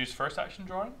so you do first action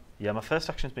drawing? Yeah, my first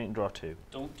action is being to draw 2.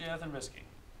 Don't do anything risky.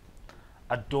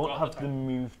 I don't have the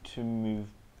move to move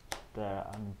there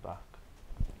and back.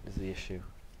 Is the issue?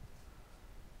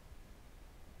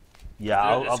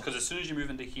 Yeah, because as soon as you move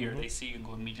into here, they see you and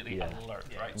go immediately alert,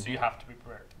 right? So you have to be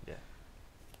prepared. Yeah.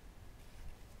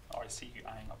 Oh, I see you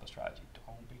eyeing up a strategy.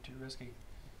 Don't be too risky.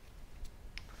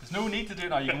 There's no need to do it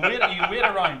now. You can wait. You can wait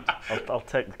around. I'll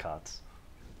take the cards.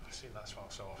 I've seen that spell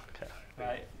so often. Okay.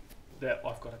 Right. There,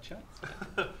 I've got a chance.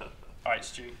 All right,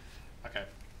 Stu. Okay.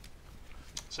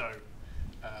 So,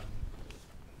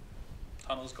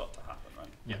 tunnel's got to happen, right?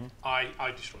 Yeah.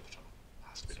 I destroy the tunnel.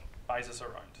 Has to be done. Buys us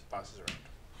around. Buys us around.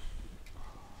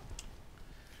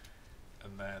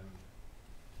 And then.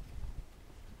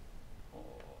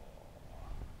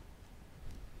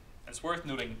 It's worth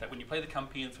noting that when you play the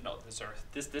campaign for Not of This Earth,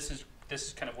 this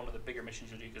is kind of one of the bigger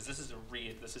missions you do, because this is a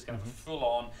raid. This is kind of a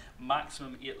full-on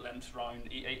maximum 8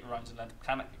 rounds in length.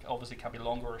 Obviously can be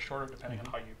longer or shorter depending on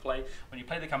how you play. When you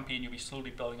play the campaign, you'll be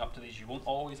slowly building up to these. You won't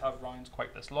always have rounds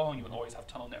quite this long. You won't always have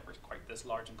tunnel networks quite this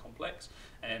large and complex.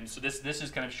 So this is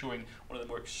kind of showing one of the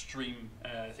more extreme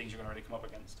things you're going to really come up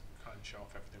against. Try and show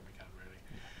off everything we can, really.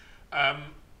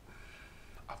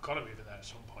 I've got to move in there at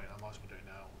some point. I might as well do it now.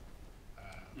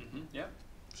 Yeah.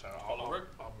 So Fall over.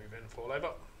 I'll move in, fall over.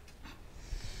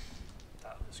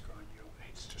 That was grind you.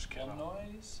 It's just kill One up.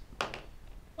 noise.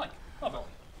 Like, love it.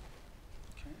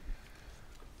 Okay.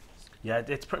 Yeah,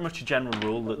 it's pretty much a general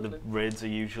rule that the raids are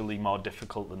usually more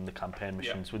difficult than the campaign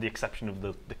missions, with the exception of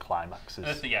the climaxes.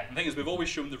 The thing is, we've always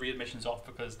shown the raid missions off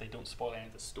because they don't spoil any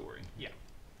of the story. Yeah.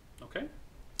 Okay.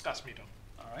 That's me done.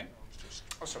 All right.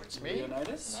 Oh, so it's me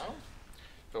Leonidas. now.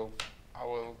 So I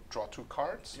will draw 2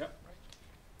 cards. Yep.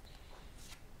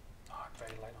 Oh, I'm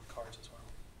very light on cards as well.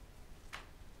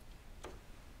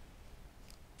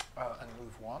 And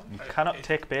move 1. You cannot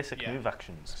take basic move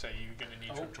actions. So you're going to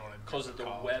need to draw in because of the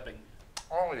card. webbing.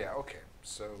 Oh yeah, okay.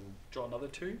 So Draw another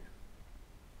 2.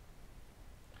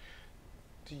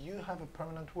 do you have a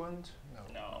permanent wound?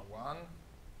 No. 1.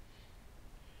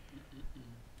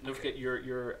 Don't forget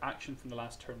your action from the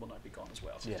last turn will now be gone as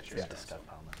well. So Yeah, it's your it's turn, the step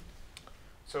pal now.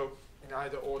 So in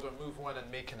either order, move 1 and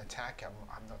make an attack.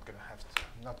 I'm not gonna have to.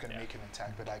 I'm not gonna make an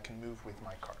attack, but I can move with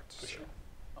my cards. For sure.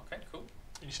 Okay, cool.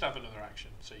 And you still have another action,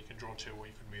 so you can draw 2, or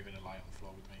you can move in and lie on the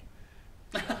floor with me.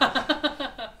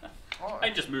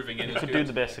 I'm just moving in. You could do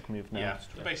the basic move now. Yeah,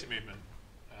 the basic movement.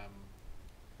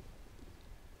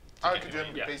 I could do a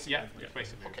Yeah. basic Yeah. movement. Yeah,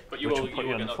 basic movement. Okay, but you Which will will put you you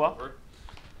will on get the floor. knocked over.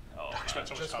 Oh, Expect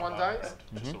man. Just 1 dice?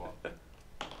 Just the one.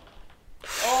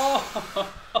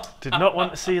 Oh! Did not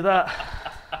want to see that.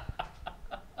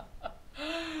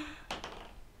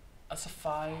 That's a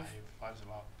 5. 5's a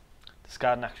lot.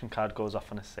 Discard an action card goes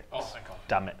off on a 6. Oh, thank God.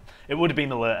 Damn it. It would have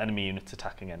been alert enemy units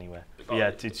attacking anyway. But yeah,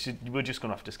 Regardless. we're just going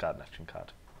to have to discard an action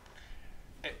card.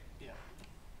 Yeah.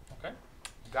 Okay.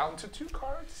 Down to 2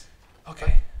 cards.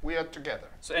 Okay. We are together.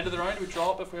 So end of the round, we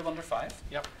draw up if we have under 5.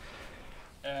 Yep.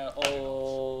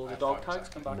 All I the have dog 5 tags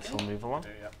come back This in. will move along.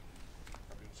 Yeah.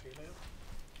 Probably will see you later.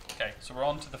 Okay, so we're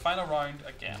on to the final round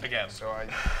again. Again. So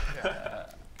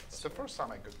it's the first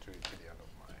time I go to the end of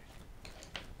my.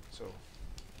 So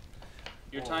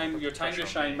Your Oh, time the to pressure on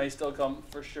shine me. may still come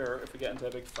for sure if we get into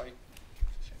a big fight.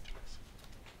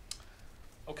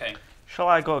 Okay. Shall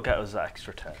I go get us that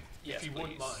extra turn? Yes, If you please.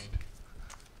 wouldn't mind.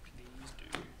 Please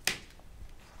do.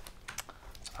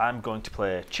 I'm going to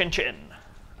play Chin Chin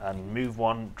and move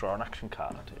 1, draw an action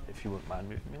card, if you wouldn't mind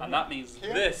moving me. And that means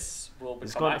Here? this will become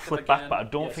It's going to active flip again. back, but I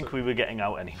don't Yeah, think so- we were getting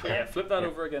out anywhere. Yeah, flip that Yeah.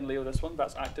 over again, Leo. This one,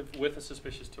 that's active with a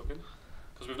suspicious token.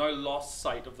 Because we've now lost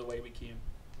sight of the way we came.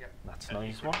 Yep. That's And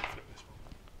nice you one. can flip this one.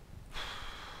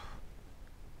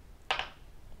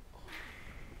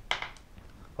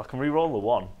 I can re-roll the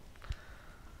 1.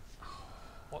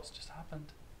 What's just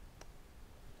happened?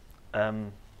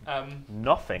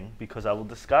 Nothing, because I will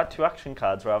discard 2 action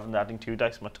cards rather than adding 2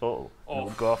 dice to my total. And it will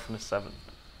go off on a 7.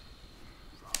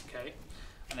 Okay.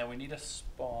 And then we need a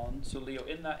spawn. So Leo,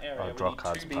 in that area, we draw need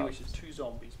cards 2B, which is 2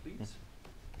 zombies, please.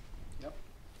 Yep.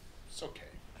 it's okay.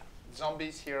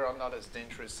 Zombies here are not as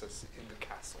dangerous as in the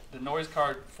castle. The noise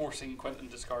card forcing Quentin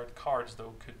to discard cards,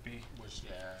 though, could be...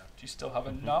 Yeah. Do you still have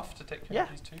enough to take care of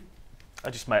Yeah. these 2? I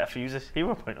just might have to use a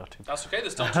hero point or 2. That's okay.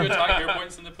 There's still 2 attack hero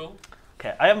points in the pool.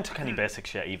 Okay, I haven't took any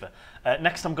basics yet either.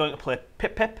 Next I'm going to play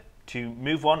Pip Pip to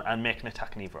move 1 and make an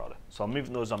attack in either order. So I'm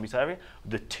moving those zombies area.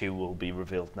 The 2 will be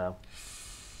revealed now.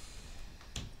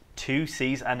 2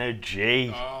 C's and a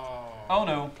G. Oh. Oh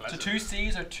no. Pleasant. So 2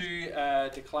 C's are 2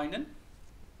 declining.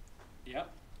 Yeah.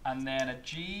 And then a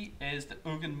G is the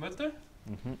Ugenmutter.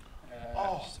 Mm-hmm.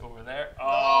 Just over there.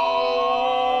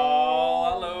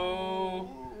 Oh, hello.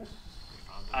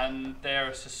 And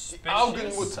they're suspicious.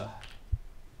 Augenmutter.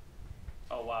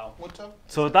 Oh, wow. Mutter?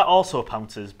 So that also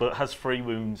pounces, but it has 3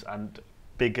 wounds and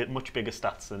much bigger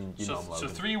stats than you normal. So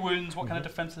 3 wounds. What kind of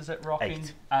defense is it rocking?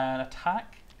 8. And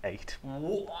attack? 8.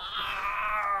 And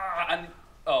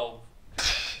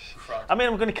crap. I mean,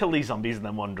 I'm going to kill these zombies and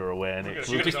then wander away. And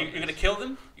You're going to kill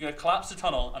them. You're going to collapse the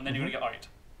tunnel, and then you're going to get out.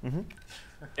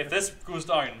 If this goes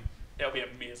down, it'll be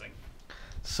amazing.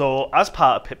 So as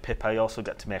part of Pip Pip, I also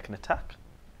get to make an attack.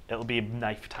 It'll be a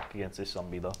knife attack against this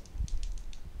zombie, though.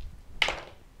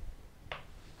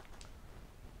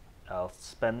 I'll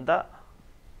spend that.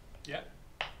 Yeah.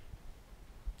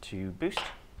 To boost.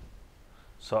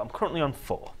 So I'm currently on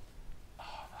 4. Oh,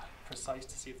 man. Precise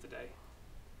to save the day.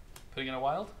 Putting in a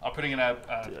wild? Or putting in a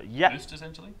yeah. boost,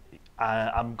 essentially?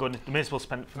 I'm going to, may as well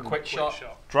spend it for a quick shot.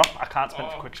 Drop. I can't spend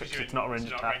it for quick shot because it's not a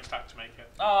ranged attack. To make it.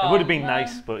 Oh, It would have been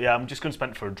nice, but yeah, I'm just going to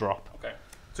spend it for a drop. Okay.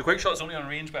 So quick shot is only on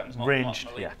ranged weapons, not Ranged,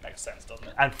 melee. yeah. Makes sense, doesn't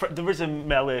it? And there is a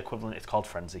melee equivalent, it's called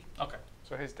Frenzy. Okay.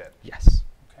 So he's dead. Yes.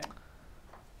 Okay.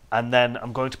 And then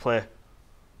I'm going to play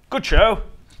Good Show.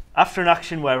 After an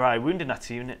action where I wound a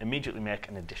Nazi unit, immediately make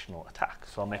an additional attack.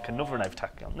 So I'll make another knife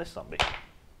attack on this zombie.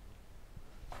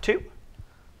 2.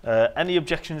 Any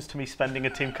objections to me spending a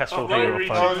Team Kestrel hero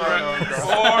point?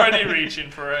 Already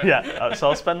reaching for it. Yeah, so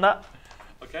I'll spend that.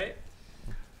 Okay.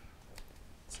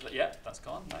 So yeah, that's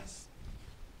gone. Nice.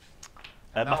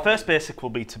 My first basic will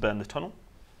be to burn the tunnel.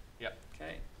 Yeah.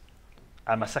 Okay.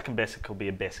 And my second basic will be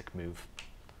a basic move.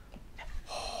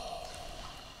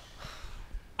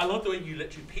 I love the way you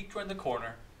literally peeked around the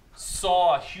corner,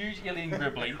 saw a huge alien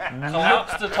gribbly,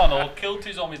 collapsed the tunnel, killed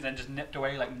 2 zombies, and then just nipped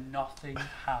away like nothing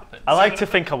happened. I like to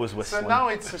think I was whistling. So now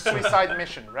it's a suicide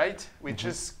mission, right? We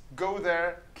just go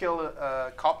there, kill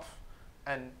Kopff,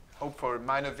 and hope for a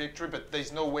minor victory, but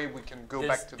there's no way we can go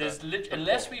back to the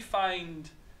unless we find,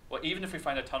 well, even if we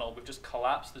find a tunnel, we've just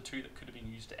collapsed the 2 that could have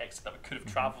been used to exit, that we could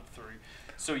have travelled through.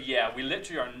 So yeah, we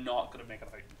literally are not going to make it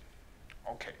out.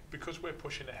 Okay. Because we're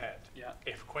pushing ahead,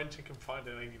 if Quentin can find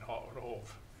an alien heart or orb,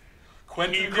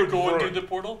 Quentin could go and do the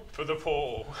portal? For the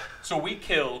portal. So we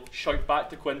kill, shout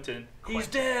back to Quentin, he's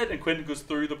dead! And Quentin goes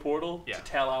through the portal to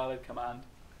tell Allied Command.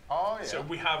 Oh, yeah. So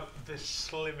we have the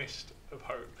slimmest of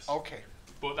hopes. Okay.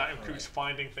 But that includes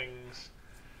finding things,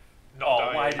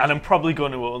 not dying. And I'm probably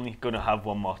only going to have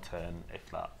 1 more turn, if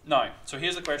that. Now, so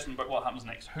here's the question about what happens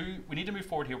next. We need to move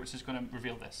forward here, which is going to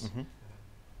reveal this.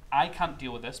 I can't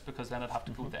deal with this because then I'd have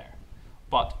to go there.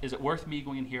 But is it worth me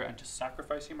going in here and just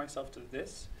sacrificing myself to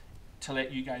this to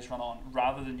let you guys run on,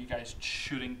 rather than you guys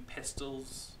shooting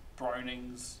pistols,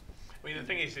 Brownings? I mean, the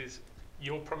thing is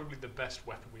you're probably the best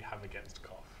weapon we have against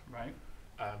Kopff. Right.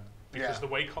 Because the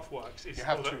way Kopff works is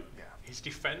his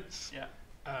defense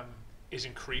is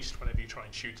increased whenever you try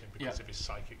and shoot him because of his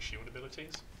psychic shield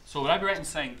abilities. So would I be right in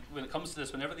saying, when it comes to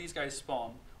this, whenever these guys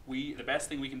spawn, the best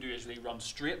thing we can do is they run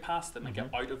straight past them and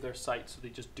get out of their sight so they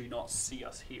just do not see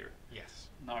us here. Yes.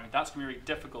 Now, that's going to be very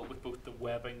difficult with both the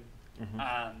webbing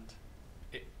and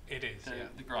it is,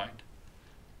 the ground.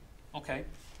 Okay.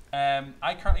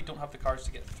 I currently don't have the cards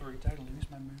to get through. Did I lose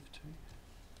my move too?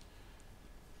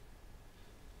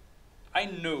 I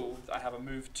know that I have a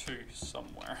move 2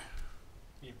 somewhere.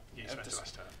 You spent the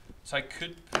last turn. So I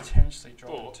could potentially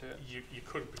draw into it. You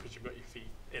couldn't because you've got your feet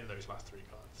in those last 3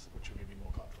 cards, which will give you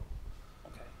more card draw.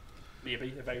 Okay.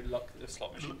 Maybe if I luck the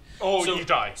slot machine. Oh, so you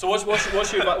die. So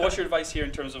what's your advice here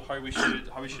in terms of how we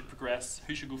should progress?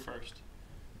 Who should go first?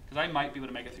 Because I might be able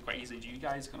to make it through quite easily. Do you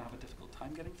guys going to have a difficult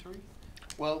time getting through?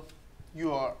 Well,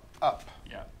 you are up.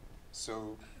 Yeah.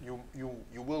 So you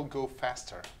will go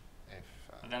faster if.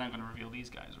 And then I'm going to reveal these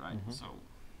guys, right? So.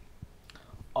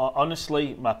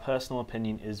 Honestly, my personal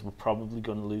opinion is we're probably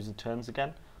going to lose the turns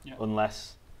again,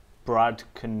 unless Brad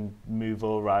can move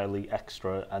O'Reilly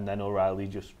extra, and then O'Reilly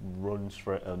just runs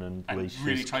for it and unleashes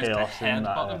really tries to chaos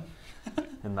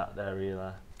in that area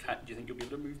there. Do you think you'll be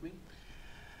able to move me?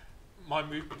 My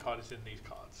movement card is in these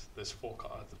cards. There's 4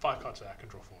 cards. 5 cards there. I can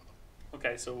draw 4 of them.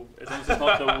 Okay, so as long as it's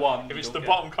not the one. If it's the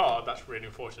bottom card, that's really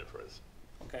unfortunate for us.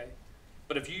 Okay,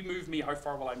 but if you move me, how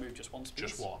far will I move? Just 1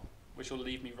 space. Just 1. Which will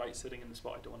leave me right sitting in the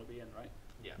spot I don't want to be in, right?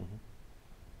 Yeah.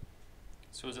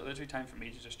 So is it literally time for me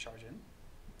to just charge in?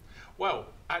 Well,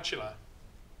 actually,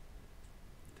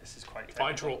 this is quite. If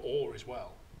I draw ore as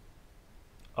well,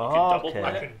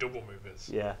 I can double move us.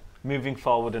 Yeah, moving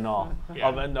forward and all.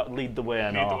 Not lead the way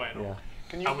and all. Yeah.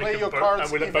 Can you play your cards?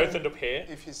 And we'll both end up here.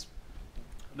 If he's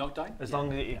knocked down. As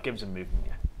long as it gives him movement,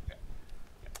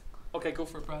 Okay, go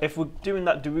for it, Brad. If we're doing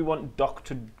that, do we want Doc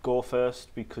to go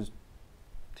first because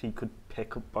he could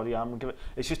pick up body armor and give it.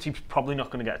 It's just he's probably not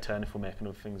going to get a turn if we're making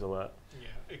other things alert. Yeah,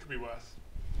 it could be worth.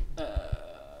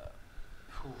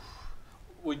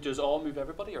 Does all move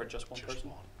everybody or just one Just person?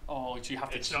 one. Oh, so you have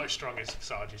to. It's not as strong as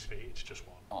Sarge's feet. It's just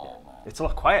one. Oh, no. It's a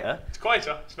lot quieter. It's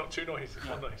quieter. It's not too noisy. It's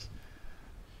Yeah. not nice.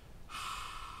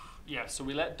 Yeah, so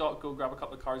we let Doc go grab a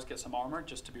couple of cards, get some armor,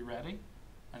 just to be ready,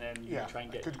 and then you try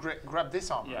and I get. could grab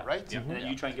this armor, Yeah. right? Yeah. And then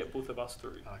you try and get both of us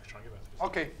through. I can try and get both.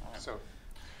 Okay, so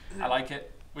I like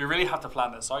it. We really have to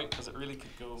plan this out because it really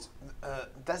could go.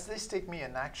 does this take me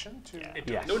an action to? Yeah. It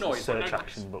Yes, No noise, search no noise.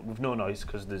 action, but with no noise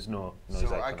because there's no noise So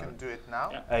icon I on can it. do it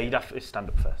now. Yeah. You'd have to stand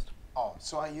up first. Oh,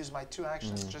 so I use my 2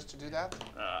 actions just to do that?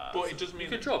 But it does mean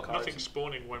could that draw cards. nothing's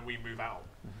spawning when we move out.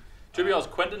 To be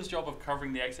honest, Quentin's job of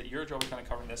covering the exit, your job of kind of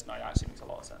covering this now actually makes a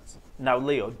lot of sense. Now,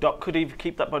 Leo, Doc could either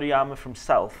keep that body armor for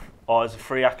himself, or as a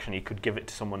free action, he could give it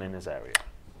to someone in his area.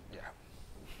 Yeah.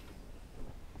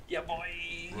 Yeah, boy.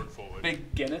 Run forward.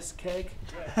 Big Guinness keg.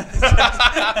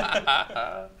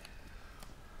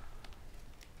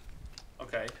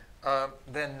 Okay.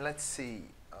 Then let's see.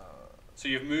 So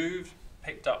you've moved,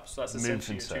 picked up. So that's Moved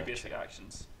essentially and your two search. basic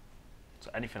actions. So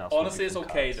anything else? would be Honestly, it's from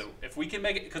okay cards. though. If we can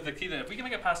make it, because the key then, if we can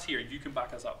make it past here, you can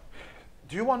back us up.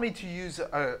 Do you want me to use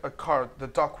a card? The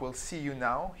doc will see you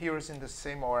now. Heroes in the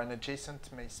same or an adjacent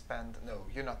may spend. No,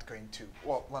 you're not going to.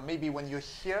 Well, maybe when you're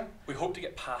here. We hope to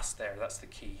get past there. That's the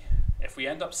key. If we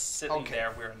end up sitting Okay.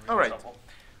 there, we're in real All right. trouble.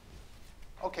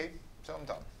 Okay, so I'm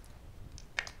done.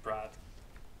 Brad,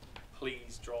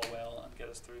 please draw well and get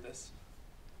us through this.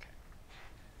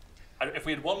 If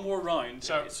we had one more round,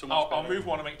 So, it's so much I'll better. move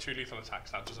one and make 2 lethal attacks.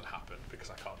 That doesn't happen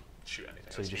because I can't shoot anything.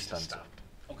 So you It's just me to stand.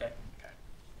 Okay. Okay.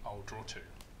 I'll draw 2.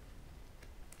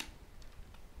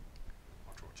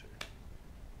 I'll draw 2.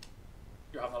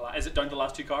 You're having is it down to the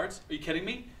last 2 cards? Are you kidding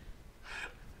me?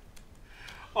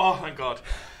 Oh, thank God.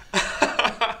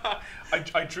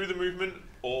 I drew the movement,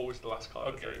 or was the last card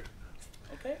I Okay. drew.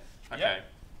 Okay. Okay.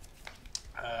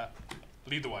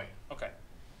 Lead the way. Okay.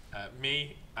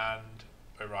 Me and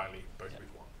O'Reilly both Yep.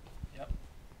 move 1. Yep.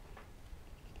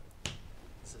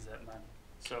 This is it, man.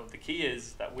 So the key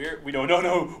is that we're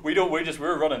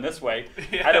running this way.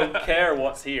 I don't care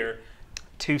what's here.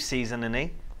 2 C's and an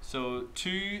E, So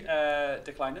 2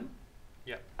 declining.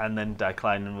 and then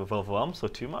declining with overwhelm, so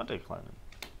 2 more declining.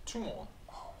 2 more.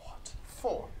 Oh what?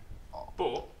 4. Oh.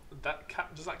 But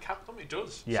does that cap them? It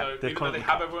does. Yeah, So they're even though they currently have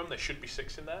capped. everyone, there should be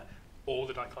 6 in there. All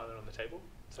the declining on the table.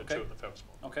 So Okay. 2 of them fail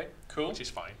small, Okay. Cool. which is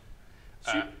fine.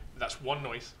 Shoot. That's 1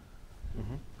 noise.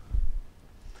 Mm-hmm.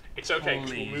 It's okay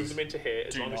because we'll Please move them into here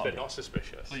as do long as not. they're not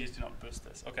suspicious. Please do not boost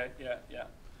this. Okay. Yeah. Yeah.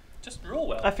 Just roll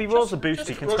well. If he rolls Just- a boost, just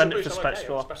he can Rolls spend a it for boost, I'm okay,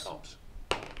 special I'm ops. special ops.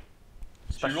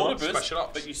 So you roll a boost, Special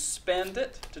ops. but you spend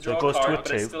it to So draw it goes a to card, a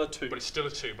but it's 2. still a 2. But it's still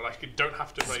a 2, but I don't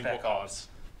have to play more Spec cards. ops.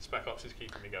 Spec ops is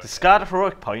keeping me going. Discard a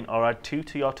heroic point or add 2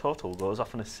 to your total. Goes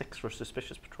off on a 6 for a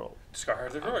suspicious patrol.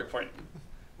 Discard the heroic point.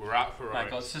 We're out for My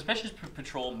God, suspicious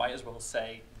patrol might as well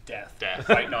say death. Death.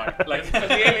 Right now. Like In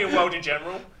the alien world in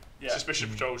general, Yeah. suspicious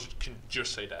patrols can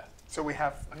just say death. So we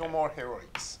have no more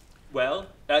heroics. Well,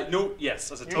 no,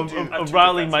 yes, as a You total. do. I have 2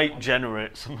 O'Reilly defensive might ones.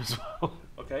 generate some as well.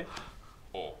 Okay.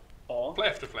 Or Or play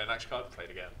after play an action card, play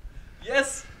it again.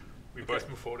 yes. We both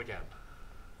move forward again.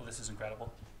 Well, this is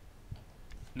incredible.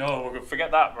 No, we're gonna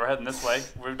forget that. We're heading this way.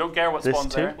 We don't care what This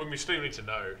spawns too? there. When we still need to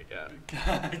know,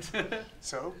 yeah.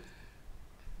 So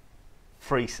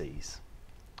 3 C's,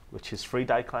 which is 3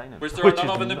 declining. Where's the which none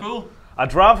is of in the no- pool?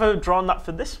 I'd rather drawn that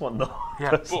for this one though. Yeah.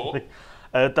 personally.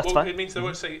 That's Well, fine. it means they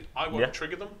won't say, I won't Yeah.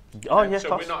 trigger them. Oh yeah, of So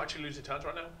course. we're not actually losing turns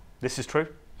right now. This is true.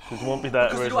 Because won't be there to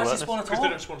Because they raise don't actually alertness. spawn at Because they all.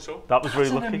 don't spawn at all. That was really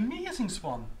That's lucky. an amazing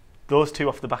spawn. Those 2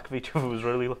 off the back of each other was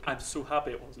really lucky. I'm so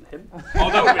happy it wasn't him. Oh,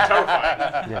 that would have been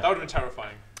terrifying. Yeah. That would have been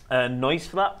terrifying. Noise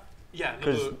for that, Yeah,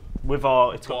 because another with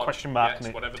our, it's got one. question mark Yeah, it's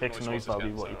and whatever it the takes a noise noise was value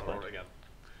again, of what so you I'll play. roll it again.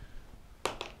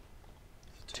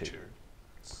 2.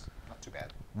 it's not too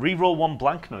bad. Reroll 1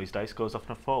 blank noise dice goes off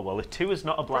on a 4. Well, a 2 is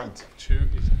not a blank. 2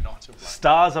 is not a blank.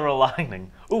 Stars are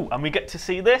aligning. Ooh, and we get to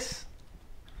see this.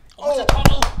 Oh, it's a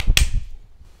tunnel.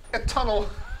 A tunnel.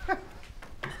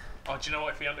 Oh, do you know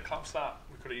what? If we underclamped that,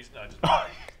 we could have used... No, just...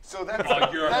 So that's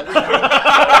Oh, you're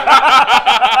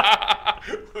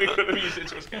we could have used it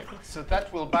to escape. so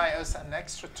that will buy us an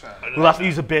extra turn. We'll have to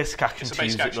use a basic action It's a to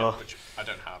use basic it action, though. which I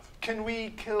don't have. Can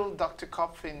we kill Dr.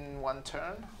 Kopff in 1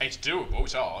 turn? It's doable,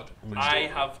 it's hard. But it's I doable.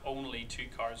 have only 2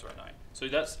 cards right now. So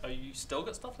that's. Are you still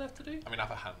got stuff left to do? I mean, I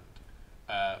have a hand.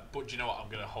 But do you know what? I'm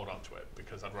going to hold on to it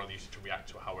because I'd rather use it to react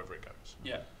to it however it goes.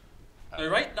 Yeah. Now,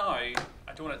 right now, I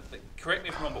don't want to correct me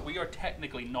if I'm wrong, but we are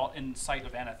technically not in sight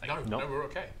of anything. No, we're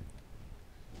okay.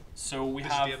 So we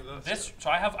This is have the end of the this. So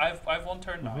I have 1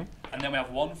 turn now, and then we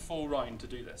have 1 full round to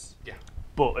do this. Yeah.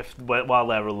 But while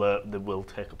they're alert, they will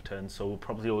take up turns, so we're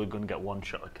probably only going to get one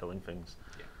shot at killing things.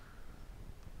 Yeah.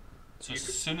 So as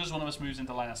soon as one of us moves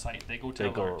into line of sight, they go to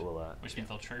alert, which means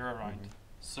they'll trigger a round.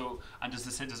 So, and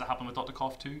does it happen with Dr.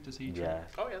 Kopff too? Does he? Yeah.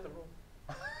 Oh yeah, the roll.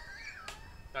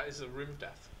 That is the room of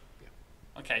death.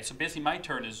 Yeah. Okay, so basically my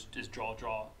turn is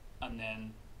draw, and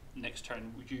then next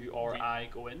turn you or I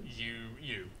go in.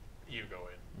 You go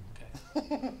in.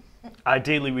 Okay.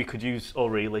 Ideally, we could use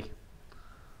O'Reilly.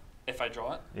 If I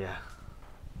draw it. Yeah.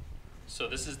 So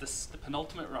this is the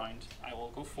penultimate round. I will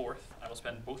go fourth. I will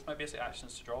spend both my basic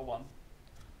actions to draw one.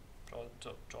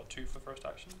 Draw two for first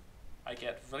action. I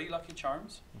get really lucky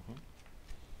charms.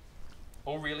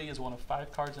 O'Reilly is one of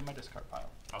 5 cards in my discard pile.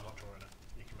 I'm not drawing it.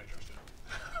 You can make sure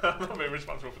I do it. I'm not being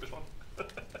responsible for this one.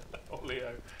 Oh,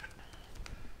 Leo.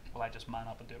 Will I just man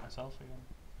up and do it myself again?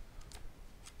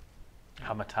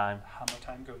 Hammer time. Hammer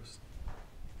time goes.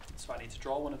 So I need to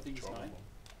draw one of these now.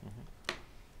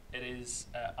 It is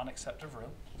Unaccepted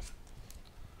Vril.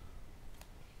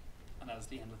 And that is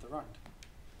the end of the round.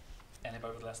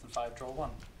 Anybody with less than 5 draw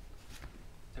 1.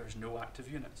 There is no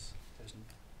active units.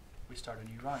 We start a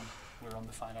new round. We're on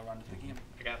the final round of the game.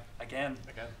 Again.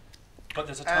 But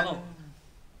there's a tunnel.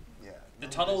 Yeah. The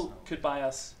tunnel could buy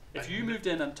us. If you moved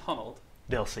in and tunneled,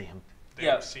 They'll see him. They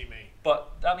won't see me.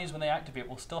 but that means when they activate,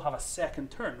 we'll still have a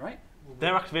second turn, right?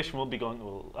 Their activation will be going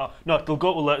to... no, they'll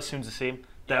go to alert as soon as they see him.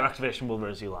 Their activation will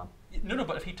raise you lamb. No,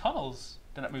 but if he tunnels,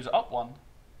 then it moves it up 1.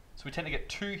 So we tend to get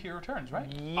 2 hero turns, right?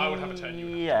 I would have a turn, you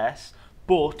would have. Yes,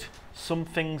 but some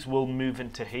things will move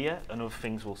into here and other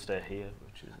things will stay here.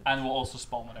 And we'll also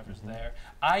spawn whenever's there.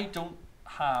 I don't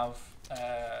have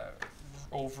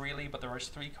O'Reilly, but there is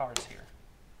 3 cards here.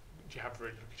 Do you have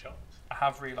really lucky charms? I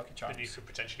have really lucky charms. Then you could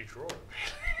potentially draw it.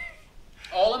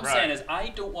 All I'm saying is I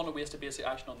don't want to waste a basic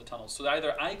action on the tunnel. So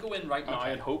either I go in right now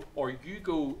and hope, or you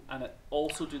go and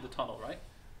also do the tunnel, right?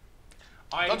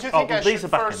 Don't you think I should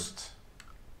back first?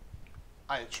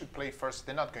 I should play first.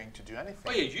 They're not going to do anything.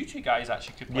 Oh yeah, you 2 guys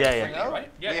actually could play Yeah, freely, No,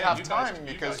 right? we have time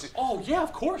because Oh yeah,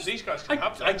 of course. These guys can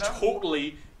have I that.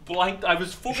 totally blanked. I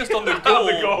was focused on the goal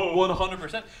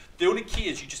 100%. The only key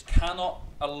is you just cannot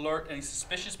alert any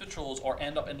suspicious patrols or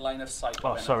end up in line of sight.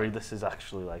 Oh, sorry, this is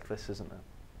actually like this, isn't it?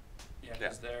 Yeah,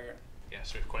 because they're... Yeah,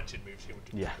 so if Quentin moves, he would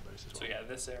do those as well. So yeah,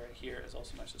 this area here is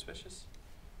also now suspicious.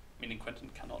 Meaning Quentin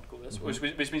cannot go this way,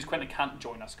 which means Quentin can't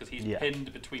join us because he's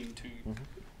pinned between 2.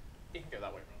 He can go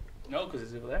that way around. No, because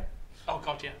he's over there. Oh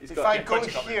god, yeah. if I go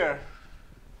here,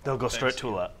 they'll go straight to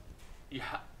alert.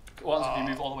 What happens if you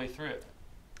move all the way through it?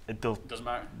 It doesn't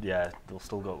matter. Yeah, they'll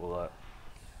still go to alert.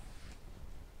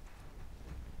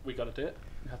 We got to do it.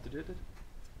 We have to do it.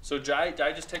 So do I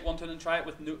just take 1 turn and try it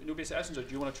with no basic actions, or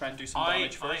do you want to try and do some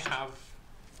damage first? I have...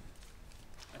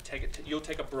 And take it. You'll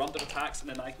take a brunt of attacks, and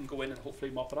then I can go in and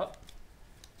hopefully mop it up.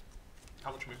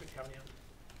 How much movement do you have in your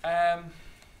hand?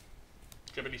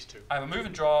 Do you have at least 2? I have a move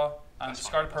and draw, and That's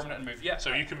discard a fine, permanent and move. Yeah.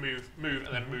 So you can move, and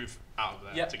then move out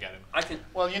of there to get him. I can.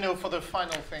 well, you know, for the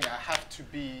final thing, I have to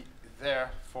be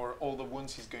there for all the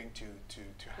wounds he's going to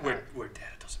have. We're dead.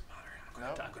 It doesn't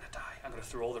matter. I'm gonna die. I'm gonna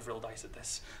throw all the Vril dice at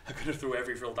this. I'm gonna throw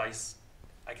every Vril dice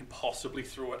I can possibly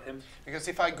throw at him. Because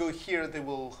if I go here, they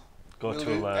will Go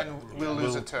to alert. and we'll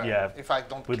lose a turn. Yeah, if I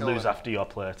don't we'd kill lose him. after your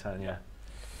player turn, yeah.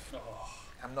 Oh.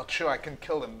 I'm not sure I can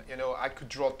kill him. You know, I could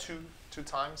draw two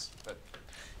times, but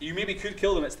You maybe could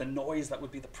kill them. It's the noise that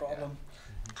would be the problem.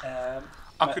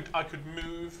 I could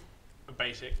move a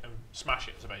basic and smash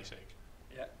it as a basic.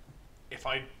 Yeah. If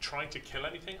I try to kill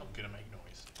anything, I'm gonna make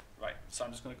noise. Right. So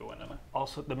I'm just gonna go in, am I?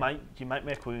 Also, you might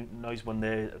make noise when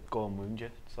they go and wound you,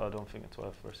 so I don't think it's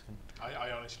worth risking. I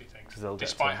honestly think, 'Cause they'll get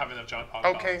despite to- having a giant pile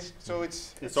of okay. cards, So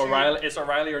it's O'Reilly. It's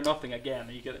O'Reilly or nothing again.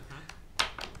 You get it.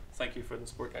 Thank you for the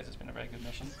support, guys. It's been a very good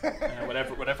mission.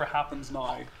 Whatever happens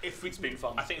now, it's been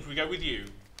fun. I think if we go with you,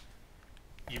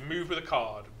 you move with a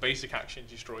card, basic action,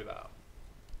 destroy that.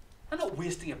 I'm not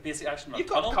wasting a basic action. You've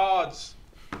got cards,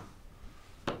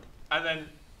 and then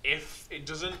if it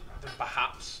doesn't, then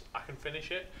perhaps I can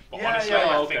finish it. But honestly,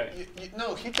 I think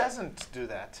no, he doesn't do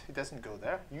that. He doesn't go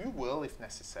there. You will if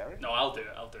necessary. No, I'll do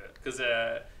it because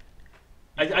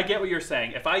I get what you're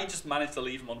saying. If I just manage to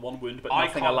leave him on one wound but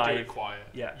nothing can't alive, do it quiet.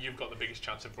 Yeah. You've got the biggest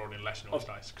chance of rolling less noise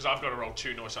dice because I've got to roll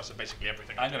 2 noise dice on basically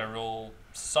everything. I'm going to roll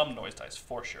some noise dice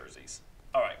for surezies.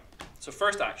 All right. So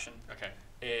first action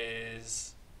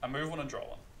is I move 1 and draw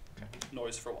 1. Okay.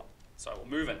 Noise for 1. So I will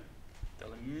move in.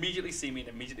 They'll immediately see me and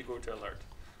immediately go to alert.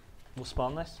 We'll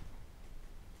spawn this.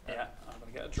 Yeah, I'm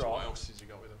going to get a So draw. what else has he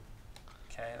got with him?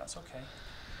 Okay, that's okay.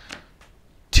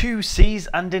 2 C's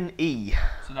and an E.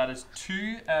 So that is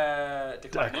 2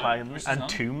 declining And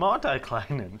 2 more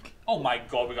declining. Oh my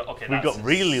god, we got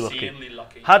really insanely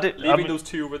lucky. lucky. Leaving those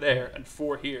 2 over there and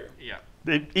 4 here. Yeah.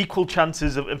 The equal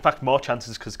chances of, in fact, more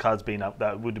chances because cards being out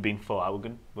that would have been for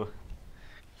Augen. But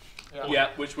Yeah,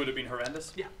 which would have been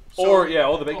horrendous. Yeah. Or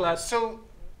all the big lads. So,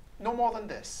 no more than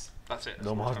this. That's it.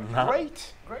 no more than that.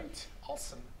 Great,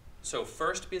 awesome. So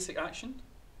first basic action,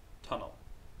 tunnel,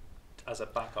 as a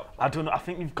backup I plan. don't know. I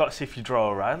think you've got to see if you draw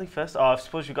O'Reilly first. Oh, I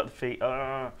suppose you've got the feet.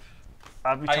 I'd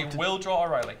be I tempted- will draw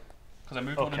O'Reilly because I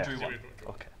moved on and Okay. drew 1.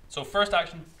 Okay, So first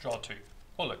action, draw 2.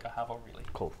 Oh look, I have O'Reilly.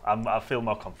 cool. I feel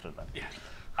more confident then. Yeah.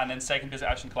 And then second basic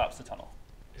action, collapse the tunnel.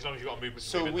 As long as you've got movement to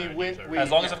So move in we there and win- use we- it. As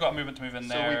long as yeah. I've got movement to move in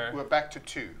So there. we're back to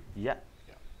 2. Yeah.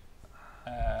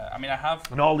 I mean, I have.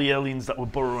 And all the aliens that were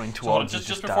burrowing So hold on, towards us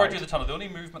just before I do died. the tunnel, the only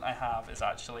movement I have is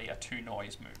actually a 2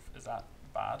 noise move. Is that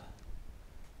bad?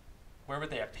 Where would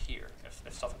they appear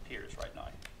if stuff appears right now?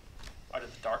 Out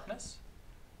of the darkness?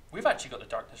 We've actually got the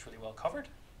darkness really well covered.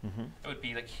 Mm-hmm. It would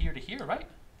be like here to here, right?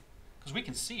 Because we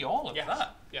can see all of Yes.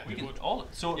 that. Yeah, we it can would. all.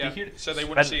 So Yeah. it'd be here. So they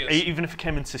wouldn't And see us. even if it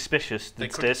came in suspicious, They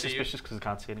they'd stay couldn't see you. suspicious because they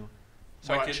can't see anyone.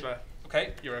 So No, I could- actually,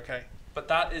 Okay, you're okay. but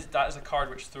that is a card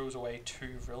which throws away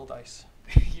 2 Vril dice.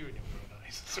 You and your real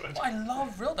nice. So Oh, I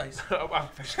love Vril dice.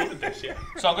 I've discovered this, yeah.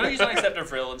 So I'm going to use an Acceptor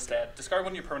Vril instead. Discard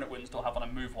 1 of your permanent wounds, don't have one,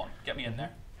 and move 1. Get me in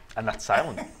there. And that's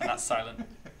silent. And that's silent.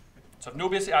 So I've no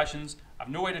basic actions, I've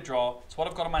no way to draw, it's what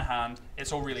I've got in my hand,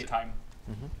 it's O'Reilly time.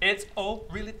 It's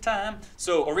O'Reilly time.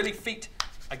 So O'Reilly feet,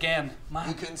 again, my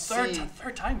You can third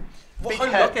see time. big How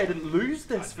head. lucky I didn't lose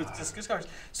this with discus cards.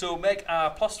 So make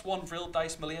a +1 Vril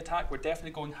dice melee attack, we're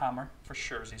definitely going hammer for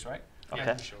surezies, right? Okay.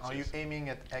 Yeah, sure. Are you aiming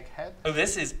at Egghead? Oh,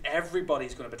 this is,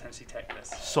 everybody's going to potentially take this.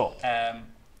 So,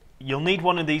 you'll need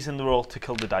one of these in the roll to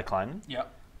kill the declining, Yeah,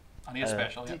 I need a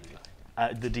special,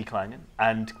 yeah. the declining.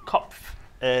 And Kopff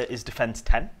is defense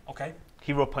 10. Okay,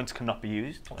 Hero points cannot be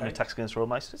used on Okay. attacks against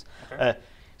Rollmeisters. okay.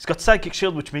 He's got Psychic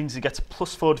Shield, which means he gets a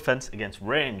 +4 defense against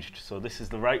ranged. So this is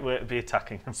the right way to be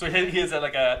attacking him. So he is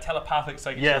like a telepathic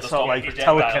psychic Yeah, shield to sort of stop like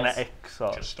projectiles. telekinetic.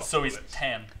 Sort Just of. stop So he's bullets.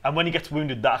 10. And when he gets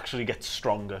wounded, that actually gets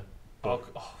stronger.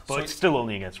 But, But but so, it's still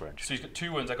only against ranged. so he's got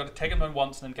 2 wounds. I've got to take him down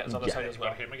once and then get his other Yeah. side as You've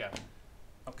well. got him again.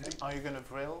 Okay. Are you going to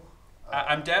Vril?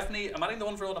 I'm adding the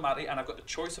 1 Vril automatically, and I've got the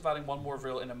choice of adding 1 more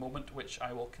Vril in a moment, which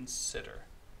I will consider,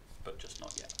 but just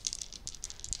not yet.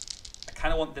 I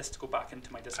kind of want this to go back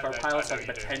into my discard I know pile so I you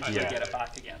can do. potentially I know get you it do.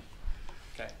 back again.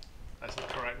 Okay. That's the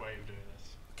correct way of doing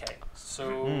this. Okay. So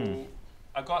Mm.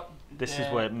 I got This is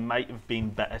where it might have been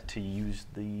better to use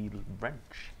the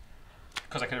wrench.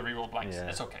 because I could have rerolled blanks. Yeah.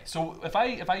 It's okay. So if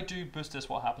I do boost this,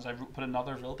 what happens? I put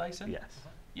another Vril dice in. Yes.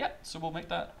 Yeah. So we'll make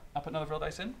that. I'll put another Vril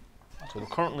dice in. So we're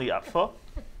currently at 4.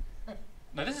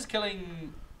 Now this is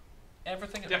killing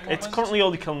everything at the Yeah, moment. It's currently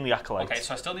only killing the acolytes. Okay,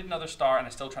 so I still need another star, and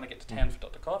I'm still trying to get to 10 for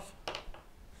Dr. Kopff.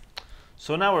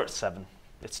 So now we're at 7.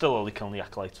 It's still only killing the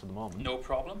acolytes for the moment. No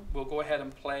problem. We'll go ahead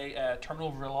and play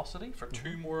Terminal Velocity for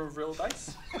 2 more Vril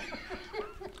dice.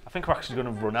 I think we're actually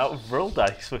going to run out of Vril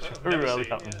dice, which very Never rarely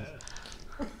seen, happens.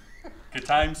 yeah. Good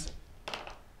times.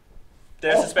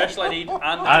 There's a special I need, and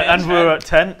And we're at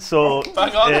 10, so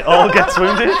Bang on. it all gets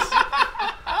wounded.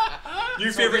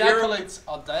 New So favourite the hero. acolytes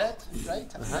are dead,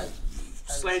 right?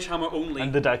 Sledgehammer only.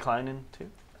 And the declining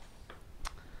too.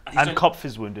 he's And done- Kopff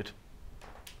is wounded.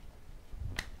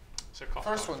 So Kopff.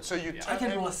 First one. So you Yeah. I turn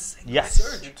can him, roll a single Yes.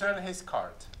 surge. you turn his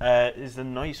card. Is there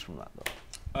noise from that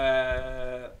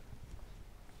though?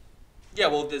 Yeah,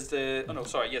 well, there's the. Oh no,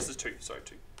 sorry. Yes, there's 2. Sorry,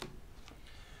 2.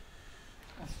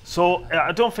 So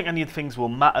I don't think any of the things will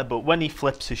matter, but when he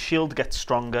flips, his shield gets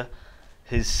stronger.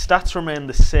 His stats remain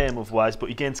the same otherwise, but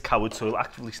he gains coward, so he'll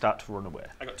actively start to run away.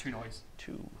 I got 2 noise.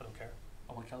 2. I don't care.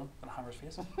 I want to kill him. I'm gonna hammer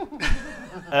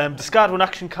his face. Discard 1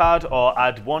 action card or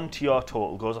add 1 to your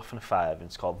total. Goes off in a 5, and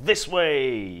it's called This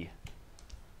Way.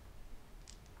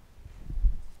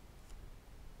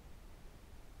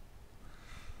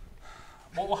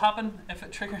 What will happen if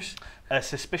it triggers? A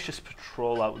suspicious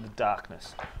patrol out of the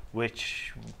darkness,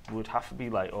 which would have to be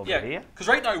like over Yeah, here. because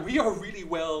right now we are really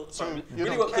well. Sorry, you really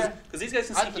don't well care. because these guys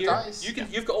can Add see the here. dice.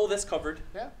 You've got all this covered.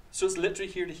 Yeah. So it's literally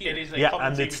here to here. It is a Yeah, common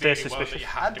and theme it of stays the alien world that suspicious. you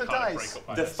have Add to the kind of dice. break up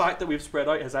by The this. fact that we've spread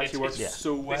out has actually worked It's-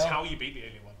 so well. It's how you beat the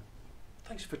alien one.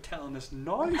 Thanks for telling us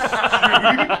now.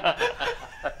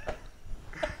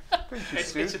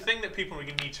 It's a thing that people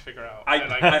really need to figure out. I, They're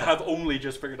like, I have only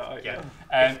just figured it out. Yeah.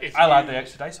 If I'll add you- the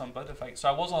extra dice on, bud. So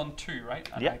I was on 2, right?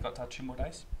 And Yeah. I got to add 2 more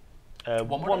dice.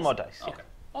 One more dice. Okay.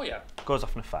 Oh yeah. Goes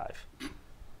off in a 5.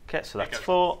 Okay, so There that's you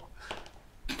 4.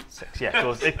 6. Yeah, it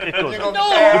goes. It goes. You Up.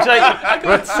 go, Would you like,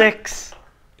 we're at 6,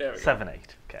 There we go. 7,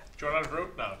 8. Okay. Do you want to add a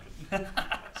rope now?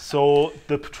 So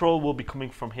the patrol will be coming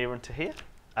from here into here,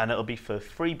 and it'll be for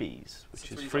 3 bees,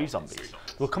 which is 3 zombies.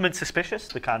 They'll come in suspicious.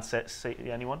 They can't see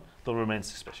anyone. They'll remain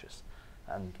suspicious,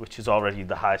 and which is already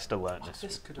the highest alertness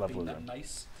This could have level. been a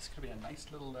nice. This could be a nice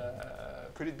little.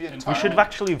 Could it be a We should have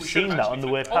actually have seen that on the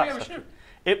way Oh yeah, we past. should.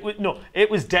 It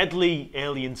was deadly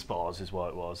alien spores, is what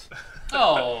it was.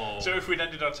 Oh. So if we'd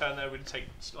ended our turn there, we'd take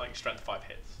like strength 5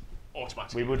 hits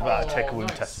automatically. We would rather take a wound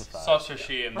test for 5. Such a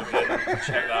shame that we didn't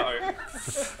check that out.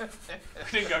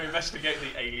 We didn't go investigate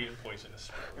the alien poisonous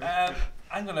spore.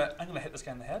 I'm gonna hit this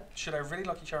guy in the head. Should I really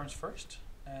lucky charms first?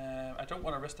 I don't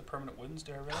want to risk the permanent wounds,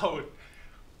 do I really?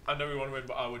 I know we want to win,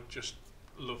 but I would just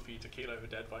love for you to keel over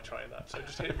dead by trying that. So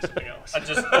just hit him with something else.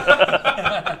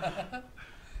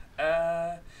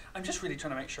 I'm just really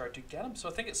trying to make sure I do get him. So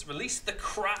I think it's release the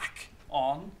crack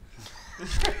on.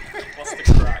 What's the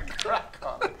crack? Crack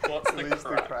on. What's the Release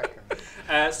crack? the Kraken.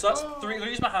 So that's 3. I'm going to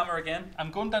use my hammer again. I'm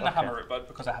going down the hammer route, but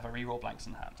because I have a reroll blanks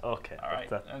in hand. Okay. All right.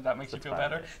 That makes you feel fine.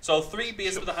 better. So 3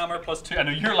 base with the hammer plus 2. I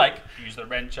know you're like, use the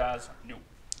wrench as. No.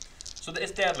 So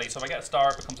it's deadly. So if I get a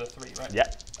star, it becomes a 3, right?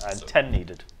 Yeah, and So 10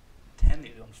 needed. 10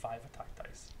 needed on 5 attack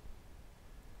dice.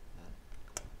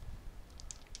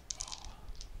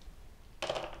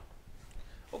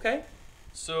 Okay.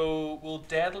 So we'll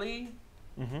deadly.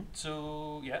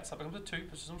 So yeah, so that becomes a 2,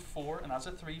 pushes on 4, and adds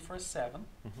a 3 for a 7.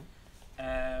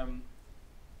 I'll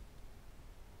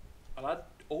add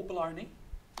Blarney.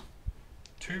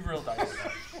 2 Vril dice.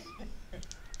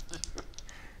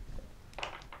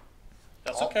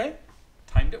 That's okay.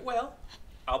 Timed it well.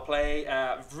 I'll play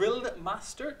Vril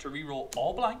Master to reroll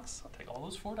all blanks. I'll take all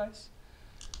those 4 dice.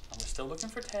 And we're still looking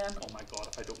for 10. Oh my god,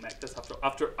 if I don't make this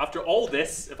after all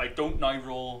this, if I don't now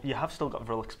roll. You have still got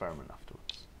Vril Experiment afterwards.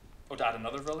 Oh, to add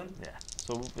another Vril in? Yeah,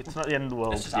 so it's not the end of the world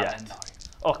Let's just add yet. in now.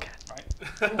 Okay. Right.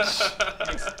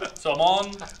 So I'm on.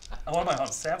 And what am I on?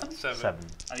 7? 7.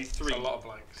 I need 3. A lot of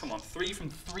blanks. Come on, 3 from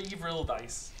 3 Vril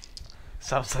dice.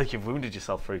 Sounds like you've wounded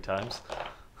yourself 3 times.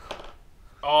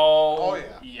 Oh, yeah.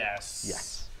 Yes.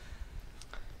 Yes.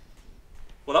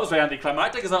 Well, that was very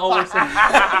anticlimactic, as I always say.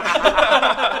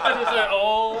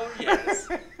 Oh, yes.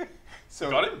 So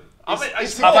Got him. Have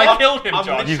I killed him, I'm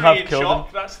Josh? You literally have in killed shock.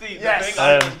 him. That's the Yes.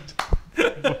 thing.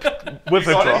 With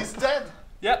a drop. He's dead.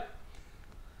 Yep.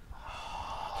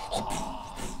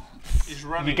 He's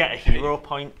running. You get a hero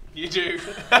point. You do.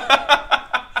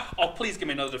 Oh, please give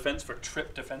me another defense for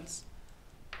trip defense.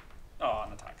 Oh,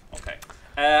 an attack. Okay.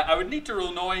 I would need to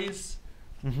roll noise.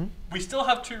 We still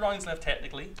have 2 rounds left,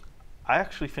 technically. I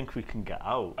actually think we can get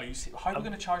out. How are we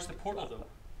going to charge the portal, though?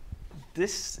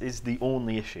 This is the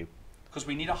only issue. Because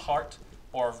we need a heart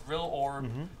or a Vril orb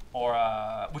or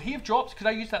a. Would he have dropped? Could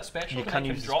I use that special? You to can make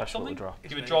use him the drop special to something? drop.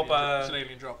 He would drop It's a. an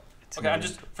alien drop. Okay, I'm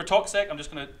just for talk's sake. I'm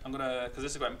gonna because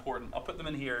this is quite important. I'll put them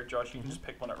in here, Josh. You can just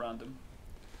pick one at random.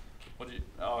 What do you?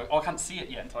 Oh, I can't see it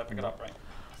yet until I pick it up. Right.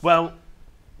 Well,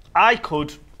 I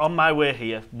could, on my way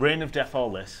here, Rain of Death all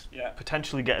this, Yeah.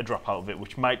 potentially get a drop out of it,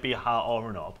 which might be a heart or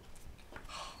an orb.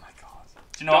 Oh my god.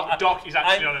 Do you know what? Doc is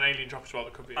actually on an alien drop as well.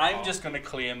 That could be. I'm just going to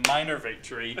claim minor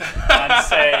victory and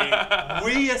say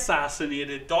we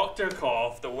assassinated Dr.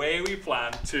 Kopff the way we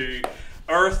planned to.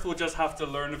 Earth will just have to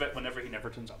learn of it whenever he never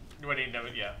turns up. When he never,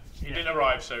 he didn't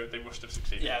arrive, so they must have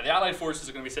succeeded. Yeah, the Allied forces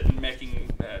are going to be sitting making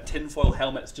tinfoil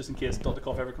helmets just in case Dr.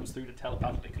 Kopff ever comes through to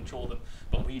telepathically control them.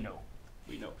 But we know.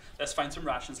 Let's find some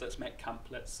rations. Let's make camp.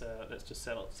 Let's just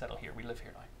settle here. We live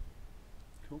here now.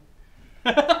 Cool.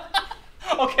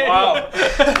 Okay. Wow.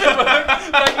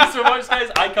 Thank you so much, guys.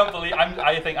 I can't believe.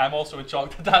 I think I'm also in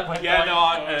shock that went Yeah, down.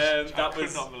 I that could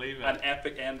was not believe it. an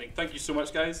epic ending. Thank you so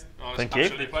much, guys. Oh, Thank you.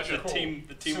 absolute pleasure.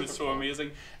 The team was so cool.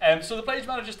 amazing. So the Pledge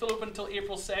Manager is still open until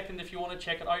April 2nd if you want to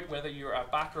check it out, whether you're a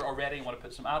backer already and want to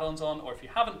put some add-ons on, or if you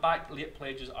haven't backed, late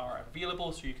pledges are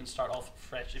available, so you can start off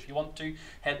fresh if you want to.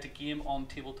 Head to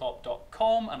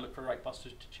gameontabletop.com and look for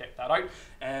Reichbusters to check that out.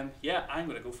 Yeah, I'm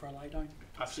going to go for a lie down.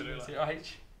 Absolutely.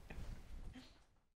 Alright.